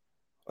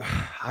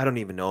 I don't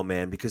even know,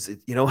 man, because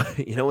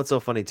what's so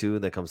funny too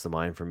that comes to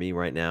mind for me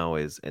right now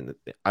is, and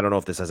I don't know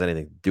if this has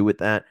anything to do with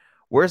that.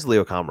 Where's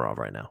Leo Komarov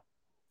right now?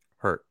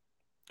 Hurt.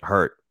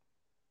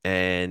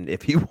 And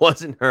if he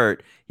wasn't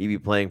hurt, he'd be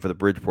playing for the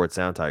Bridgeport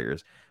Sound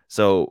Tigers.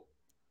 So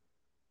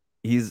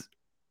he's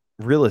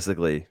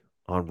realistically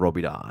on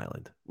Robida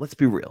Island. Let's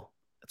be real.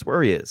 That's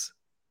where he is.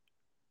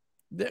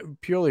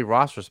 Purely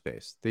roster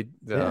space.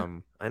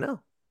 I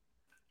know.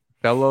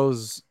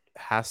 Bellows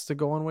has to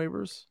go on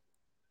waivers.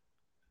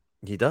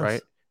 He does.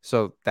 Right?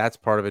 So that's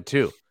part of it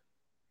too.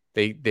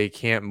 They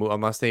can't move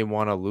unless they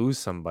want to lose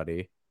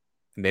somebody,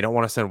 and they don't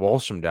want to send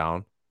Wallstrom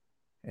down.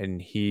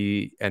 And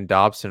he and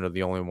Dobson are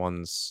the only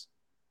ones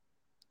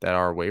that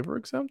are waiver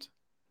exempt?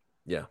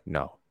 Yeah.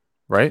 No.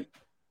 Right?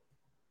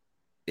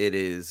 It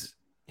is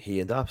he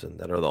and Dobson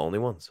that are the only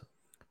ones.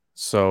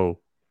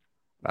 So,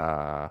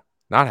 not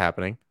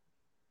happening.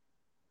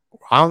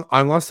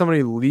 Unless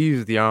somebody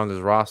leaves the Islanders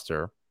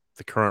roster,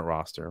 the current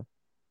roster,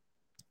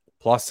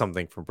 plus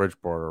something from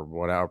Bridgeport or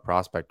whatever,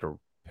 prospect or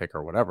pick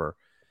or whatever,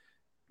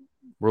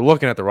 we're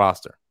looking at the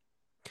roster.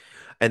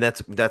 And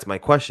that's my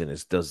question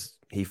is, does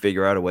he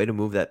figure out a way to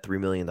move that $3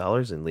 million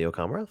in Leo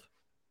Komarov?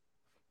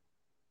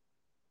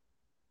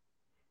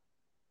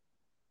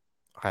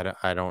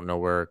 I don't know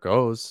where it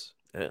goes.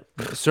 Yeah.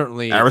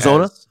 Certainly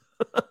Arizona?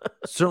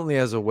 Certainly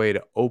as a way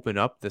to open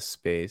up the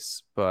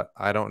space, but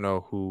I don't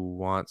know who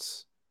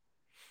wants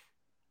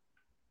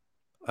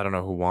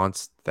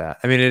that.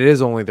 I mean, it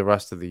is only the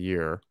rest of the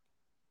year.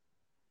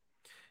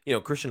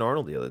 Christian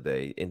Arnold the other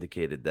day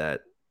indicated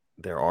that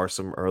there are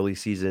some early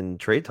season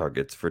trade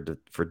targets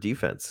for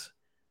defense,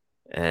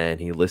 and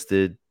he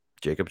listed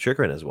Jacob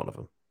Chychrun as one of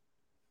them.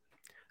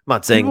 I'm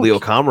not saying Leo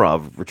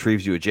Komarov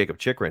retrieves you a Jacob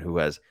Chychrun, who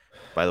has,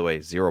 by the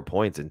way, 0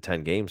 points in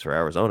 10 games for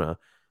Arizona.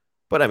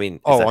 But I mean,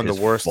 on the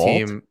worst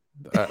team,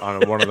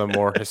 on one of the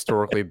more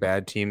historically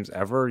bad teams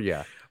ever.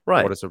 Yeah,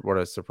 right. What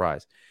a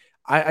surprise!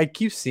 I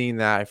keep seeing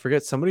that. I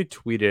forget, somebody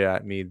tweeted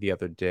at me the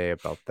other day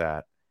about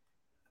that.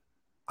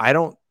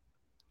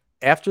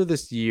 After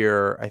this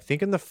year, I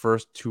think in the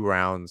first 2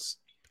 rounds,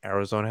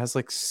 Arizona has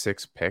like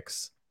 6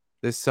 picks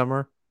this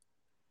summer.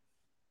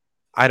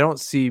 I don't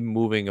see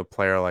moving a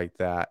player like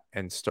that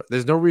and start.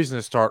 There's no reason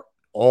to start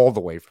all the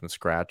way from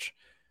scratch.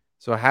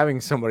 So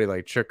having somebody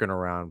like Chychrun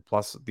around,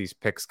 plus these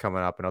picks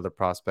coming up and other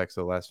prospects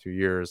of the last few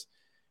years,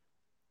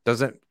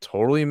 doesn't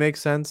totally make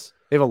sense.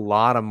 They have a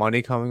lot of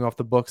money coming off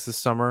the books this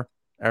summer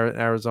in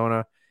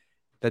Arizona.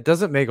 That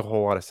doesn't make a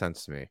whole lot of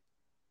sense to me.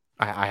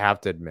 I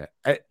have to admit.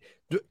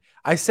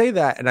 I say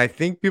that, and I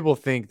think people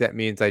think that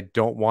means I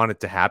don't want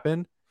it to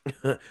happen.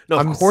 No,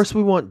 of course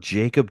we want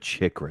Jacob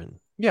Chychrun.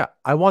 Yeah,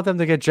 I want them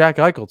to get Jack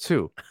Eichel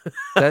too.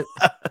 That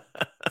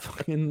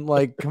fucking,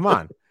 like, come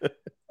on.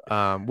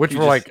 Which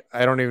we're like,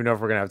 I don't even know if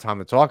we're gonna have time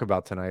to talk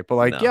about tonight. But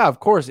like, yeah, of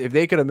course, if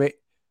they could have made,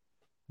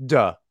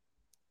 duh,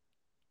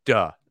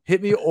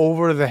 hit me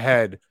over the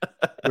head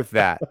with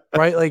that,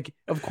 right? Like,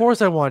 of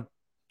course, I want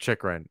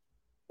Chychrun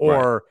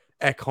or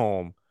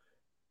Ekholm.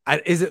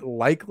 Is it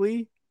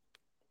likely?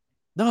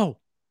 No.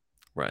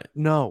 Right.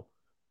 No.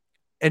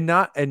 And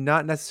not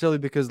necessarily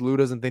because Lou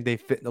doesn't think they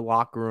fit in the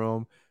locker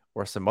room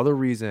or some other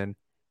reason.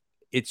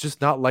 It's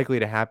just not likely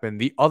to happen.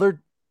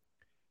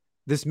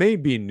 This may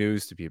be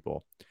news to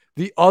people.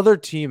 The other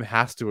team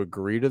has to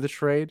agree to the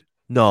trade.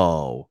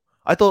 No.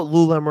 I thought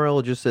Lou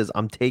Lamoriello just says,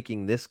 I'm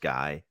taking this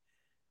guy,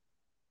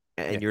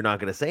 and you're not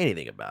going to say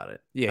anything about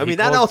it. Yeah, I mean,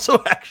 that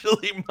also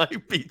actually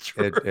might be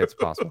true. It's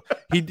possible.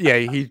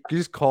 He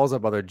just calls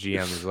up other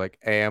GMs. He's like,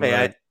 hey,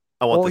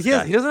 I want this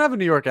guy. He doesn't have a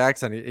New York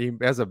accent. He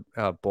has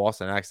a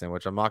Boston accent,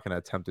 which I'm not going to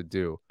attempt to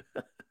do.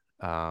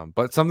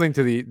 But something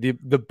to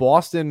the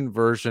Boston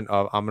version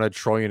of I'm going to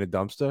throw you in a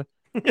dumpster,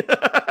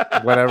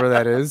 whatever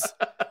that is.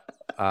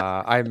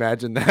 I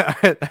imagine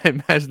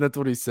that's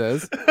what he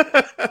says.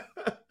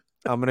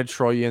 gonna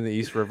troll you in the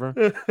East River.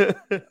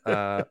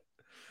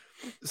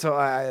 So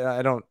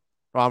I don't.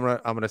 Well,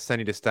 I'm gonna send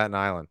you to Staten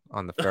Island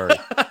on the ferry.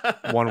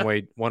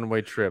 one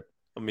way trip.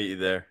 I'll meet you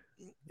there.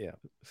 Yeah.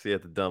 See you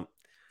at the dump.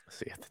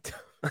 See you at the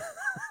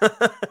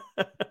dump.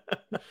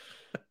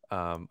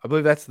 I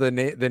believe that's the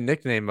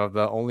nickname of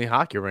the only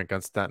hockey rink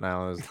on Staten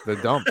Island is the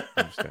dump.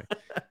 I'm just kidding.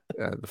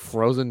 The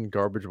frozen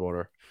garbage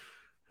water.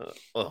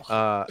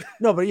 No,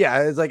 but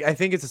yeah, it's like I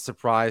think it's a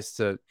surprise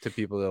to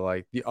people that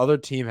like the other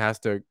team has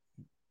to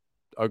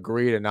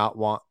agree to not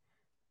want.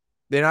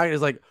 They're not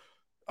just like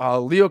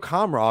Leo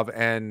Komarov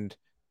and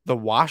the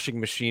washing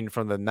machine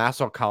from the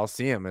Nassau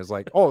Coliseum is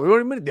like, oh, what do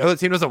you mean the other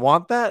team doesn't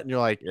want that? And you're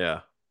like,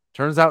 yeah.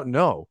 Turns out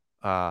no.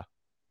 I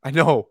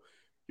know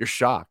you're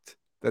shocked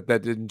that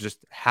didn't just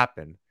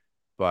happen,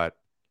 but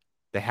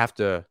they have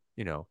to,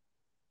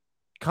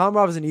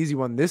 Komarov is an easy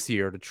one this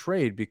year to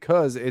trade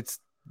because it's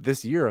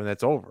this year and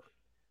that's over.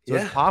 So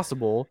it's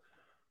possible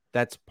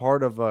that's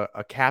part of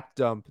a cap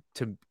dump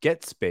to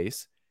get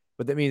space,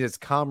 but that means it's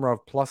Komarov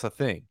plus a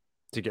thing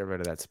to get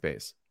rid of that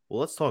space. Well,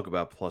 let's talk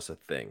about plus a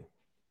thing,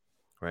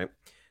 right?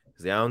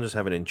 Because the Islanders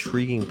have an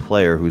intriguing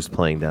player who's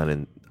playing down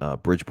in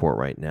Bridgeport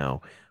right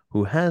now,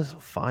 who has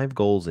 5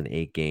 goals in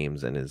 8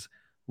 games and is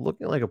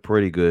looking like a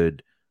pretty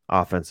good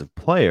offensive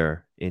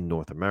player in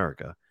North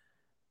America.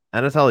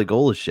 Anatoly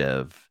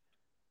Golishev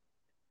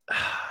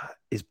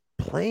is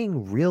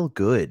playing real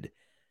good.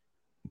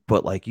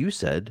 But like you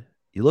said,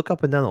 you look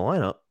up and down the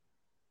lineup,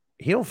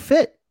 he don't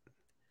fit.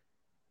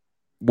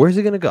 Where's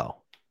he going to go?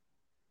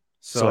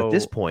 So at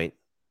this point,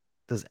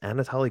 does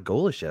Anatoly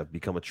Golishev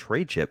become a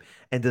trade chip?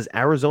 And does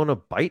Arizona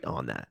bite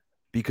on that?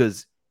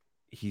 Because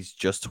he's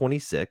just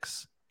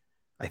 26.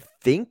 I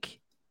think,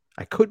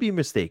 I could be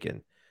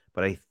mistaken,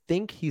 but I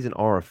think he's an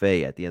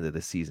RFA at the end of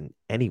the season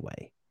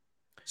anyway.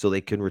 So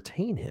they can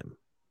retain him.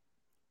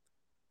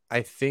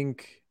 I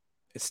think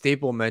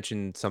Staple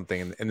mentioned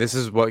something, and this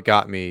is what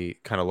got me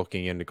kind of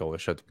looking into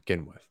Golishev to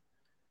begin with.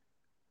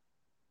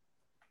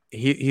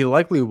 He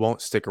likely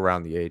won't stick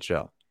around the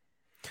AHL.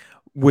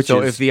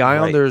 If the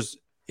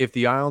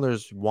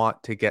Islanders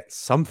want to get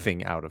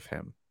something out of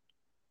him,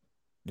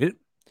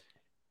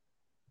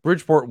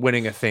 Bridgeport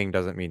winning a thing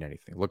doesn't mean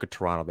anything. Look at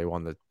Toronto; they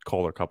won the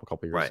Calder Cup a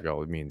couple years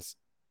ago. It means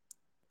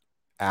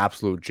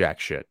absolute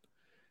jack shit.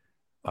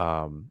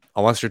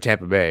 Unless you're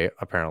Tampa Bay,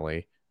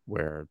 apparently,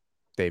 where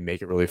they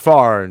make it really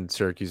far and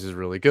Syracuse is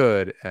really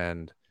good,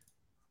 and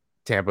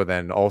Tampa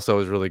then also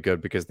is really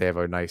good because they have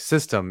a nice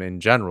system in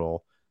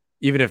general.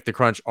 Even if the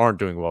Crunch aren't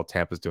doing well,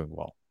 Tampa's doing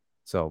well,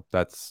 so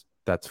that's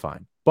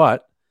fine.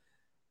 But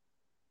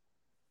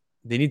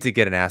they need to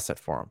get an asset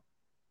for him.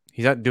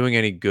 He's not doing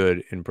any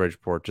good in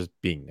Bridgeport just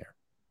being there.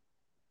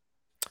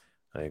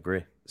 I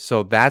agree.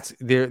 So that's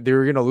they're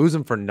going to lose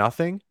him for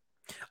nothing.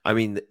 I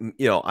mean, I don't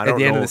know at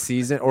the end of the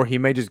season, or he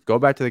may just go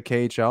back to the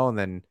KHL and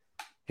then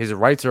his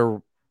rights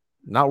are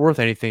not worth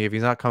anything if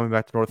he's not coming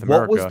back to North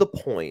America. What was the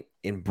point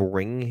in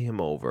bringing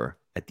him over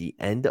at the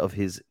end of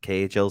his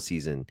KHL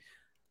season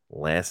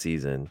last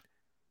season?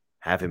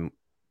 Have him,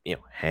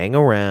 hang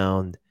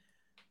around,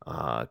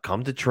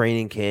 come to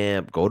training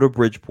camp, go to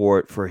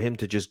Bridgeport for him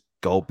to just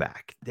go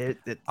back. There's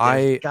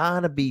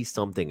gotta be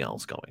something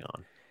else going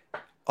on.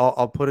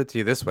 I'll put it to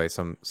you this way,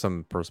 some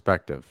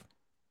perspective.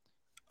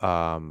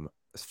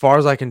 As far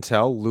as I can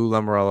tell, Lou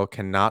Lamoriello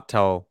cannot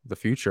tell the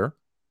future.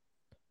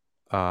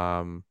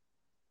 And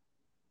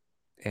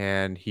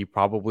he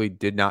probably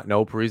did not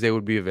know Parise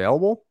would be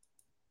available.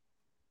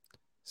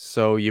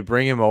 So you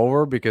bring him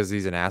over because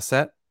he's an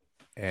asset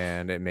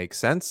and it makes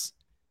sense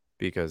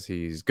because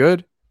he's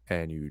good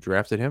and you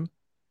drafted him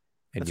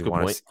and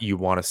you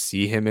want to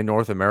see him in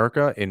North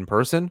America in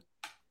person.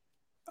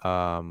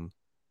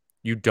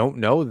 You don't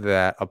know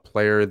that a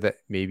player that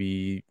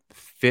maybe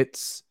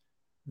fits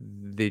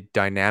the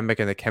dynamic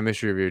and the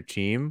chemistry of your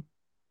team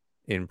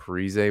in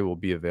Parise will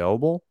be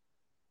available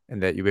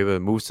and that you'll be able to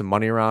move some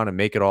money around and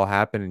make it all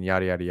happen and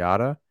yada, yada,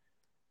 yada.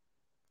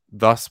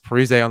 Thus,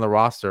 Parise on the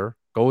roster,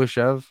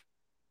 Golishev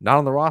not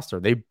on the roster.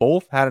 They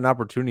both had an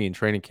opportunity in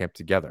training camp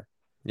together.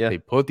 Yeah. They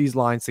put these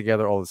lines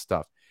together, all this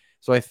stuff.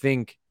 So I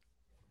think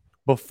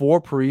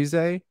before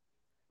Parise,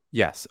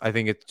 yes, I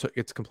think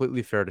it's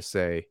completely fair to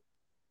say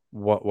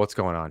what's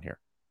going on here.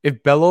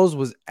 If Bellows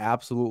was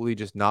absolutely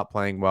just not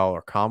playing well,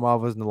 or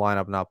Komarov was in the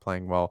lineup not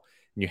playing well,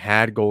 and you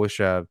had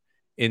Golishev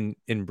in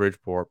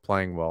Bridgeport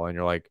playing well, and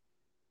you're like,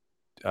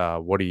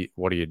 what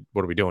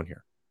are we doing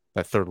here?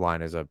 That third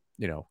line is a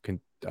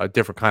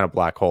different kind of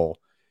black hole.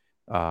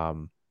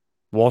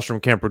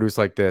 Wahlstrom can't produce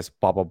like this,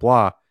 blah blah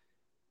blah.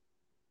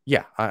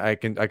 Yeah, I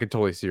can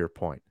totally see your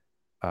point.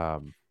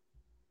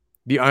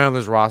 The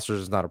Islanders roster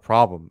is not a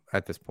problem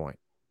at this point.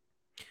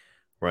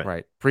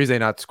 Right. Parise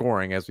not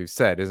scoring, as we've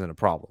said, isn't a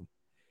problem.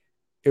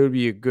 It would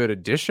be a good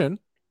addition,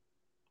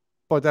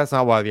 but that's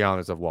not why the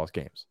Islanders have lost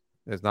games.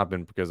 It's not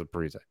been because of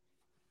Parise.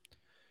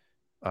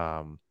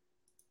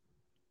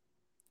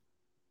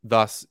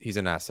 Thus, he's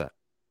an asset.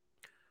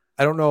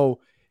 I don't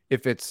know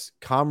if it's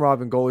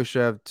Komarov and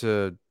Golishev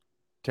to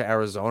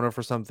Arizona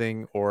for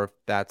something, or if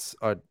that's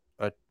a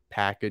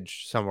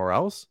package somewhere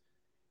else.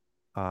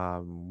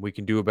 We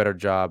can do a better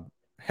job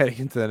heading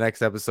into the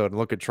next episode and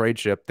look at trade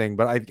ship thing.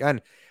 But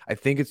I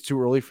think it's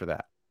too early for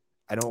that.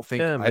 I don't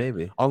think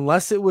maybe.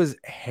 unless it was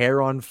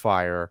hair on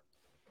fire,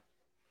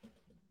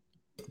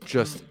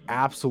 just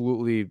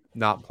absolutely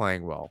not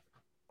playing well.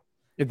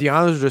 If the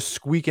Islanders are just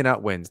squeaking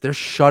out wins, they're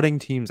shutting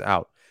teams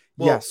out.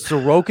 Well, yes,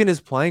 Sorokin is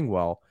playing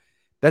well.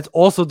 That's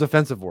also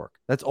defensive work.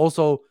 That's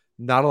also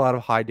not a lot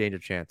of high danger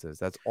chances.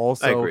 That's I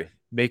also agree.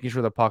 making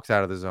sure the puck's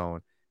out of the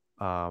zone.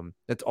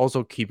 That's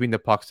also keeping the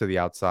pucks to the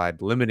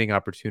outside, limiting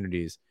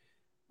opportunities.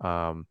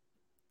 The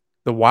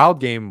Wild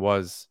game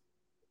was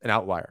an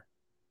outlier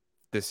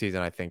this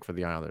season, I think, for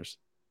the Islanders,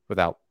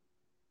 without,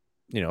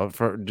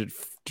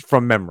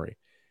 from memory.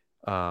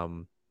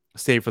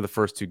 Save for the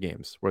first two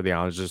games where the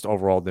Islanders just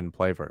overall didn't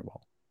play very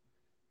well.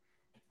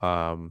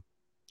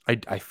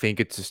 I think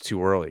it's just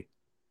too early.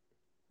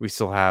 We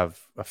still have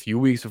a few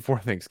weeks before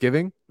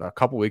Thanksgiving, a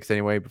couple weeks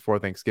anyway before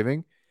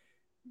Thanksgiving.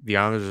 The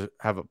Islanders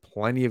have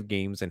plenty of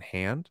games in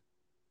hand.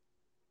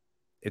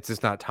 It's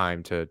just not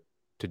time to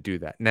do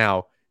that.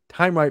 Now,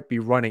 time might be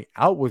running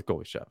out with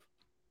Golishev.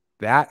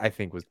 That, I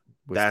think, was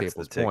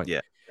Staples' point.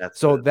 Yeah.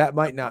 That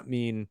might not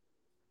mean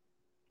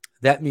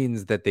 – that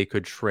means that they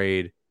could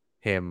trade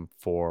him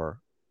for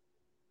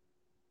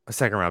a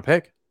second-round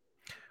pick.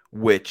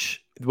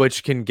 Which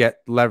can get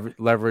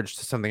leverage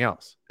to something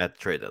else at the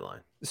trade deadline.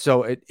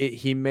 So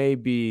he may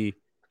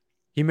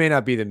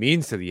not be the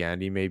means to the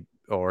end. He may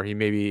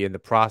be in the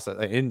process,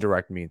 an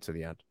indirect means to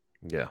the end.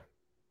 Yeah.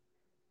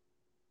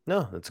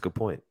 No, that's a good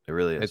point. It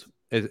really is.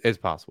 It's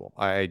possible.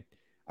 I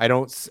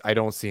don't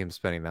see him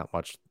spending that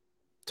much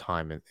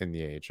time in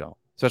the AHL,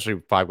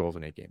 especially 5 goals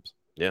in 8 games.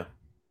 Yeah.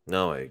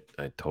 No, I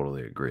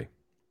totally agree.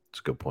 It's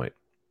a good point.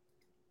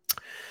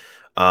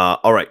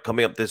 All right,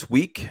 coming up this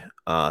week,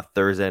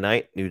 Thursday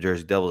night, New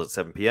Jersey Devils at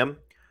 7 p.m.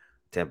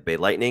 Tampa Bay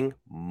Lightning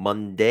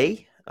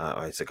Monday.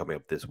 I said coming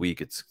up this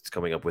week. It's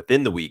coming up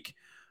within the week.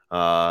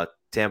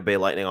 Tampa Bay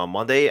Lightning on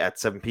Monday at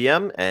 7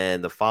 p.m.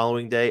 And the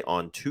following day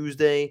on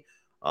Tuesday,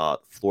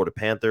 Florida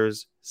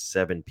Panthers,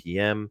 7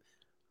 p.m.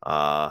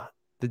 The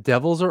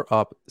Devils are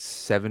up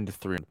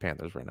 7-3 on the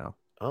Panthers right now.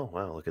 Oh,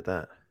 wow. Look at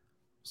that.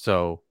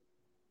 So,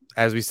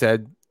 as we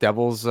said,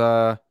 Devils,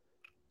 they're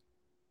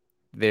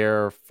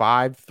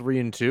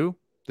 5-3-2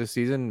 this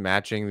season,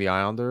 matching the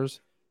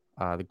Islanders.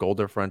 The goal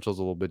differential is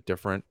a little bit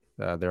different.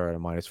 They're at a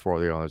 -4.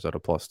 The Islanders at a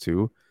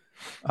 +2.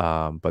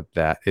 But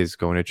that is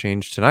going to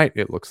change tonight.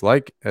 It looks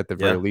like at the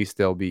very least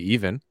they'll be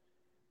even,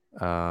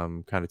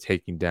 kind of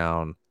taking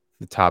down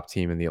the top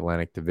team in the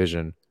Atlantic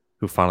Division,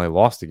 who finally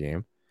lost a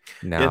game.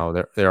 Now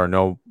there are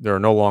no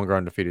longer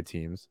undefeated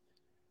teams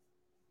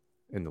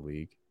in the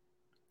league.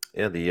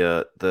 Yeah,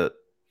 the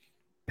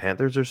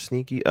Panthers are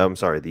sneaky. I'm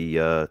sorry,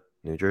 the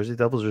New Jersey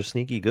Devils are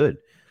sneaky good.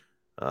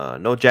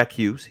 No Jack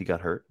Hughes, he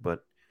got hurt,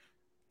 but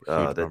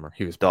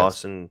he was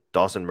Dawson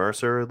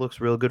Mercer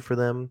looks real good for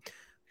them.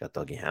 Got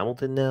Dougie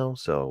Hamilton now,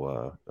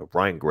 so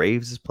Ryan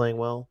Graves is playing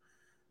well.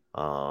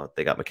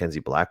 They got Mackenzie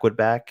Blackwood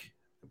back,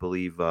 I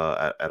believe,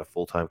 at a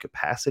full-time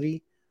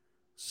capacity.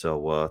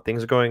 So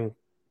things are going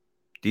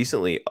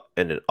decently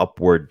in an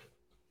upward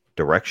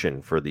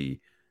direction for the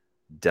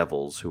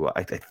Devils, who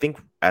I think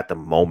at the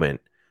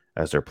moment,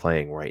 as they're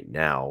playing right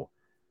now,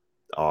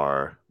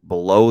 are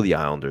below the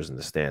Islanders in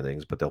the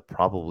standings, but they'll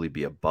probably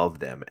be above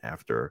them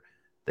after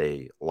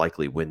they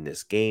likely win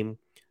this game.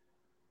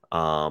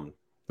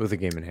 With a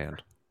game in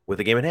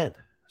hand.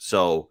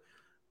 So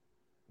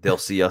they'll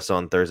see us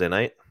on Thursday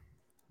night.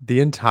 The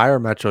entire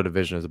Metro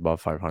Division is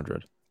above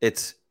 500.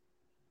 It's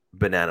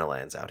banana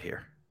lands out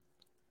here.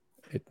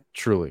 It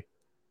truly.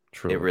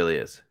 It really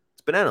is.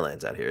 It's banana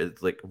lands out here.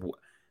 It's like,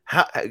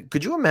 how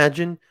could you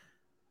imagine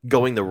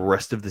going the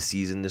rest of the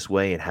season this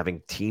way and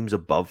having teams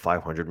above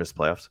 500 miss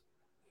playoffs?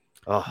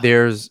 Oh.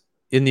 There's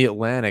in the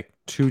Atlantic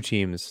 2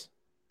 teams,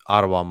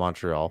 Ottawa,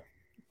 Montreal.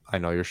 I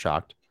know you're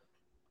shocked.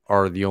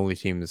 Are the only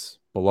teams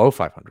below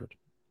 500.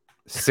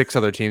 6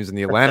 other teams in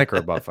the Atlantic are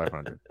above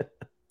 500.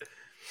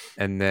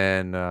 And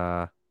then,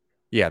 the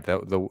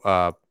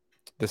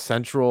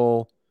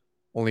Central,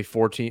 only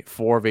 4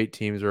 of 8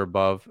 teams are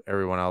above.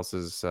 Everyone else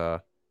is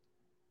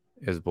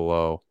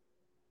below.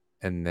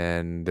 And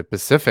then the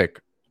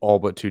Pacific, all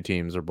but 2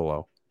 teams are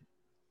below.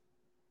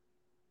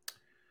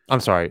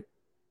 I'm sorry,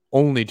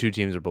 only 2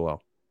 teams are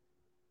below.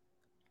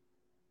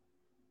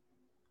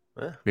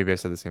 Maybe I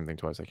said the same thing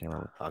twice. I can't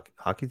remember.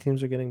 Hockey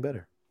teams are getting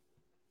better.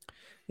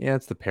 Yeah,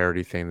 it's the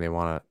parity thing. They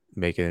want to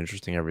make it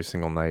interesting every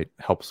single night.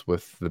 Helps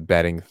with the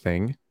betting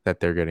thing that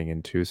they're getting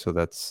into. So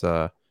that's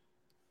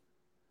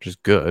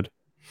just good.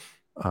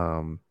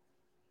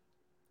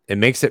 It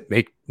makes it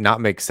not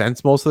make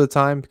sense most of the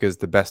time because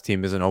the best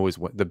team isn't always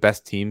the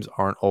best teams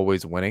aren't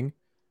always winning.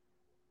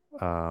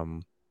 But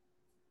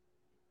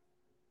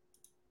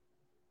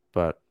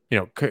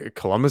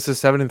Columbus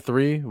is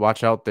 7-3.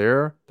 Watch out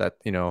there. That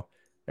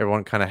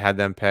everyone kind of had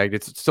them pegged.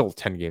 It's still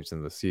 10 games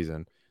in the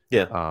season.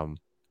 Yeah.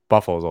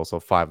 Buffalo is also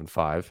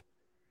 5-5,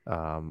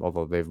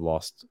 although they've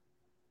lost.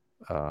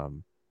 They're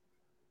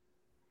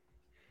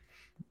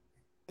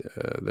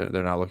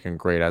not looking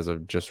great as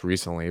of just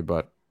recently,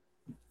 but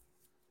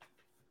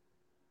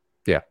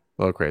Yeah, a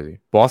little crazy.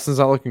 Boston's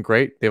not looking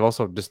great. They've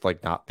also just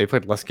they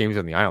played less games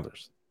than the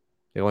Islanders.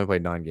 They only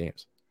played 9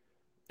 games.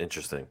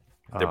 Interesting.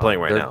 They're playing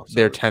right now.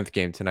 Their 10th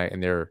game tonight,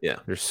 and they're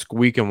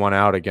squeaking one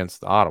out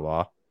against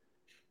Ottawa,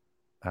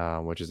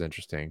 which is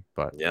interesting.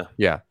 But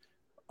yeah,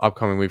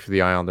 upcoming week for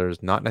the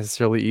Islanders, not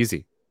necessarily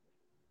easy.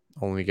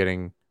 Only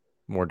getting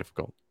more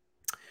difficult.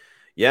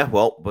 Yeah,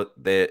 well, but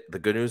the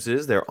good news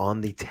is they're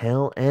on the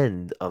tail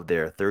end of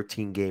their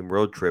 13-game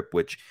road trip,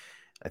 which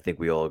I think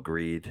we all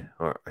agreed,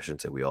 or I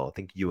shouldn't say we all, I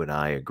think you and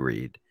I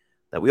agreed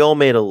that we all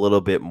made a little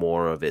bit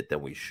more of it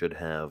than we should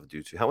have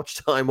due to how much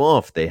time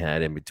off they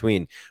had in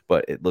between.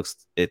 But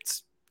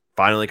it's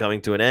finally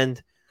coming to an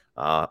end.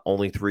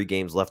 Only 3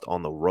 games left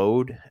on the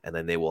road, and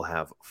then they will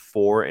have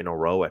 4 in a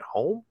row at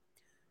home.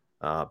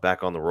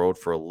 Back on the road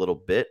for a little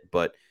bit,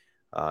 but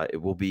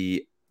it will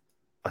be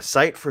a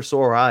sight for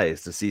sore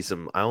eyes to see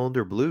some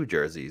Islander blue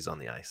jerseys on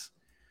the ice.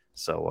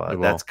 So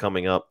that's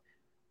coming up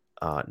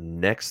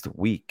next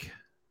week.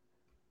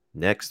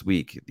 Next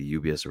week, the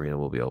UBS Arena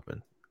will be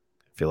open.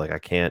 I feel like I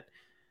can't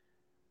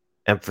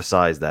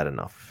emphasize that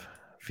enough.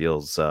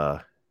 Feels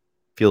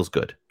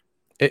good.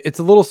 It's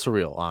a little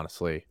surreal,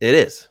 honestly. It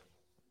is.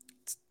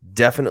 It's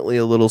definitely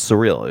a little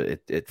surreal.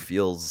 It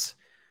feels.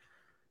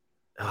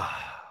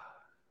 I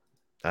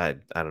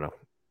don't know.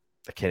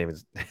 I can't even.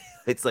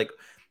 It's like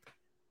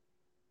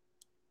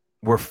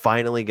we're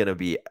finally going to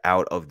be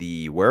out of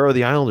the where are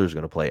the Islanders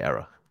going to play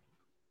era.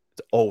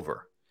 It's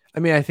over. I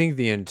mean, I think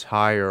the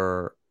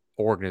entire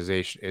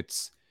organization,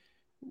 it's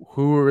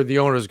who are the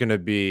owners going to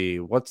be?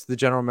 What's the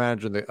general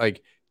manager?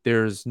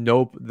 There's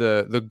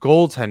the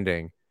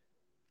goaltending.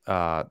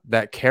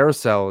 That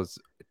carousel is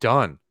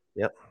done.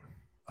 Yep.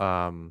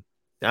 The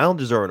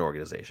Islanders are an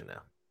organization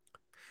now.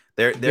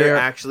 They're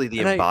actually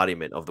the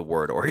embodiment of the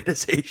word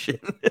organization.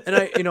 And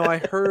I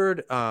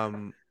heard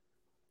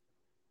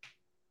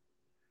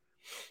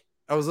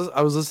I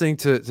was listening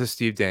to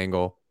Steve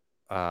Dangle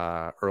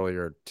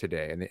earlier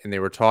today, and they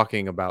were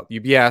talking about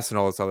UBS and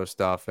all this other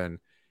stuff, and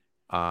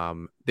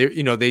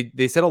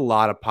they said a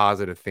lot of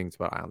positive things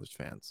about Islanders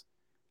fans,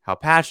 how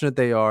passionate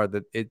they are,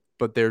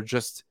 but there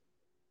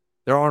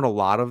aren't a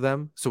lot of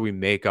them, so we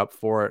make up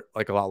for it,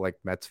 like a lot like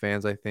Mets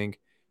fans. I think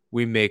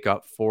we make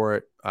up for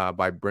it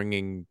by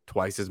bringing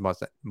twice as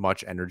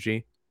much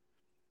energy,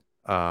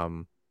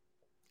 and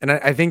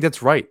I think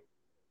that's right.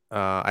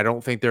 I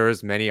don't think there are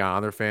as many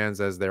Islander fans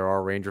as there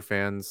are Ranger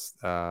fans.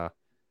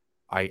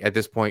 I, at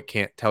this point,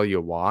 can't tell you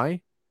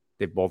why.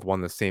 They both won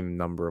the same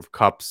number of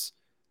cups.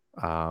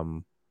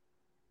 There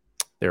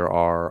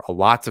are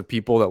lots of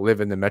people that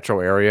live in the metro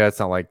area. It's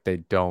not like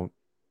there's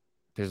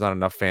not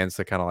enough fans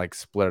to kind of like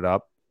split it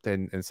up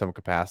in some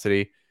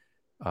capacity.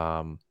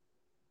 But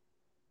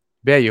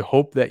yeah, you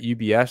hope that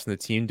UBS and the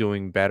team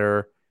doing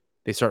better,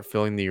 they start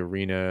filling the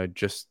arena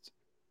just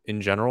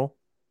in general,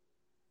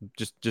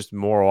 just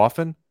more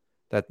often.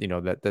 That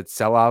that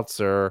sellouts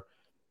are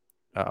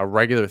a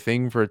regular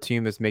thing for a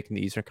team that's making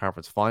the Eastern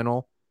Conference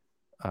Final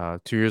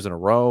 2 years in a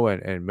row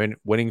and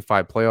winning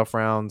 5 playoff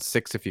rounds,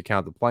 6 if you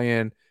count the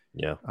play-in.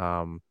 Yeah.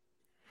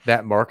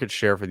 That market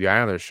share for the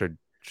Islanders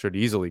should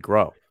easily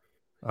grow.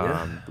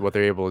 What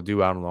they're able to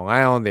do out on Long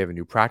Island, they have a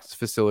new practice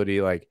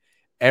facility. Like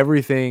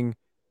everything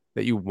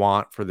that you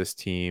want for this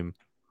team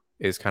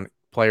is kind of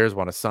players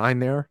want to sign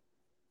there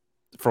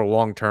for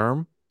long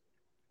term.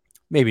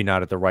 Maybe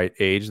not at the right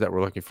age that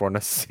we're looking for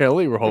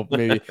necessarily. We're hoping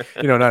maybe,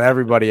 not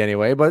everybody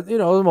anyway, but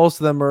most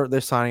of them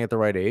they're signing at the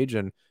right age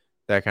and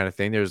that kind of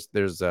thing. There's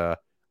a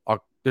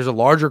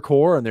larger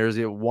core and there's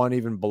one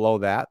even below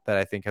that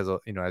I think has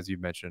as you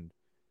mentioned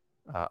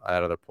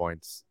at other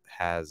points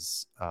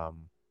has a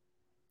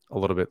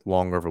little bit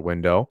longer of a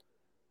window.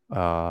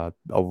 A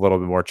little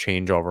bit more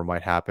changeover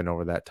might happen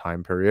over that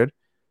time period.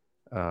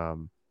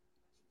 But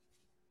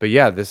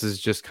yeah, this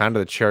is just kind of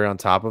the cherry on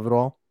top of it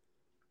all.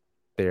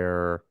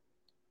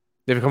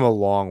 They've come a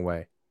long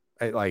way,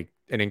 like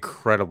an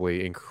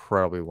incredibly,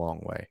 incredibly long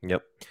way.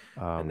 Yep.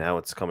 And now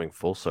it's coming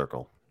full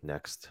circle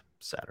next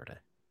Saturday.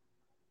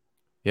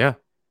 Yeah,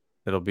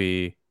 it'll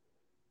be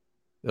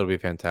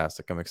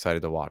fantastic. I'm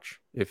excited to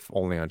watch, if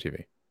only on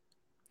TV.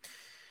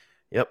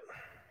 Yep.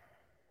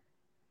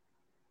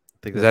 I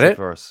think that's it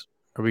for us.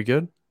 Are we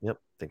good? Yep.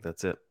 I think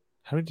that's it.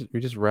 How did we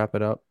just wrap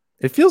it up?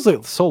 It feels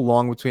like so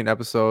long between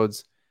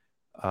episodes.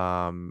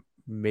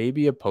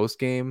 Maybe a post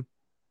game.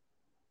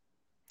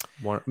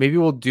 Maybe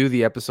we'll do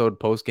the episode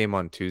post game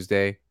on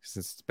Tuesday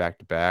since it's back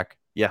to back.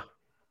 Yeah,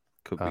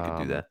 we could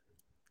do that.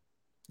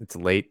 It's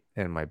late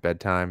and my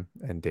bedtime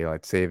and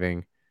daylight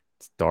saving.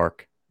 It's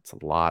dark. It's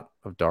a lot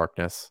of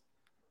darkness.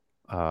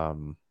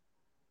 We'll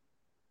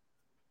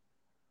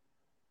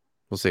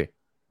see.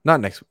 Not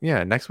next.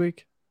 Yeah, next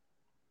week.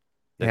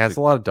 It's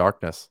a lot of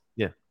darkness.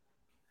 Yeah.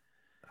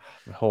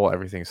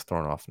 Everything's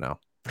thrown off now.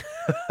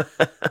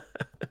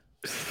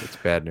 It's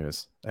bad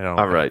news.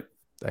 All right.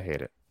 I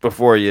hate it.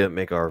 Before you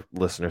make our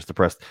listeners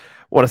depressed,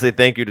 I want to say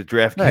thank you to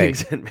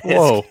DraftKings and Manscaped.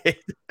 Whoa.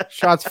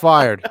 Shots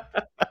fired.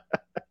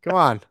 Come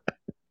on.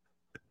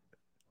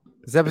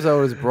 This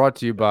episode is brought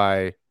to you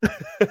by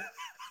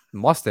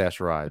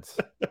Mustache Rides.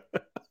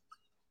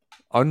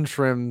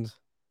 untrimmed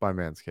by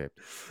Manscaped.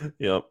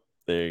 Yep.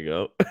 There you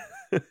go.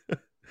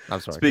 I'm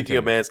sorry. Speaking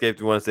of continue. Manscaped,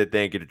 we want to say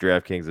thank you to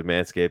DraftKings and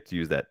Manscaped to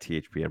use that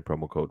THPN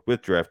promo code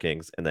with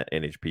DraftKings and that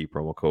NHP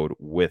promo code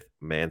with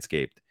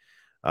Manscaped.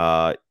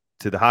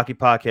 To the Hockey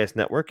Podcast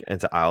Network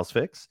and to Isles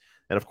Fix.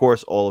 And of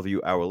course, all of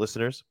you, our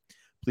listeners,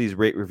 please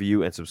rate,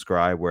 review, and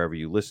subscribe wherever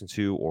you listen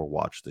to or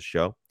watch the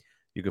show.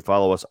 You can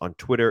follow us on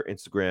Twitter,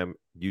 Instagram,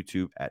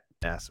 YouTube at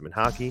Asserman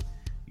Hockey.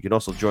 You can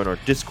also join our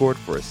Discord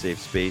for a safe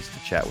space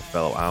to chat with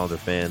fellow Islander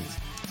fans.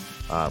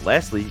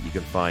 Lastly, you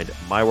can find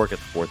my work at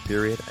the Fourth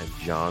Period and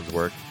John's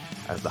work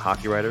as the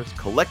Hockey Writers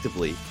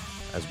collectively,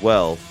 as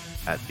well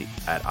at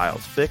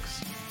Isles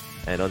Fix.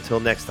 And until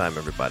next time,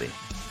 everybody,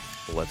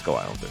 let's go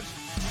Islanders.